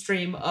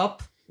downstream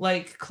up,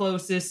 like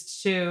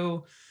closest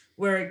to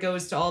where it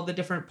goes to all the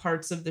different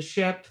parts of the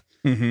ship,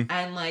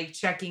 and like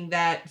checking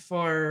that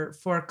for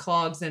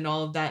clogs and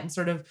all of that, and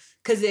sort of,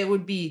 because it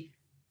would be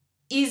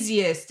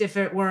easiest if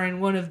it were in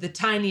one of the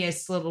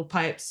tiniest little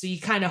pipes, so you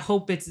kind of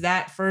hope it's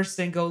that first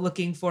and go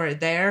looking for it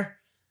there.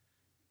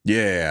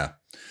 Yeah.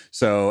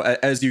 So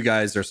as you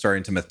guys are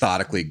starting to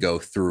methodically go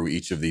through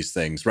each of these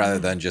things, rather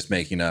than just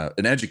making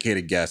an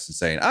educated guess and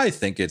saying, I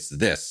think it's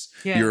this,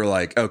 you're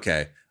like,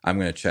 okay, I'm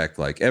going to check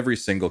like every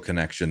single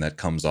connection that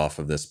comes off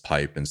of this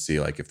pipe and see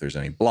like if there's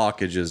any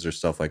blockages or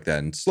stuff like that,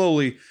 and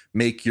slowly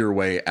make your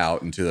way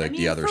out into like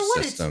the other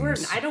systems.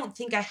 It's worth, I don't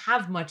think I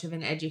have much of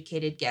an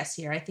educated guess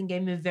here. I think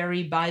I'm a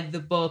very by the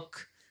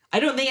book. I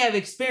don't think I've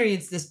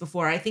experienced this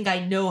before. I think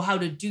I know how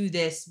to do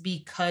this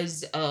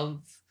because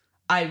of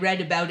I read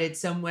about it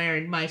somewhere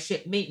in my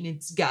ship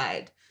maintenance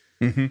guide,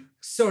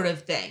 sort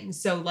of thing.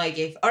 So, like,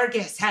 if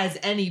Arcus has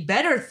any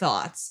better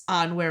thoughts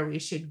on where we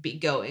should be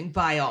going,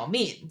 by all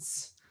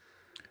means.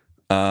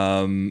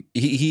 Well,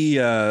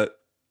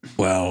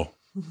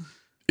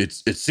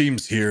 it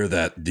seems here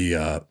that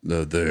the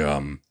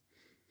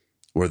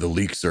where the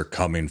leaks are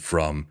coming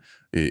from,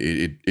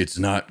 it's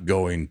not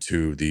going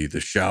to the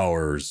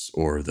showers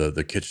or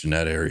the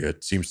kitchenette area.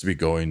 It seems to be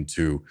going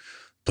to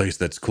a place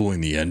that's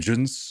cooling the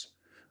engines.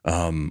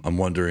 I'm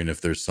wondering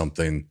if there's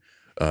something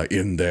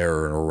in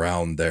there and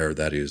around there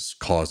that is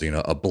causing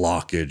a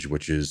blockage,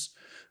 which is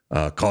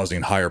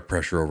causing higher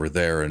pressure over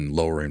there and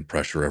lowering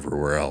pressure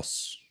everywhere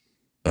else.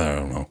 I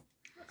don't know.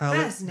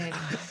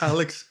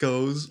 Alex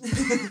goes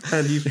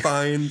and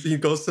he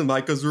goes to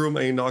Micah's room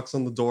and he knocks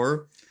on the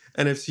door.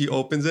 And if she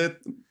opens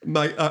it,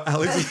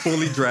 Alex is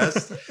fully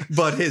dressed,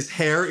 but his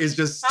hair is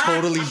just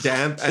totally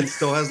damp and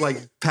still has like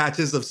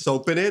patches of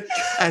soap in it.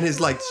 And his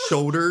like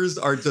shoulders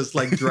are just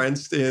like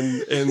drenched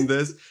in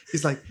this.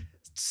 He's like,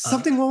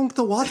 something wrong with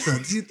the water.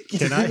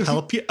 Can I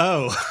help you?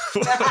 Oh,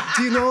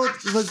 do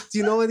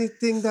you know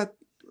anything that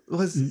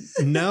was?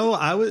 No,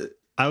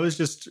 I was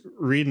just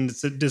reading.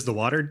 Is the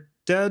water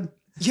dead?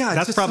 Yeah,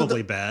 that's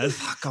probably bad.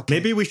 Fuck, okay.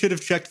 Maybe we should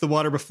have checked the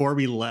water before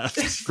we left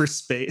for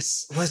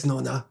space. Where's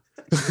Nona?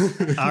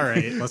 All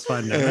right, let's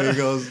find out. There he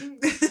goes.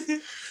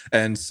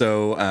 And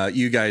so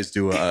you guys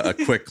do a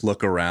quick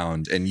look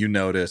around, and you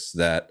notice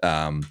that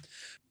on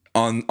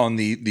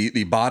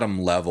the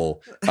bottom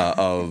level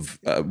of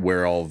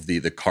where all of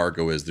the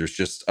cargo is, there's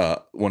just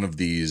one of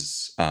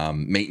these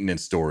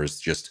maintenance doors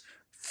just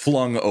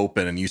flung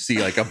open, and you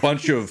see like a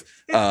bunch of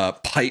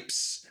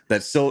pipes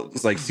that still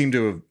like seem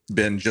to have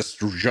been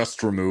just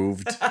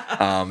removed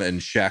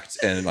and checked,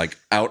 and like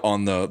out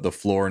on the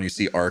floor, and you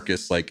see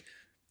Arcus like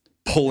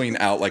pulling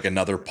out like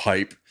another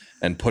pipe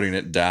and putting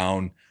it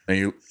down, and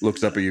he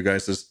looks up at you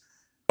guys and says,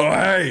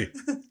 "Oh,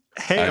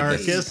 hey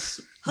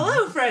Arcus,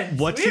 hello friend,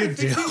 what do you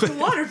do? The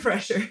water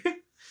pressure.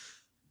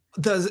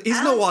 There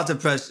is no water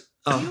pressure.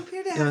 You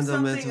appear to have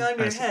something on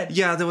your head.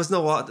 Yeah, there was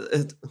no water.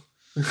 It's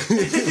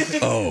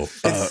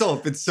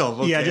soap.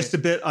 Okay. Yeah, just a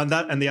bit on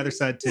that and the other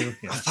side too.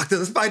 Yeah. Oh, fuck,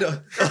 there's a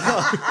spider.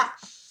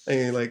 And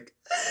he like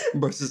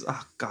versus.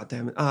 Oh, god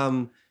damn it.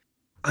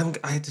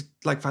 I had to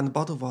like find a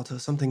bottle of water or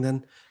something.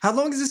 Then how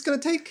long is this gonna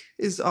take?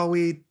 Are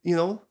we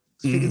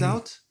figured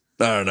out?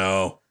 I don't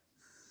know.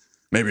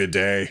 maybe a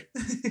day,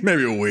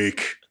 maybe a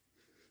week.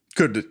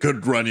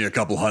 Could run you a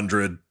couple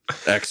hundred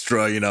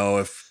extra,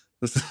 if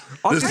this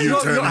Okay,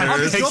 U-turn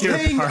you're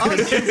paying I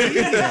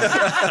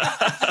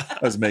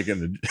was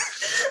making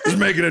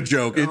a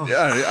joke.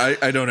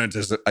 I don't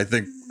anticipate. I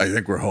think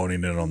we're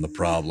honing in on the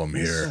problem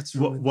here.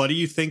 What do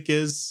you think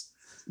is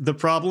the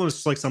problem? It's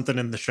just like something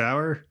in the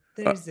shower.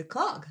 There's a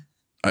clog.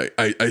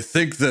 I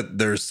think that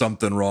there's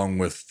something wrong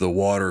with the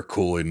water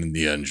cooling in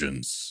the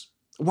engines.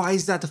 Why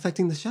is that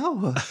affecting the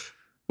shower?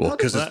 Well,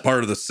 because it's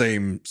part of the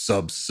same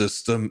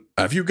subsystem.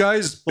 Have you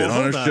guys been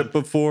on a ship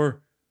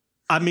before?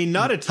 I mean,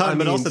 not a ton,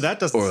 but also that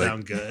doesn't or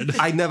sound good.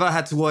 I never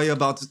had to worry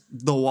about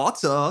the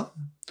water.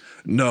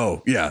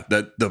 No, yeah.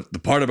 That the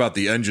part about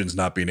the engines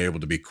not being able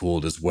to be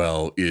cooled as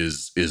well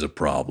is a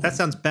problem. That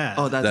sounds bad.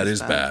 Oh, that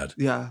is bad.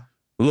 Yeah.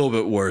 A little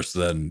bit worse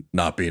than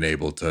not being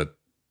able to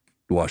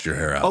wash your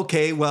hair out.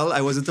 Okay, well,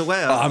 I wasn't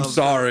aware. I'm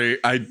sorry.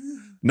 I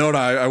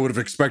would have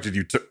expected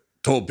you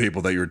told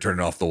people that you were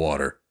turning off the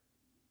water.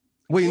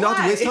 Were you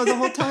not with her the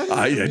whole time?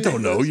 I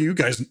don't know. You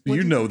guys,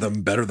 you know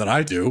them better than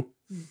I do.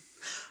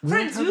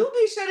 Friends, we will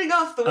be shutting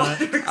off the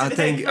water. I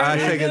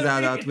figured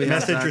that out. We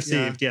have Message that,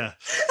 received, yeah.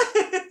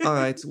 All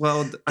right.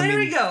 Well, There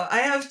we go. I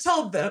have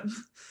told them.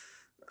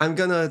 I'm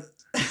gonna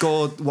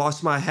go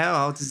wash my hair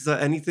out. Is there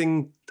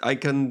anything I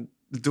can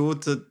do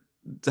to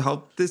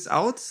help this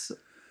out?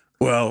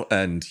 Well,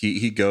 and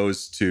he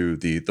goes to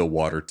the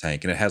water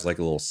tank, and it has like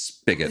a little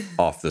spigot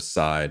off the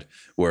side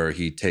where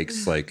he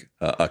takes like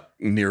a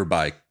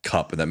nearby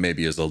cup that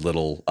maybe is a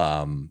little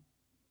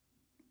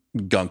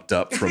gunked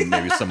up from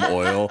maybe some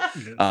oil.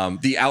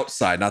 The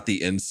outside, not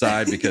the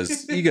inside,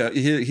 because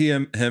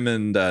him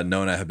and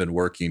Nona have been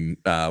working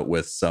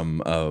with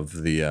some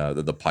of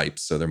the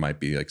pipes, so there might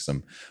be like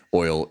some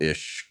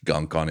oil-ish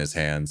gunk on his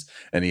hands,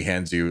 and he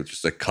hands you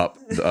just a cup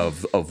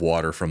of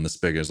water from the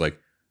spigot. It's like,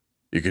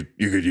 you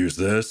could use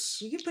this.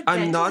 You could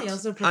I'm not potentially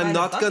also provide a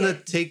gonna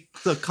bucket. take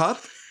the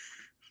cup.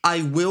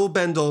 I will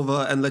bend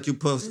over and let you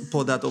pour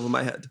that over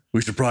my head.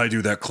 We should probably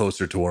do that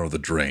closer to one of the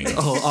drains.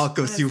 Oh,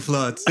 Arcos, you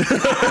flirt.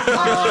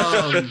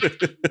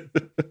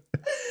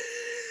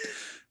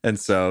 And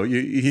so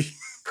you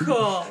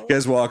Cool.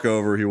 guys walk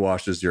over. He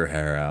washes your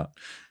hair out.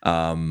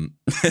 Your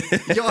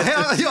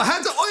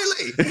hands are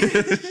oily.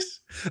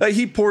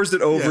 He pours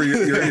it over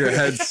your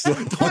head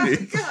slowly. Oh,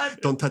 God.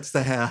 Don't touch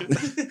the hair.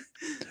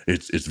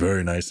 It's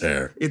very nice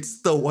hair.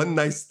 It's the one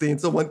nice thing.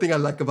 It's the one thing I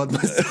like about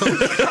myself.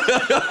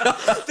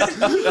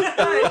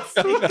 Nice.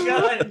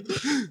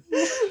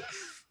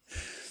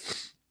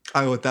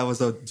 God. That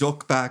was a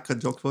joke back, a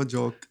joke for a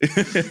joke.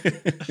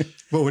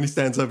 But when he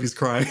stands up, he's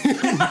crying.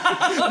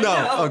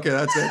 No, okay,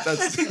 that's it.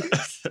 That's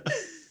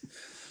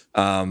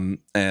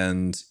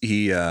And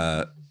he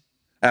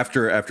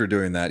after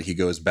doing that, he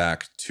goes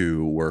back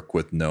to work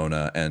with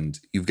Nona, and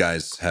you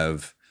guys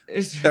have.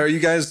 Are you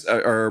guys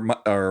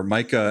are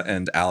Micah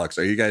and Alex?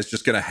 Are you guys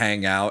just gonna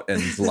hang out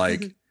and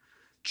like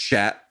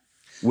chat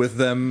with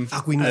them?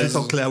 Fuck, we need to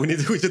tell Claire. We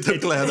should tell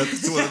Claire that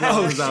this is what it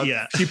out.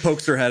 Yeah. She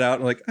pokes her head out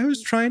and like, I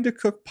was trying to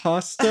cook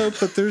pasta,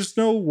 but there's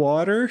no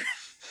water.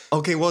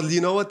 Okay, well, you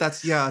know what?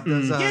 That's that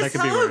Yes,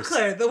 could be hello, worse.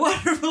 Claire. The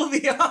water will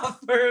be off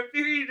for a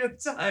period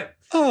of time,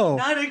 Oh,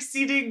 not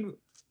exceeding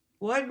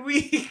 1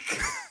 week.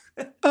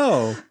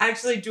 oh.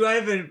 Actually, do I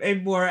have a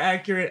more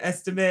accurate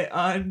estimate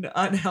on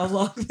how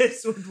long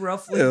this would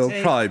roughly It'll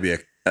take? probably be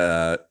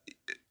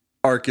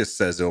Arcus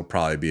says it'll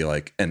probably be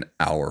like an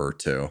hour or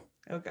two.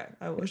 Okay,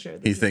 I will share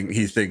this.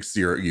 He thinks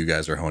you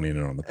guys are honing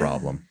in on the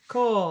problem.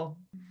 Cool.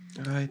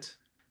 All right.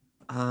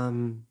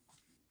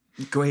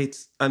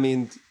 Great. I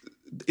mean,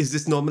 is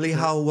this normally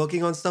how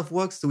working on stuff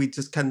works? Do we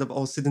just kind of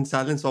all sit in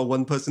silence while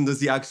one person does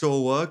the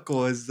actual work,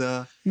 or is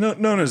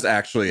Nona's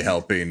actually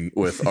helping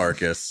with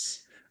Arcus.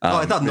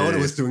 I thought Nona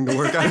was doing the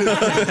work.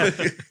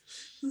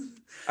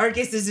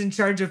 Arcus is in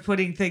charge of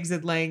putting things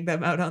and laying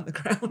them out on the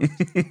ground.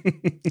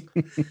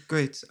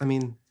 Great. I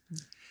mean,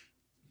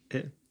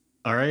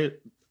 All right.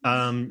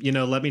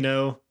 Let me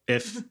know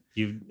if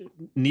you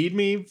need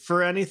me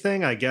for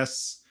anything. I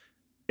guess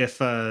if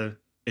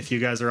you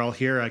guys are all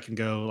here, I can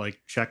go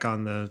like check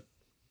on the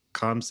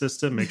comm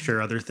system, make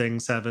sure other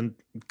things haven't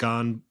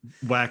gone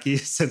wacky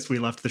since we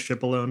left the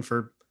ship alone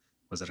for,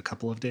 was it a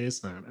couple of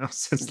days? I don't know.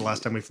 Since the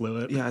last time we flew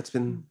it. yeah, it's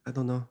been, I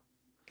don't know.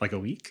 Like a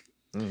week?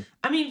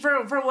 I mean,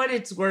 for what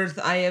it's worth,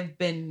 I have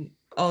been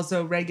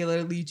also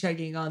regularly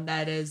checking on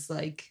that as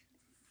like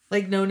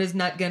Nona's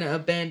not gonna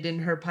abandon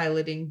her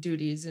piloting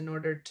duties in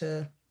order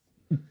to.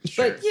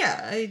 Sure. But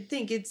yeah, I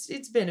think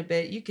it's been a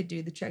bit. You could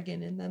do the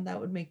check-in, and then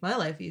that would make my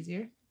life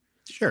easier.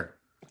 Sure.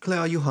 Claire,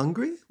 are you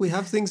hungry? We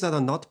have things that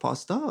are not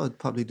pasta or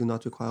probably do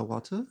not require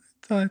water.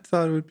 I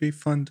thought it would be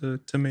fun to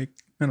make,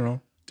 I don't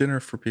know,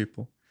 dinner for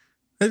people.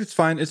 It's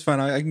fine. It's fine.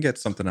 I can get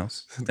something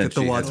else. Get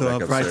the water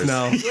up right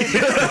now.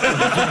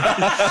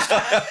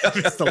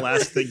 It's the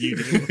last thing you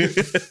do.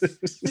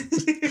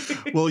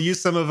 We'll use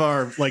some of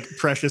our like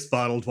precious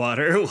bottled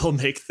water. We'll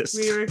make this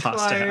We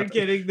pasta require happen.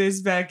 getting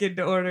this back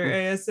into order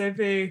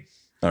ASAP.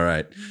 All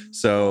right.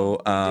 So,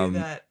 Do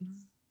that.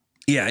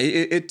 yeah,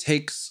 it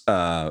takes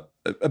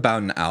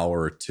about an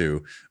hour or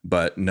two.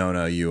 But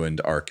Nona, you and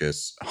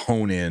Arcus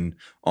hone in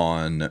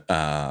on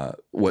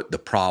what the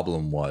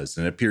problem was,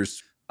 and it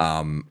appears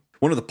one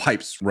of the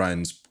pipes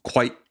runs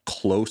quite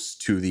close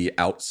to the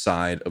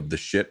outside of the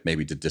ship,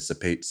 maybe to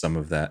dissipate some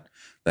of that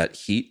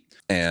heat.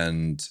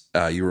 And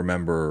you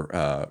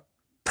remember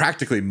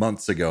practically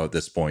months ago at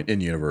this point in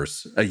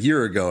universe, a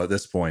year ago at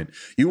this point,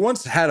 you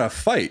once had a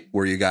fight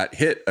where you got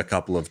hit a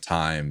couple of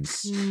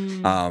times.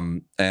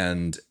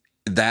 And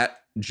that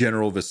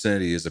general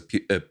vicinity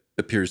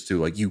appears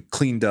to, like, you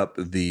cleaned up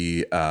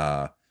the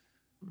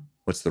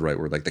what's the right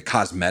word, like the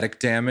cosmetic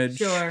damage,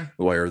 Sure.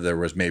 where there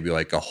was maybe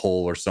like a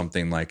hole or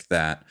something like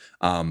that.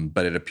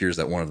 But it appears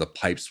that one of the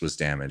pipes was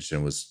damaged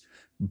and was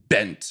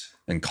bent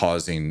and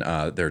causing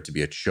there to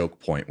be a choke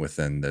point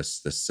within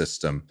this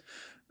system.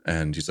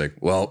 And he's like,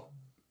 well,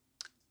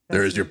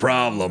 there's your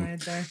problem. Right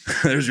there.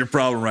 There's your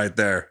problem right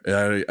there.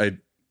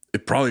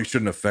 It probably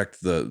shouldn't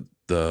affect the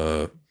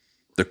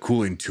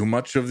cooling too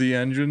much of the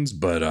engines,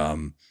 but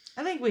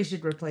I think we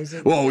should replace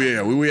it. well,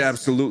 yeah, we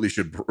absolutely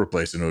should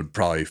replace it. And it would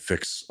probably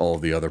fix all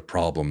the other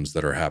problems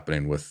that are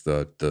happening with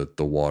the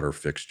water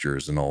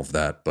fixtures and all of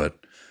that.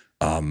 But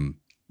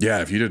yeah,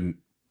 if you didn't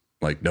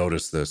like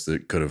notice this,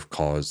 it could have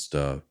caused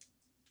an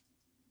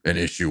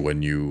issue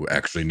when you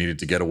actually needed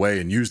to get away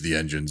and use the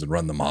engines and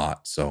run them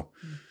hot. So,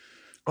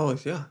 Oh,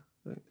 yeah.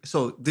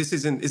 So is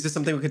this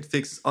something we could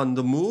fix on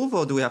the move,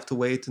 or do we have to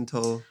wait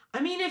until? I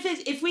mean,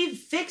 if we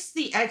fix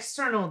the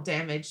external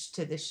damage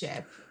to the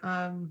ship,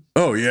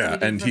 oh yeah,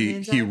 Maybe and from the he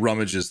inside?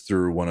 rummages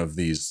through one of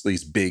these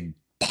big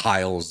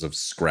piles of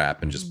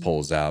scrap and just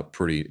pulls out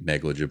pretty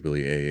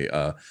negligibly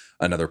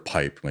another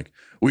pipe. Like,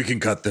 we can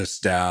cut this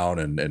down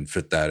and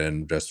fit that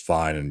in just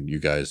fine, and you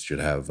guys should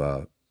have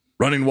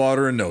running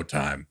water in no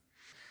time.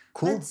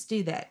 Cool. let's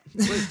do that.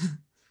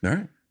 All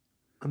right,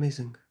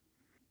 Amazing.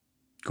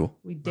 cool.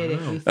 We did it.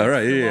 We fixed All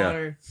right, the yeah.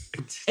 water.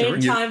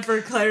 In time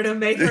for Claire to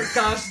make her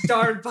gosh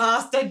darn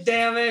pasta,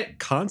 damn it.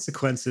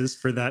 Consequences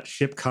for that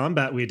ship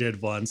combat we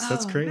did once.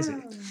 That's Oh, crazy.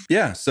 no.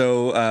 Yeah,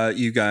 so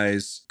you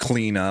guys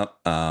clean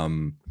up.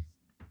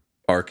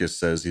 Arcus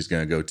says he's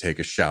going to go take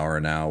a shower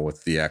now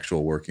with the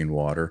actual working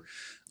water,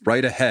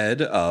 right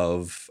ahead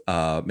of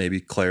maybe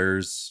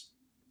Claire's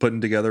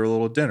putting together a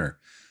little dinner.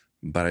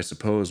 But I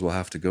suppose we'll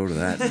have to go to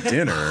that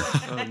dinner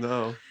Oh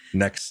no.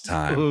 next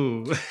time.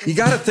 Ooh. You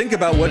got to think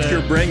about what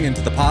you're bringing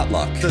to the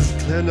potluck. Does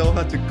Claire know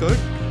how to cook?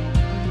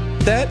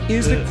 That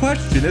is a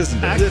question, isn't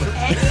it? Any of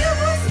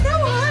us know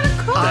how to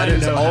cook. That I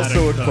is know how also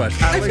to a cook.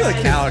 question. I feel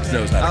like Alex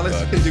knows how to Alex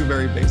cook. can do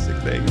very basic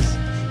things.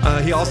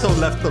 He also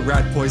left the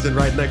rat poison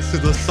right next to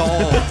the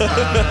salt.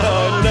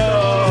 Oh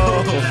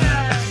no!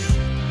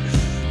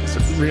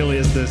 This really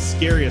is the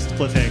scariest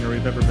cliffhanger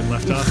we've ever been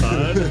left off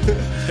on.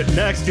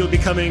 Next, you'll be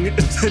coming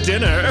to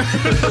dinner.